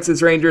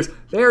Texas Rangers,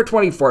 they are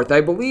 24th.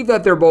 I believe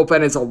that their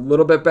bullpen is a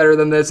little bit better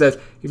than this, as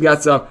you've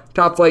got some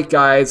top-flight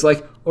guys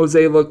like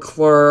Jose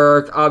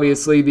Leclerc,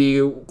 obviously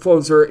the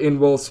closer in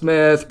Will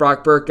Smith,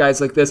 Brock Burke,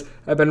 guys like this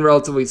have been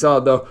relatively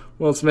solid, though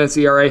Will Smith's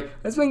ERA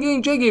has been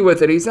getting jiggy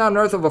with it. He's now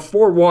north of a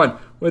 4.1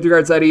 with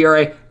regards to that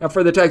ERA. And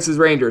for the Texas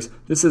Rangers,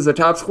 this is a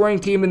top-scoring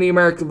team in the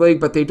American League,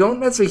 but they don't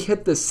necessarily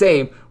hit the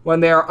same when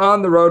they are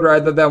on the road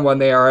rather than when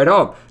they are at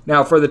home.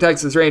 Now, for the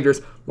Texas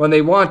Rangers, when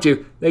they want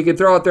to, they can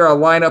throw out there a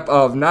lineup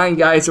of 9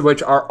 guys,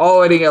 which are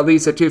all hitting at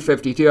least a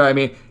 252. I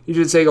mean, you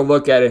just take a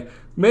look at it.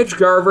 Mitch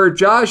Garver,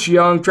 Josh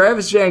Young,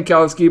 Travis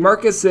Jankowski,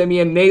 Marcus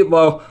Semien, Nate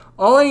Lowe,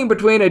 all in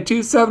between a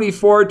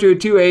 274 to a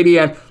 280,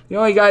 and the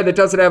only guy that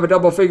doesn't have a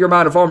double-figure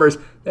amount of homers,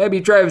 that'd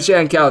be Travis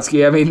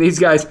Jankowski. I mean, these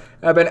guys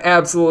have been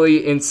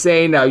absolutely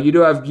insane. Now, you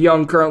do have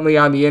Young currently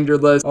on the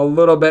injured list. A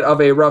little bit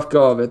of a rough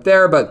go of it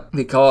there, but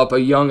they call up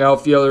a young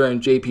outfielder in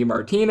JP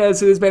Martinez,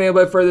 who's been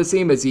able to further the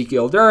team.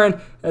 Ezekiel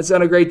Duran has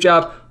done a great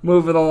job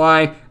moving the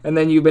line, and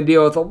then you've been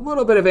dealing with a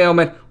little bit of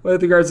ailment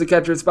with regards to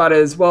catcher spot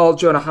as well.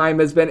 Jonah Heim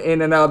has been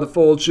in and out of the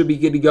fold, should be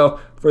good to go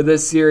for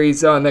this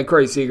series. And then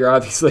Corey Seager,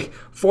 obviously,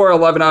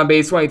 411 on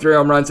base, 23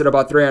 home runs, at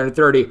about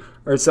 330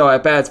 or so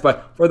at bats.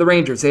 But for the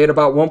Rangers, they hit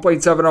about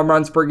 1.7 home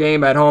runs per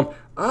game at home.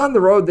 On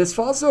the road, this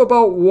falls to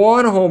about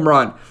 1 home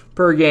run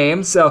per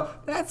game, so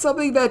that's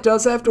something that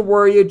does have to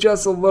worry you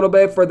just a little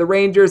bit. For the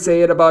Rangers,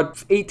 they hit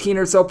about 18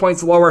 or so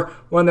points lower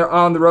when they're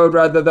on the road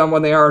rather than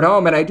when they are at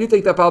home, and I do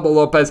think that Pablo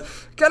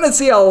Lopez gonna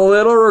see a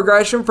little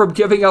regression from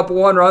giving up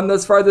 1 run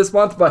this far this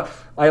month, but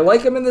I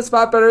like him in this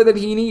spot better than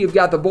Heaney. You've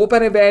got the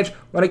bullpen advantage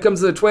when it comes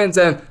to the Twins,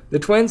 and the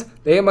Twins,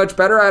 they hit much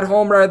better at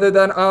home rather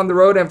than on the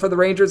road, and for the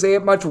Rangers, they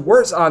hit much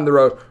worse on the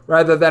road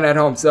rather than at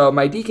home. So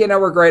my DK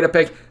Network grade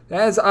pick,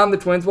 that is on the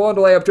Twins, willing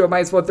to lay up to a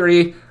minus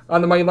 138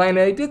 on the money line, and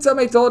I did set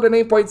my total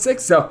at 8.6,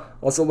 so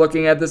also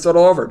looking at this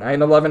total over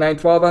 9-11,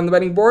 9-12 on the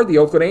betting board. The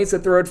Oakland A's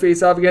at the road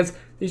face off against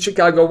the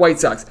Chicago White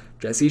Sox.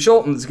 Jesse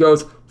Schultens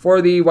goes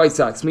for the White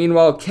Sox.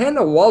 Meanwhile, Ken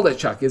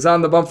Waldichuk is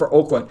on the bump for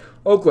Oakland.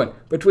 Oakland,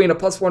 between a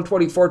plus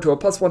 124 to a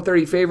plus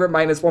 130 favorite,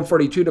 minus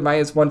 142 to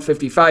minus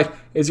 155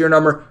 is your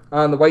number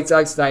on the White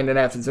Sox.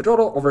 9.5 is the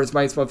total. Over is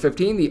minus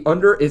 115. The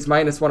under is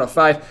minus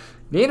 105.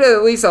 Needed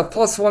at least a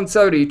plus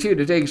 172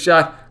 to take a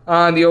shot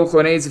on the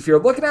Oakland A's. If you're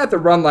looking at the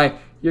run line,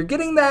 you're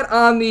getting that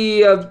on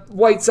the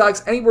White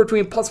Sox anywhere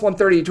between plus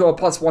 130 to a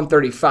plus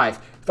 135.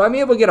 If I'm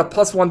able to get a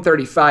plus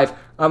 135,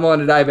 I'm willing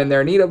to dive in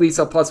there. Need at least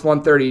a plus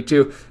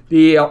 132.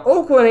 The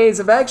Oakland A's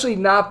have actually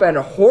not been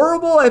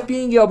horrible at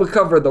being able to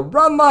cover the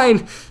run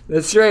line.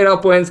 The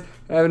straight-up wins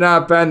have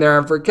not been there.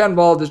 And for Ken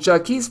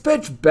Waldichuk, he's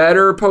pitched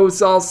better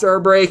post-All-Star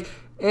break.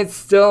 It's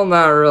still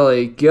not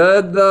really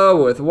good,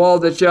 though, with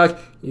Waldichuk.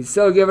 He's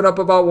still giving up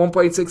about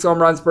 1.6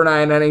 home runs per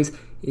 9 innings.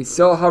 He's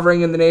still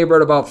hovering in the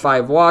neighborhood about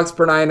 5 walks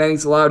per 9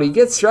 innings allowed. He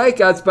gets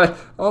strikeouts, but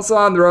also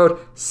on the road,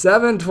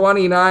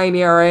 7.29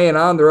 ERA, and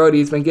on the road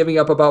he's been giving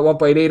up about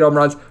 1.8 home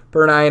runs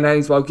per 9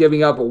 innings while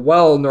giving up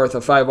well north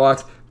of 5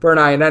 walks per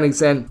 9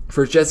 innings. And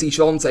for Jesse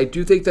Schultens, I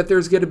do think that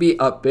there's going to be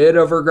a bit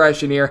of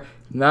regression here.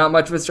 Not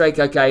much of a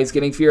strikeout guy. He's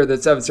getting fewer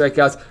than 7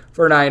 strikeouts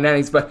for 9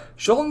 innings. But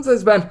Schultens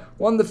has been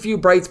one of the few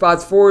bright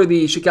spots for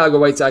the Chicago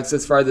White Sox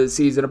this far this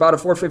season. About a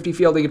 450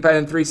 fielding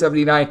independent,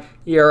 3.79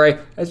 ERA.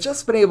 Has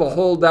just been able to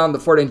hold down the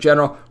fort in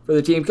general for for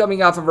the team,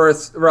 coming off of a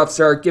rough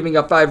start, giving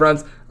up 5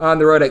 runs on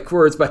the road at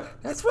Coors,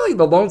 but that's really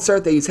the lone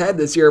start that he's had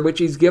this year, which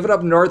he's given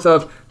up north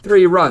of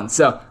 3 runs.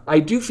 So I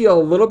do feel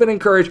a little bit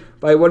encouraged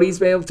by what he's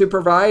been able to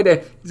provide.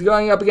 And he's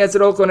going up against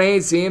an Oakland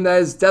A's team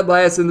that is dead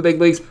last in the big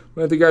leagues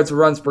with regards to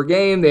runs per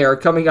game. They are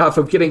coming off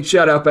of getting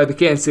shut out by the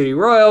Kansas City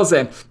Royals,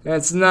 and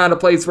that's not a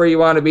place where you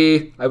want to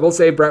be. I will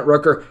say Brent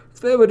Rooker has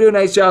been able to do a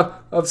nice job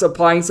of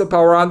supplying some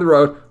power on the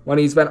road. When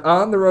he's been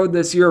on the road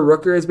this year,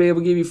 Rooker has been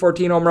able to give you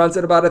 14 home runs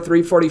at about a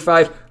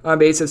 345 on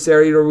base of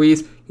Sergio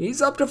Ruiz.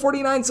 He's up to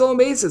 49 stolen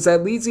bases.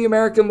 That leads the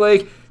American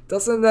League.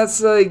 Doesn't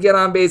necessarily get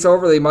on base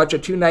overly much, a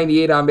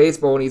 298 on base,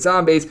 but when he's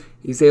on base,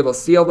 he's able to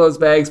steal those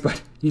bags.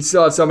 But you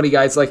still have so many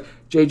guys like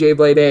J.J.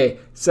 Bleday,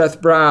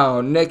 Seth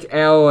Brown, Nick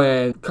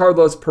Allen,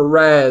 Carlos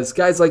Perez,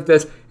 guys like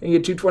this, and you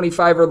get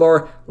 225 or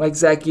lower like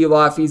Zach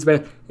Gelof. He's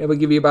been able to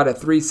give you about a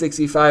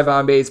 365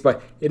 on base,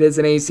 but it is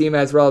an A's team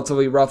that's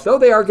relatively rough, though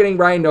they are getting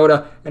Ryan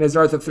Noda and his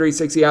north of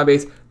 360 on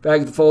base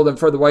back at the fold. And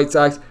for the White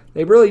Sox,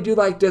 they really do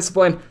like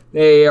discipline.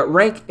 They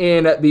rank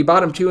in the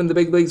bottom 2 in the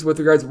big leagues with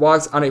regards to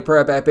walks on a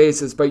per-at-bat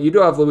basis, but you do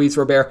have Luis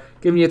Robert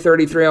giving you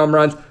 33 home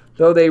runs,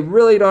 though they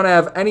really don't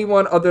have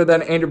anyone other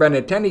than Andrew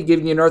Benintendi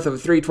giving you north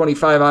of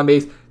 325 on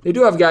base. They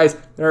do have guys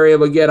that are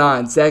able to get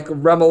on. Zach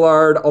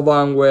Remillard,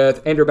 along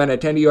with Andrew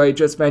Benintendi, who I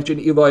just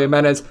mentioned, Eloy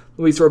Jimenez,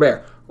 Luis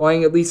Robert,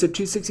 weighing at least a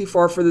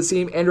 264 for the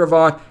team. Andrew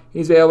Vaughn,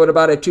 he's been able to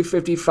about a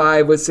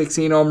 255 with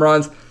 16 home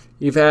runs.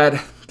 You've had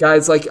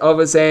guys like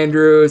Elvis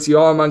Andrus,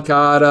 Yoel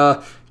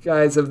Moncada,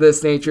 guys of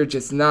this nature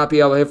just not be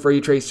able to hit for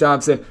you. Trace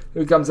Thompson,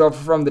 who comes over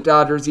from the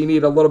Dodgers, you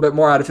need a little bit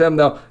more out of him,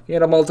 though. He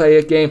had a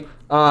multi-hit game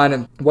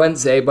on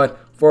Wednesday, but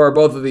for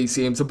both of these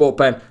teams, the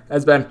bullpen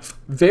has been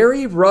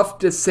very rough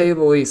to say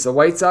the least. The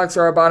White Sox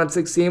are a bottom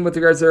 16 with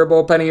regards to their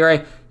bullpen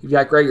ERA. You've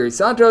got Gregory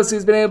Santos,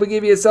 who's been able to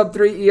give you a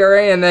sub-3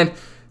 ERA, and then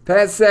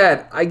past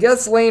that, I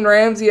guess Lane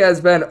Ramsey has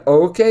been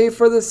okay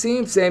for the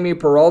team. Sammy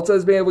Peralta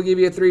has been able to give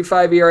you a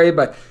 3.5 ERA,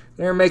 but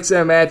they're mixing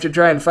and matching,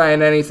 trying to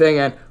find anything,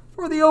 and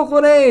for the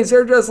Oakland A's,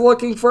 they're just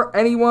looking for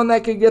anyone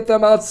that could get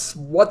them outs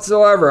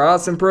whatsoever.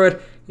 Austin Pruitt,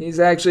 he's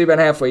actually been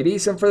halfway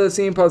decent for the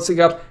team,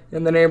 posting up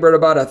in the neighborhood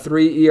about a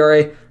 3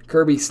 ERA.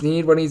 Kirby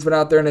Snead, when he's been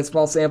out there in a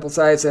small sample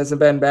size, hasn't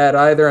been bad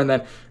either. And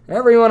then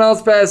everyone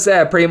else past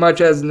that pretty much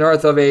has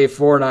north of a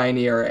 4.9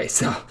 ERA.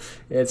 So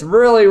it's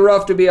really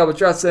rough to be able to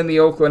trust in the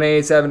Oakland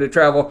A's, having to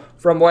travel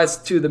from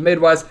west to the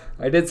Midwest.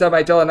 I did set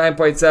my total at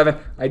 9.7.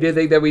 I do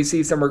think that we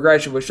see some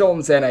regression with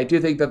Schultz, and I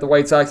do think that the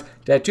White Sox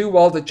tattoo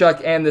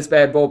Waldichuk and this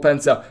bad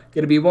bullpen. So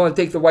going to be willing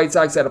to take the White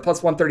Sox at a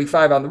plus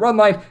 135 on the run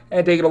line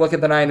and taking a look at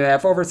the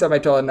 9.5 over. Set my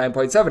total at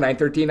 9.7,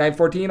 913,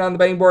 914 on the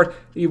betting board.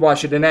 The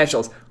Washington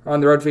Nationals are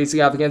on the road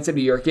facing off against the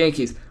New York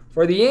Yankees.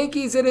 For the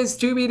Yankees, it is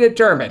to be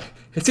determined.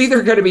 It's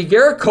either going to be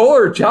Garrett Cole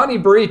or Johnny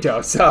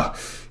Brito. So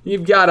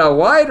you've got a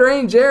wide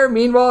range there.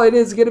 Meanwhile, it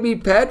is going to be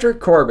Patrick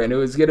Corbin,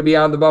 who is going to be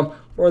on the bump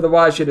for the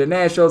Washington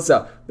Nationals.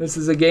 So this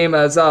is a game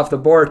that's off the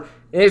board.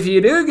 If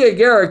you do get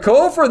Garrett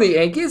Cole for the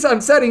Yankees,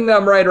 I'm setting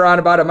them right around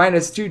about a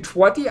minus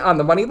 220 on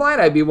the money line.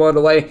 I'd be willing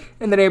to lay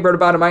in the neighborhood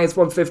about a minus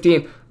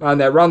 115 on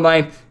that run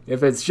line.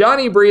 If it's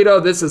Johnny Brito,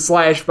 this is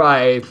slashed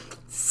by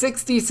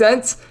 60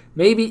 cents.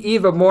 Maybe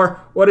even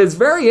more. What is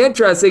very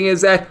interesting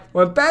is that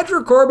when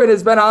Patrick Corbin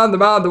has been on the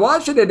mound, the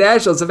Washington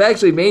Nationals have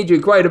actually made you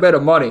quite a bit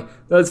of money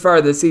thus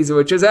far this season,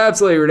 which is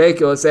absolutely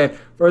ridiculous. And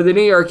for the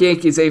New York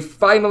Yankees, they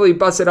finally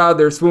busted out of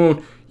their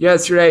swoon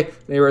yesterday.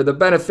 They were the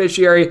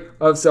beneficiary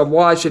of some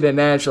Washington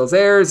Nationals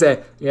errors,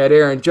 and you had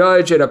Aaron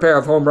Judge hit a pair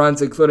of home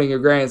runs, including a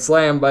grand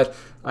slam. But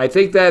I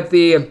think that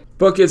the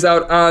book is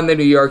out on the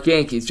New York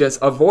Yankees. Just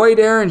avoid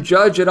Aaron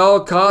Judge at all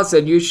costs,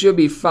 and you should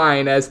be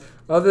fine, as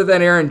other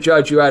than Aaron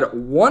Judge, you had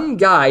one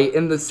guy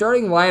in the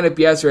starting lineup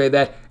yesterday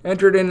that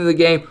entered into the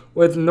game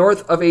with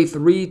north of a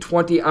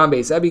 320 on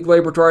base. That'd be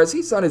Gleyber Torres.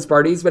 He's done his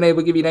part. He's been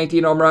able to give you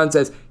 19 home runs,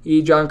 as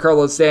he,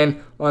 Giancarlo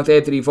Stanton, along with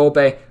Anthony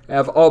Volpe,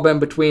 have all been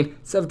between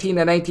 17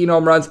 and 19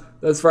 home runs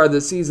thus far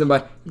this season.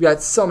 But you've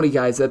got so many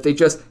guys that they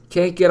just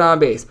can't get on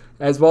base.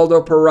 As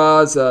Waldo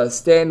Peraza,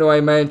 Stanton, who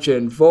I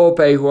mentioned,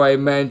 Volpe, who I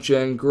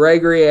mentioned,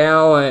 Gregory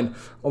Allen,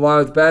 along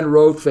with Ben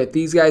Rotfit,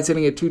 these guys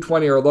hitting at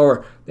 220 or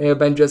lower, they have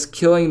been just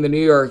killing the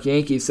New York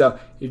Yankees. So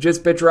you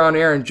just pitch around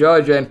Aaron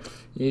Judge and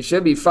you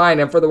should be fine.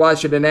 And for the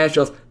Washington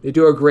Nationals, they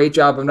do a great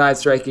job of not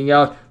striking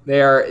out.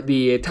 They are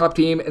the top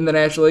team in the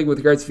National League with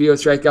regards to fewer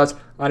strikeouts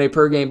on a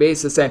per-game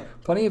basis, and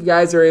plenty of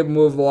guys are able to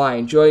move the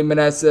line. Joey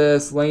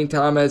Meneses, Lane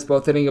Thomas,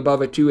 both hitting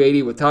above a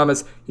 280 with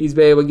Thomas. He's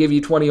been able to give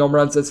you 20 home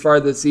runs this far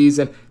this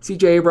season.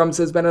 C.J. Abrams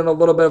has been in a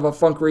little bit of a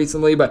funk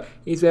recently, but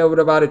he's been able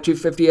to about a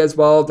 250 as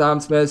well. Dom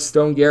Smith,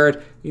 Stone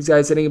Garrett, these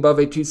guys hitting above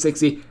a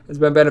 260 has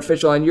been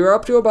beneficial, and you're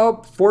up to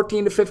about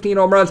 14 to 15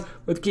 home runs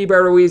with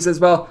Keibert Ruiz as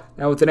well.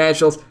 Now with the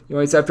Nationals, you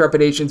always have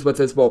trepidations with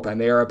this bullpen.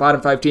 They are a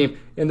bottom 5 team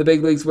in the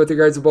big leagues with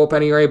regards to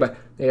bullpen ERA, but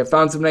they have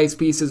found some nice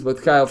pieces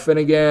with Kyle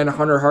Finnegan,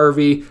 Hunter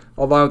Harvey,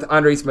 along with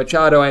Andres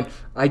Machado, and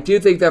I do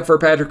think that for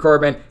Patrick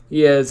Corbin,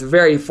 he is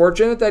very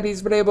fortunate that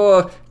he's been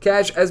able to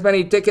cash as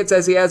many tickets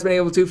as he has been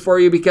able to for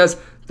you, because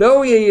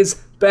though he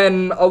is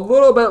been a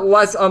little bit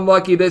less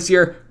unlucky this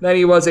year than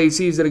he was a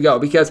season ago,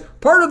 because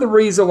part of the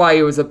reason why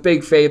he was a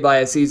big fade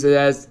last season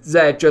is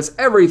that just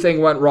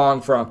everything went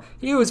wrong for him.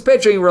 He was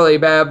pitching really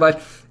bad,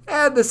 but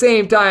at the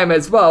same time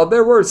as well,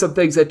 there were some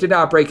things that did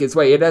not break his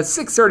way. It has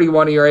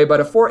 6.31 ERA, but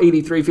a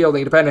 4.83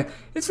 fielding dependent.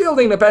 His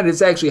fielding dependent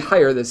is actually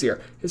higher this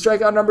year. His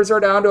strikeout numbers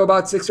are down to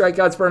about 6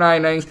 strikeouts per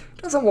 9 innings.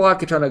 Doesn't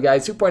walk a ton of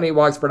guys, 2.8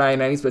 walks per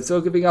 9 innings, but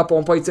still giving up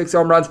 1.6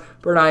 home runs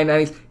per 9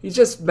 innings. He's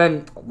just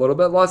been a little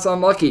bit less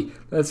unlucky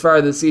as far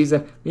as the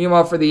season.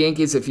 Meanwhile, for the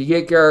Yankees, if you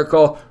get Gerrit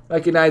Cole,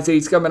 recognize that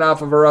he's coming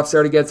off of a rough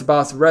start against the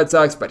Boston Red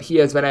Sox, but he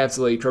has been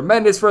absolutely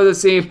tremendous for the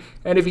team.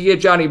 And if you get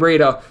Johnny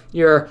Brito,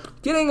 you're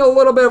getting a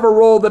little bit of a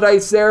roll of the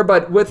dice there,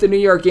 but with the New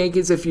York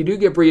Yankees, if you do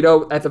get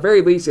Brito, at the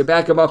very least, you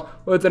back him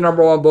up with the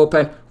number one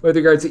bullpen with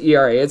regards to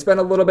ERA. It's been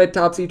a little bit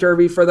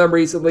topsy-turvy for them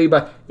recently,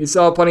 but you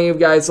saw plenty of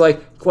guys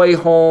like Clay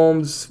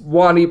Holmes,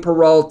 Wandy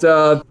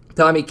Peralta,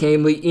 Tommy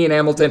Kahnle, Ian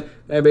Hamilton,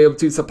 and be able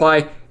to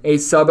supply a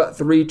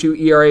sub-3.2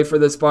 ERA for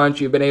this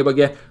bunch. You've been able to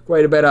get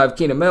quite a bit out of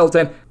Keenan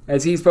Middleton,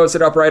 as he's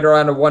posted up right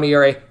around a 1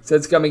 ERA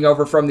since coming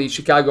over from the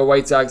Chicago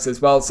White Sox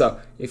as well. So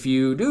if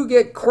you do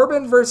get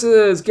Corbin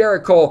versus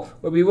Gerrit Cole,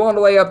 we'll be willing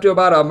to lay up to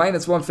about a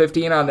minus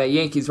 115 on the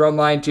Yankees run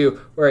line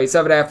to where a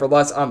 7.5 or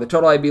less on the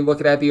total. I'd be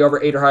looking at the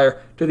over 8 or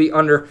higher to the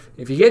under.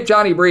 If you get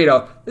Johnny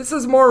Brito, this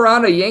is more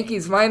around a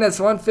Yankees minus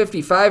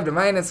 155 to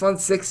minus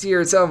 160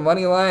 or so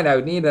money line. I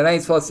would need a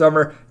nice plus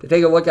number to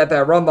take a look at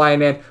that run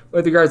line, and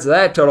with regards to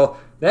that total,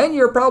 then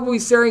you're probably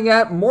staring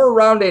at more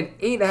around an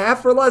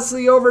 8.5 or less to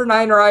the over,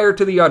 9 or higher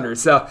to the under.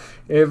 So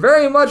it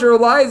very much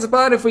relies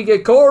upon if we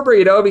get Cole or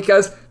Brito,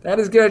 because that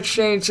is going to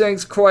change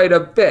things quite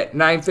a bit.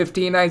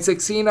 9-15,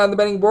 9-16 on the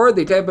betting board.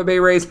 The Tampa Bay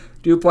Rays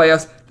do play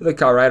us to the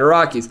Colorado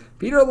Rockies.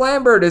 Peter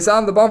Lambert is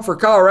on the bump for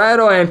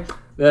Colorado, and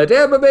the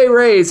Tampa Bay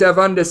Rays have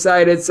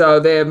undecided, so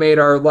they have made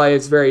our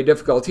lives very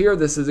difficult here.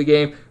 This is a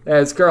game that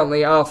is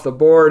currently off the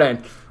board,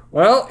 and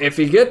well, if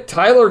you get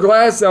Tyler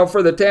Glasnow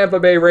for the Tampa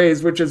Bay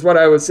Rays, which is what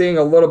I was seeing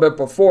a little bit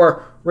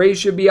before, Rays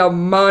should be a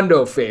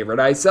mondo favorite.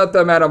 I set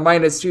them at a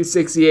minus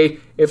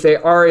 268 if they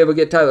are able to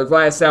get Tyler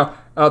Glasnow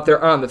out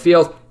there on the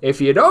field. If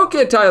you don't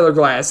get Tyler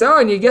Glasnow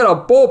and you get a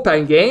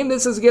bullpen game,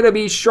 this is going to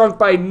be shrunk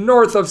by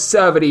north of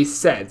 70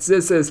 cents.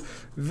 This is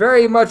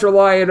very much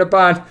reliant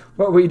upon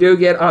what we do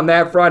get on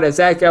that front, as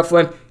Zach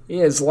Eflin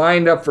is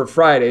lined up for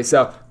Friday.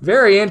 So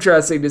very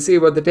interesting to see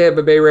what the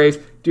Tampa Bay Rays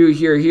do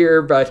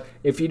here. But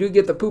if you do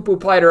get the poo-poo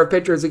platter of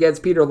pitchers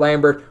against Peter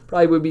Lambert,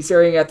 probably would be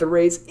staring at the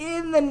Rays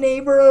in the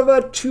neighborhood of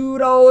a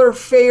 $2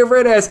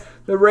 favorite, as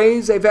the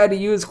Rays, they've had to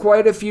use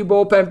quite a few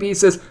bullpen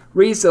pieces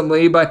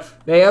recently, but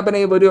they have been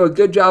able to do a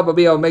good job of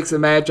being able to mix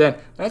and match, and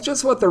that's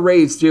just what the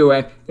Rays do.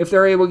 And if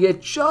they're able to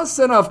get just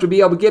enough to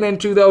be able to get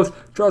into those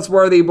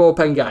trustworthy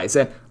bullpen guys,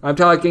 and I'm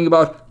talking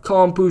about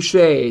Colin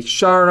Pouchet,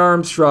 Sharon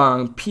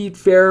Armstrong, Pete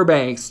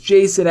Fairbanks,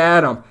 Jason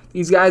Adam,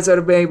 these guys that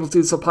have been able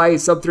to supply a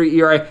sub-3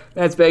 ERA,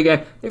 that's big,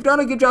 and they've done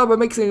a good job of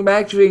mixing and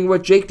matching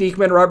with Jake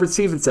Diekman and Robert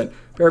Stevenson.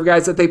 A pair of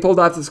guys that they pulled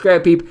off the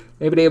scrap heap.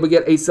 They've been able to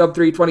get a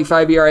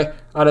sub-3.25 ERA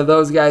out of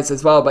those guys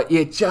as well, but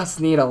you just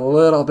need a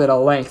little bit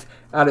of length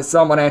out of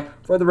someone. And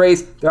for the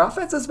Rays, their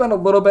offense has been a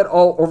little bit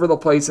all over the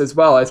place as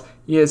well, as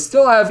you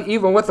still have,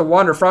 even with the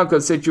Wander Franco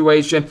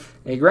situation,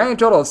 a grand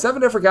total of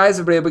 7 different guys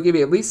have been able to give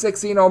you at least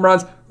 16 home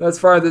runs thus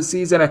far this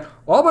season, and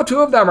all but 2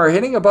 of them are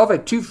hitting above a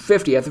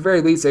 250. At the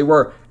very least, they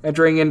were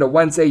entering into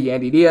Wednesday.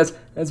 Yandy Diaz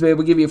has been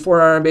able to give you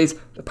 400 on base.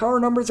 The power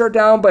numbers are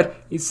down, but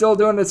he's still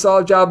doing a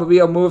solid job of being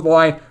able to move the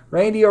line.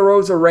 Randy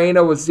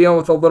Arozarena was dealing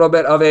with a little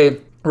bit of a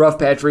rough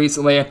patch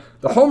recently, and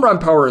the home run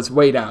power is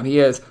way down. He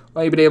has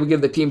only been able to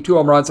give the team 2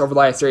 home runs over the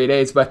last 30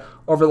 days, but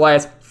over the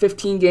last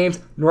 15 games,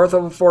 north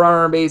of a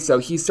 400 on base, so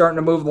he's starting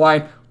to move the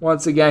line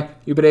once again.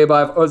 You've been able to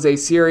have Jose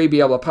Siri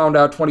be able to pound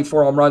out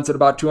 24 home runs at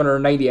about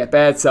 290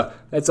 at-bats, so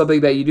that's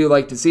something that you do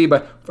like to see.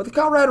 But for the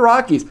Colorado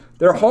Rockies,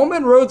 their home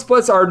and road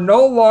splits are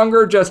no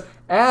longer just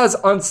as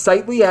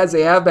unsightly as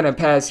they have been in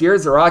past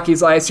years. The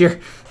Rockies last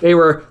year, they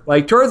were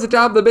like towards the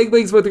top of the big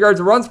leagues with regards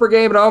to runs per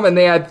game at home, and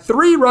they had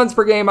 3 runs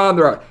per game on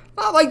the road.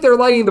 Not like they're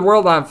lighting the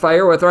world on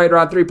fire with right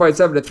around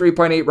 3.7 to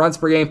 3.8 runs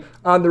per game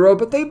on the road,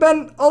 but they've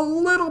been a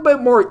little bit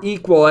more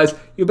equal, as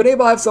you've been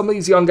able to have some of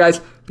these young guys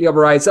be able to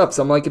rise up.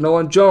 Someone like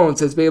Nolan Jones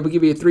has been able to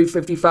give you a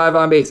 355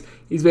 on base.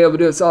 He's been able to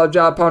do a solid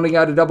job pounding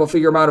out a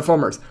double-figure amount of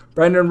homers.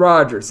 Brendan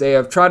Rodgers, they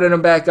have trotted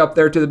him back up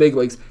there to the big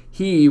leagues.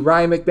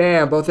 Ryan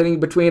McMahon, both hitting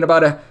between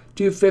about a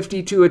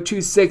 250 to a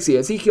 260.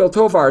 Ezekiel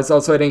Tovar is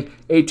also hitting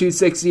a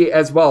 260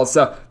 as well.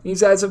 So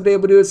these guys have been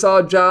able to do a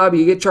solid job.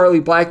 You get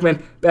Charlie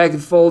Blackmon back in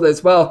the fold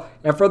as well.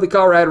 And for the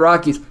Colorado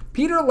Rockies,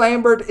 Peter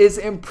Lambert is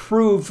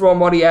improved from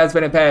what he has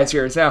been in past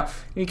years. Now,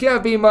 he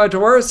can't be much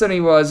worse than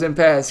he was in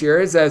past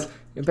years, as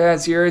in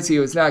past years he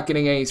was not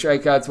getting any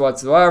strikeouts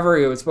whatsoever.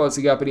 He was supposed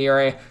to get up an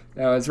ERA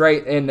that was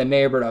right in the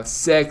neighborhood of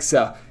 6.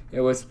 So it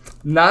was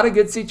not a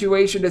good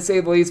situation to say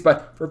the least,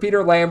 but for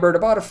Peter Lambert,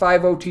 about a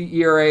 5.02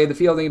 ERA, the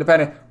fielding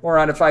independent, more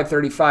around a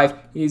 5.35.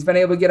 He's been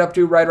able to get up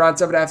to right around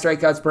 7.5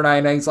 strikeouts per 9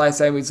 innings. Last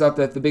time he was up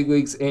at the big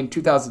leagues in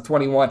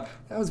 2021.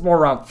 That was more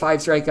around 5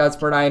 strikeouts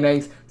per 9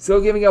 innings.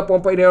 Still giving up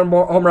 1.8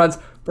 more home runs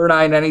per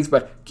 9 innings,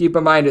 but keep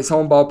in mind his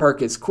home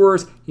ballpark is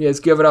Coors. He has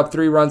given up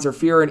 3 runs or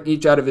fewer in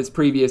each out of his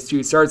previous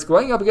 2 starts,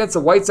 going up against the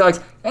White Sox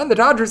and the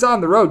Dodgers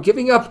on the road.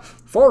 Giving up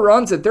 4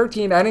 runs in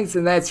 13 innings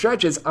in that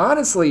stretch is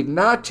honestly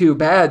not too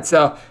bad.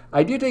 So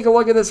I do take a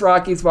look at this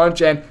Rockies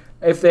bunch, and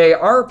if they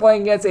are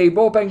playing against a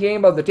bullpen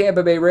game of the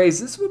Tampa Bay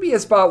Rays, this would be a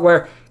spot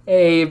where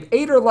a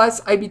 8 or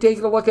less, I'd be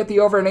taking a look at the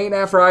over an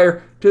 8.5 or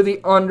higher to the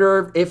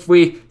under. If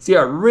we see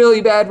a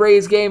really bad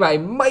Rays game, I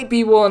might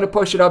be willing to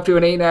push it up to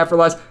an 8.5 or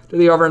less to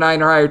the over,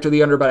 9 or higher to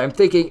the under, but I'm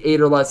thinking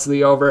 8 or less to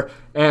the over.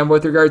 And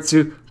with regards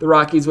to the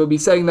Rockies, we'll be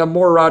setting them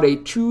more around a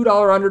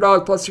 $2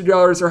 underdog plus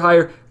 $2 or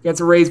higher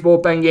against a Rays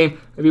bullpen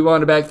game. I'd be willing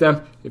to back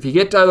them. If you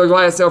get Tyler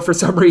Glasnow for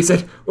some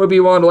reason, we'll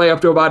be willing to lay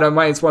up to about a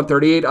minus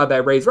 138 on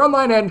that Rays run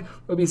line, and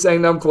we'll be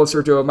setting them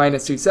closer to a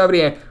minus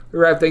 270. And we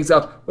wrap things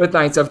up with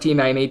 9-17,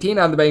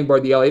 9-18 on the betting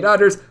board. The LA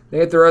Dodgers, they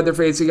hit their other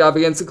facing off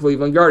against the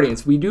Cleveland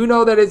Guardians. We do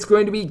know that it's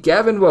going to be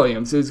Gavin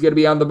Williams who's going to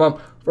be on the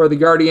bump for the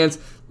Guardians.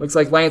 Looks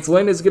like Lance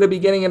Lynn is going to be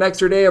getting an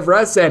extra day of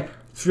rest, and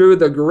through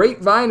the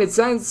grapevine, it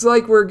sounds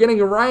like we're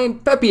getting a Ryan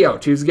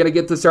Pepiot who's going to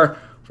get the start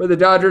for the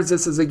Dodgers.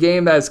 This is a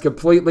game that is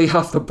completely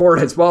off the board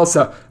as well,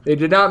 so they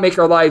did not make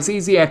our lives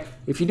easy. And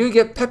if you do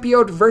get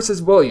Pepiot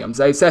versus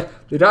Williams, I said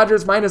the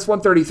Dodgers minus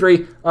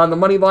 133 on the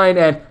money line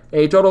and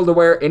a total to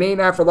where an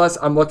 8.5 or less.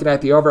 I'm looking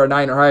at the over a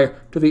 9 or higher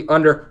to the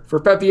under for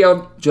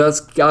Pepiot.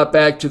 Just got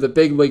back to the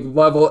big league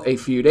level a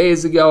few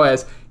days ago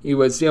as he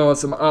was dealing with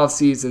some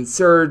offseason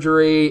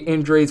surgery,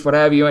 injuries, what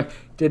have you, and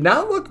did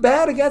not look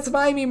bad against the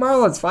Miami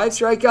Marlins. 5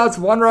 strikeouts,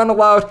 1 run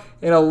allowed,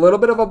 and a little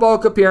bit of a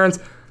bulk appearance.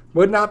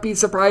 Would not be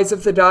surprised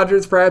if the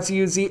Dodgers perhaps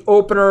use the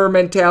opener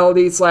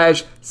mentality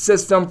 /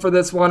 system for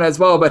this one as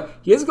well, but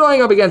he is going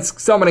up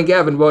against someone in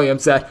Gavin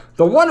Williams that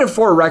the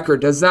 1-4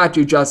 record does not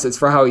do justice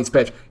for how he's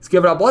pitched. He's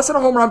given up less than a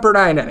home run per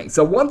 9 innings.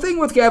 So one thing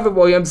with Gavin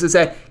Williams is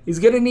that he's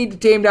going to need to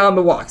tame down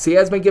the walks. He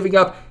has been giving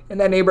up in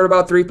that neighborhood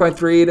about 3.3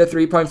 to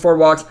 3.4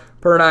 walks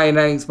per 9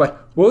 innings,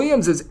 but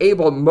Williams is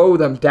able to mow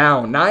them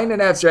down.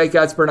 9.5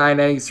 strikeouts per 9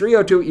 innings,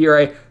 3.02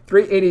 ERA,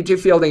 3.82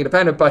 fielding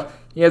independent, but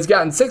he has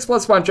gotten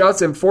 6+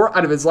 punch-outs in 4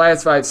 out of his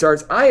last 5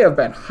 starts. I have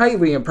been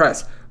highly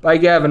impressed by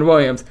Gavin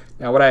Williams.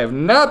 Now, what I have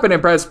not been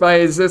impressed by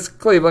is this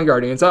Cleveland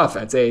Guardians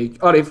offense, a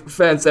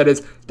offense that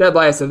is dead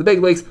last in the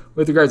big leagues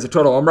with regards to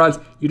total home runs.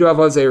 You do have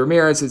Jose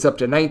Ramirez, who's up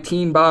to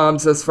 19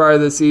 bombs thus far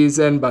this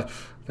season, but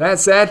that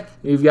said,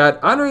 you've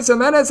got Andres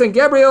Gimenez and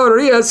Gabriel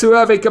Arias who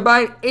have a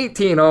combined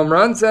 18 home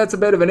runs. That's a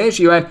bit of an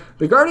issue, and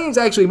the Guardians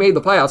actually made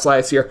the playoffs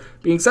last year,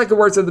 being second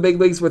worst in the big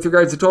leagues with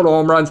regards to total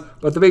home runs,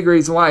 but the big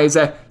reason why is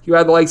that you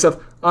had the likes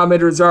of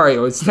Ahmed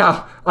Rosario. It's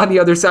now on the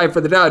other side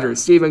for the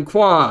Dodgers. Stephen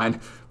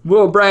Kwan,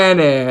 Will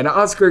Brannon,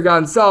 Oscar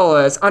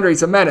Gonzalez,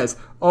 Andres Gimenez,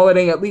 all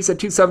hitting at least a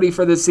 270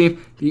 for this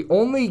team. The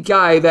only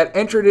guy that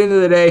entered into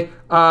the day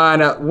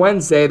on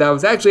Wednesday that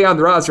was actually on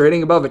the roster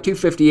hitting above a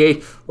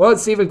 258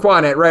 was Stephen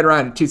Kwan at right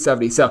around a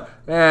 270. So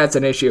that's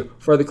an issue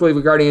for the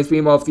Cleveland Guardians.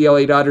 Meanwhile, with the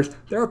LA Dodgers,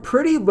 they're a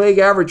pretty league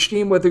average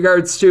team with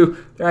regards to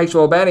their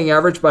actual batting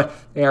average, but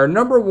they are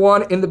number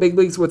 1 in the big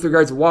leagues with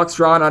regards to walks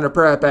drawn on a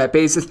per at-bat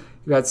basis.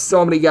 You've got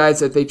so many guys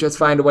that they just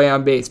find a way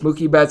on base.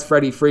 Mookie Betts,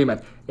 Freddie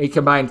Freeman. A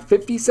combined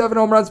 57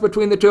 home runs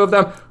between the two of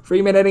them.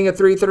 Freeman hitting a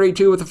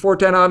 332 with a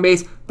 410 on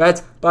base.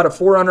 Betts about a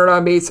 400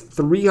 on base,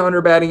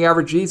 300 batting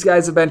average. These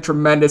guys have been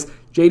tremendous.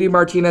 JD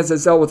Martinez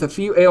has dealt with a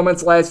few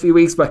ailments the last few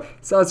weeks, but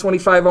still has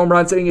 25 home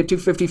runs, hitting at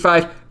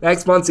 255.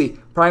 Max Muncy,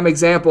 prime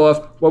example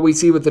of what we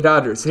see with the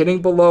Dodgers.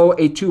 Hitting below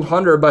a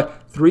 200, but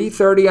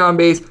 330 on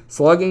base,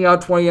 slugging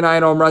out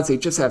 29 home runs. They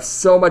just have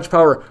so much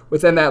power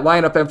within that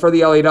lineup. And for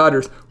the LA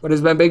Dodgers, what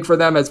has been big for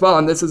them as well,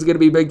 and this is going to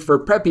be big for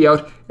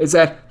Pepiot, is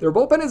that their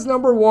bullpen is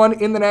number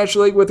 1 in the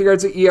National League with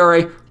regards to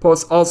ERA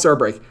post All-Star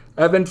break.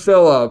 Evan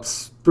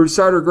Phillips,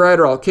 Brusardo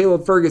Graterol,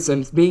 Caleb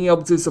Ferguson, being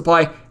able to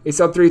supply a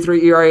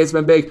sub-3.3 ERA has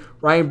been big.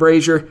 Ryan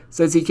Brazier,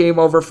 since he came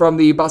over from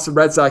the Boston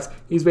Red Sox,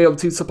 he's been able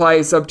to supply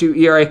a sub-2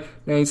 ERA.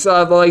 Now, you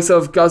saw the likes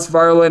of Gus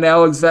Varlin,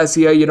 Alex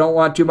Vesia. You don't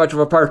want too much of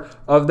a part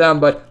of them,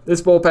 but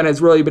this bullpen has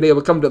really been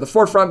able to come to the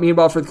forefront.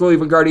 Meanwhile, for the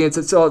Cleveland Guardians,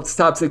 it's still its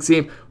top 6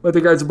 team with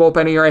regards to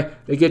bullpen ERA.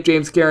 They get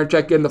James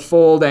Karinchak in the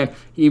fold, and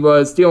he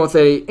was dealing with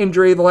an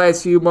injury the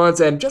last few months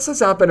and just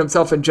has not been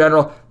himself in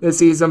general this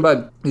season,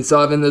 but you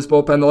saw in this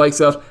bullpen the likes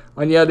of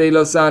Anya de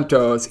los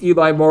Santos,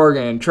 Eli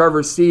Morgan,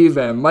 Trevor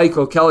Stephen,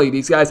 Michael Kelly,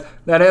 these guys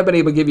that have been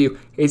able to give you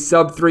a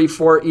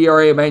sub-3.4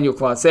 ERA. Emmanuel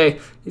Clase,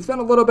 he's been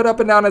a little bit up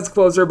and down as a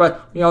closer,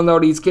 but we all know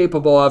what he's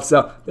capable of.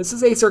 So this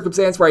is a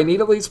circumstance where I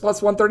need at least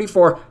plus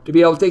 134 to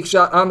be able to take a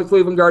shot on the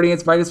Cleveland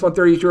Guardians, minus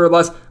 132 or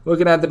less,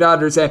 looking at the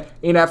Dodgers, and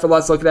 8.5 or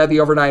less, looking at the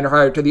over 9 or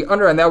higher to the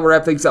under, and that will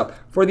wrap things up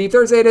for the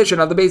Thursday edition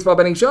of the Baseball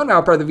Betting Show,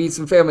 now part of the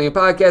VSiN Family and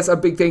Podcast. A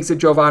big thanks to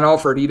Jovan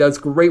Alford. He does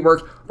great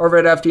work over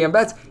at FTN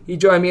Bets. He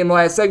joined me in the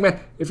last segment.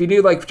 If you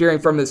do like hearing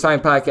from this fine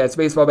podcast,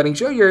 Baseball Betting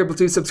Show, you're able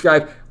to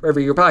subscribe wherever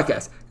your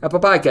podcast, Apple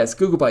Podcasts,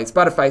 Google Play,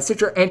 Spotify,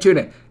 Stitcher, and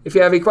TuneIn. If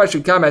you have a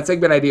question, comment,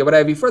 segment an idea, what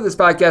have you, for this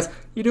podcast,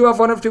 you do have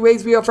one of two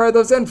ways we will fire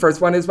those in. First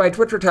one is my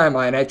Twitter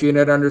timeline at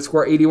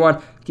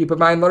unit_81. Keep in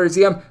mind, letters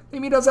EM,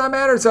 maybe does not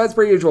matter, so as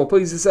per usual,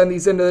 please send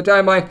these into the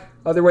timeline.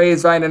 Other way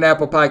is find an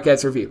Apple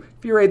Podcast review.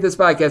 If you rate this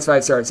podcast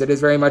 5 stars, it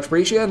is very much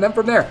appreciated. And then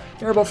from there,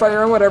 you're able to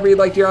fire in whatever you'd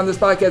like to hear on this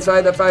podcast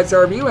via that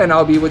 5-star review, and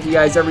I'll be with you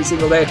guys every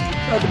single day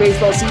throughout the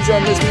baseball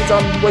season. This means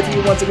I'm with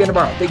you once again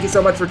tomorrow. Thank you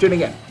so much for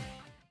tuning in.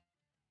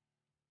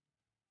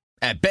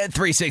 At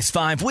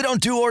Bet365, we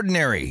don't do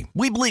ordinary.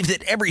 We believe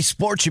that every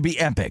sport should be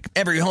epic.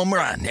 Every home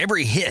run,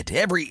 every hit,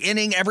 every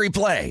inning, every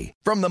play.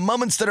 From the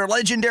moments that are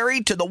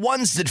legendary to the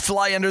ones that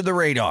fly under the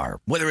radar.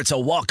 Whether it's a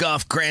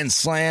walk-off grand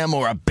slam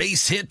or a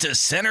base hit to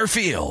center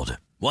field.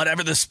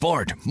 Whatever the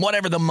sport,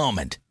 whatever the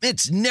moment.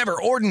 It's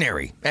never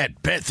ordinary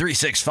at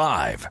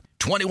Bet365.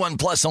 21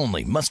 plus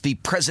only. Must be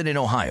present in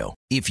Ohio.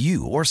 If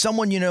you or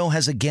someone you know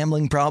has a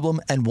gambling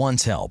problem and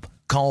wants help,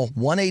 call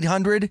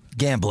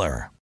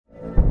 1-800-GAMBLER.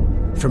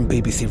 From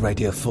BBC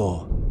Radio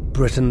 4,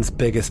 Britain's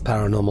biggest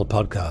paranormal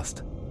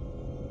podcast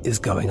is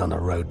going on a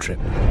road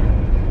trip.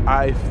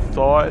 I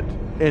thought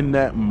in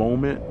that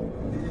moment,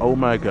 oh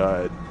my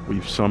God,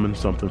 we've summoned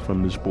something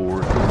from this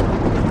board.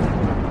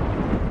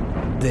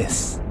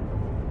 This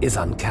is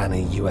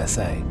Uncanny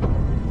USA.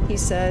 He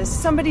says,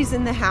 somebody's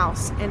in the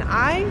house, and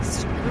I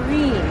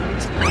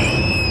screamed.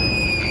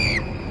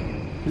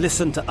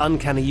 Listen to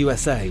Uncanny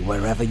USA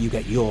wherever you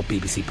get your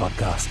BBC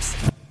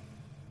podcasts,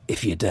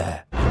 if you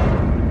dare.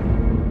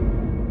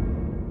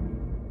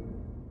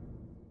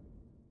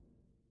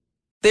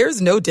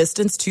 There's no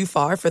distance too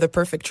far for the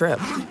perfect trip.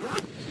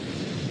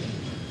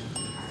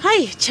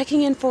 Hi,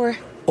 checking in for...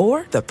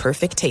 Or the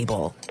perfect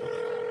table.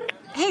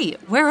 Hey,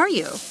 where are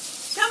you?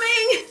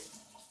 Coming!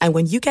 And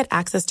when you get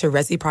access to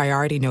Resi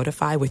Priority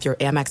Notify with your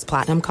Amex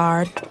Platinum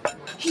card...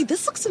 Hey,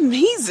 this looks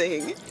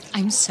amazing!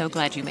 I'm so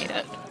glad you made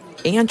it.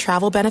 And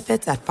travel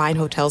benefits at fine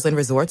hotels and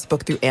resorts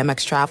booked through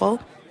Amex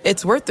Travel,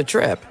 it's worth the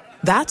trip.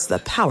 That's the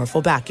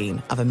powerful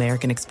backing of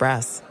American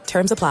Express.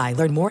 Terms apply.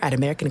 Learn more at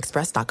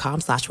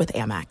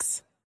americanexpress.com/withAmex.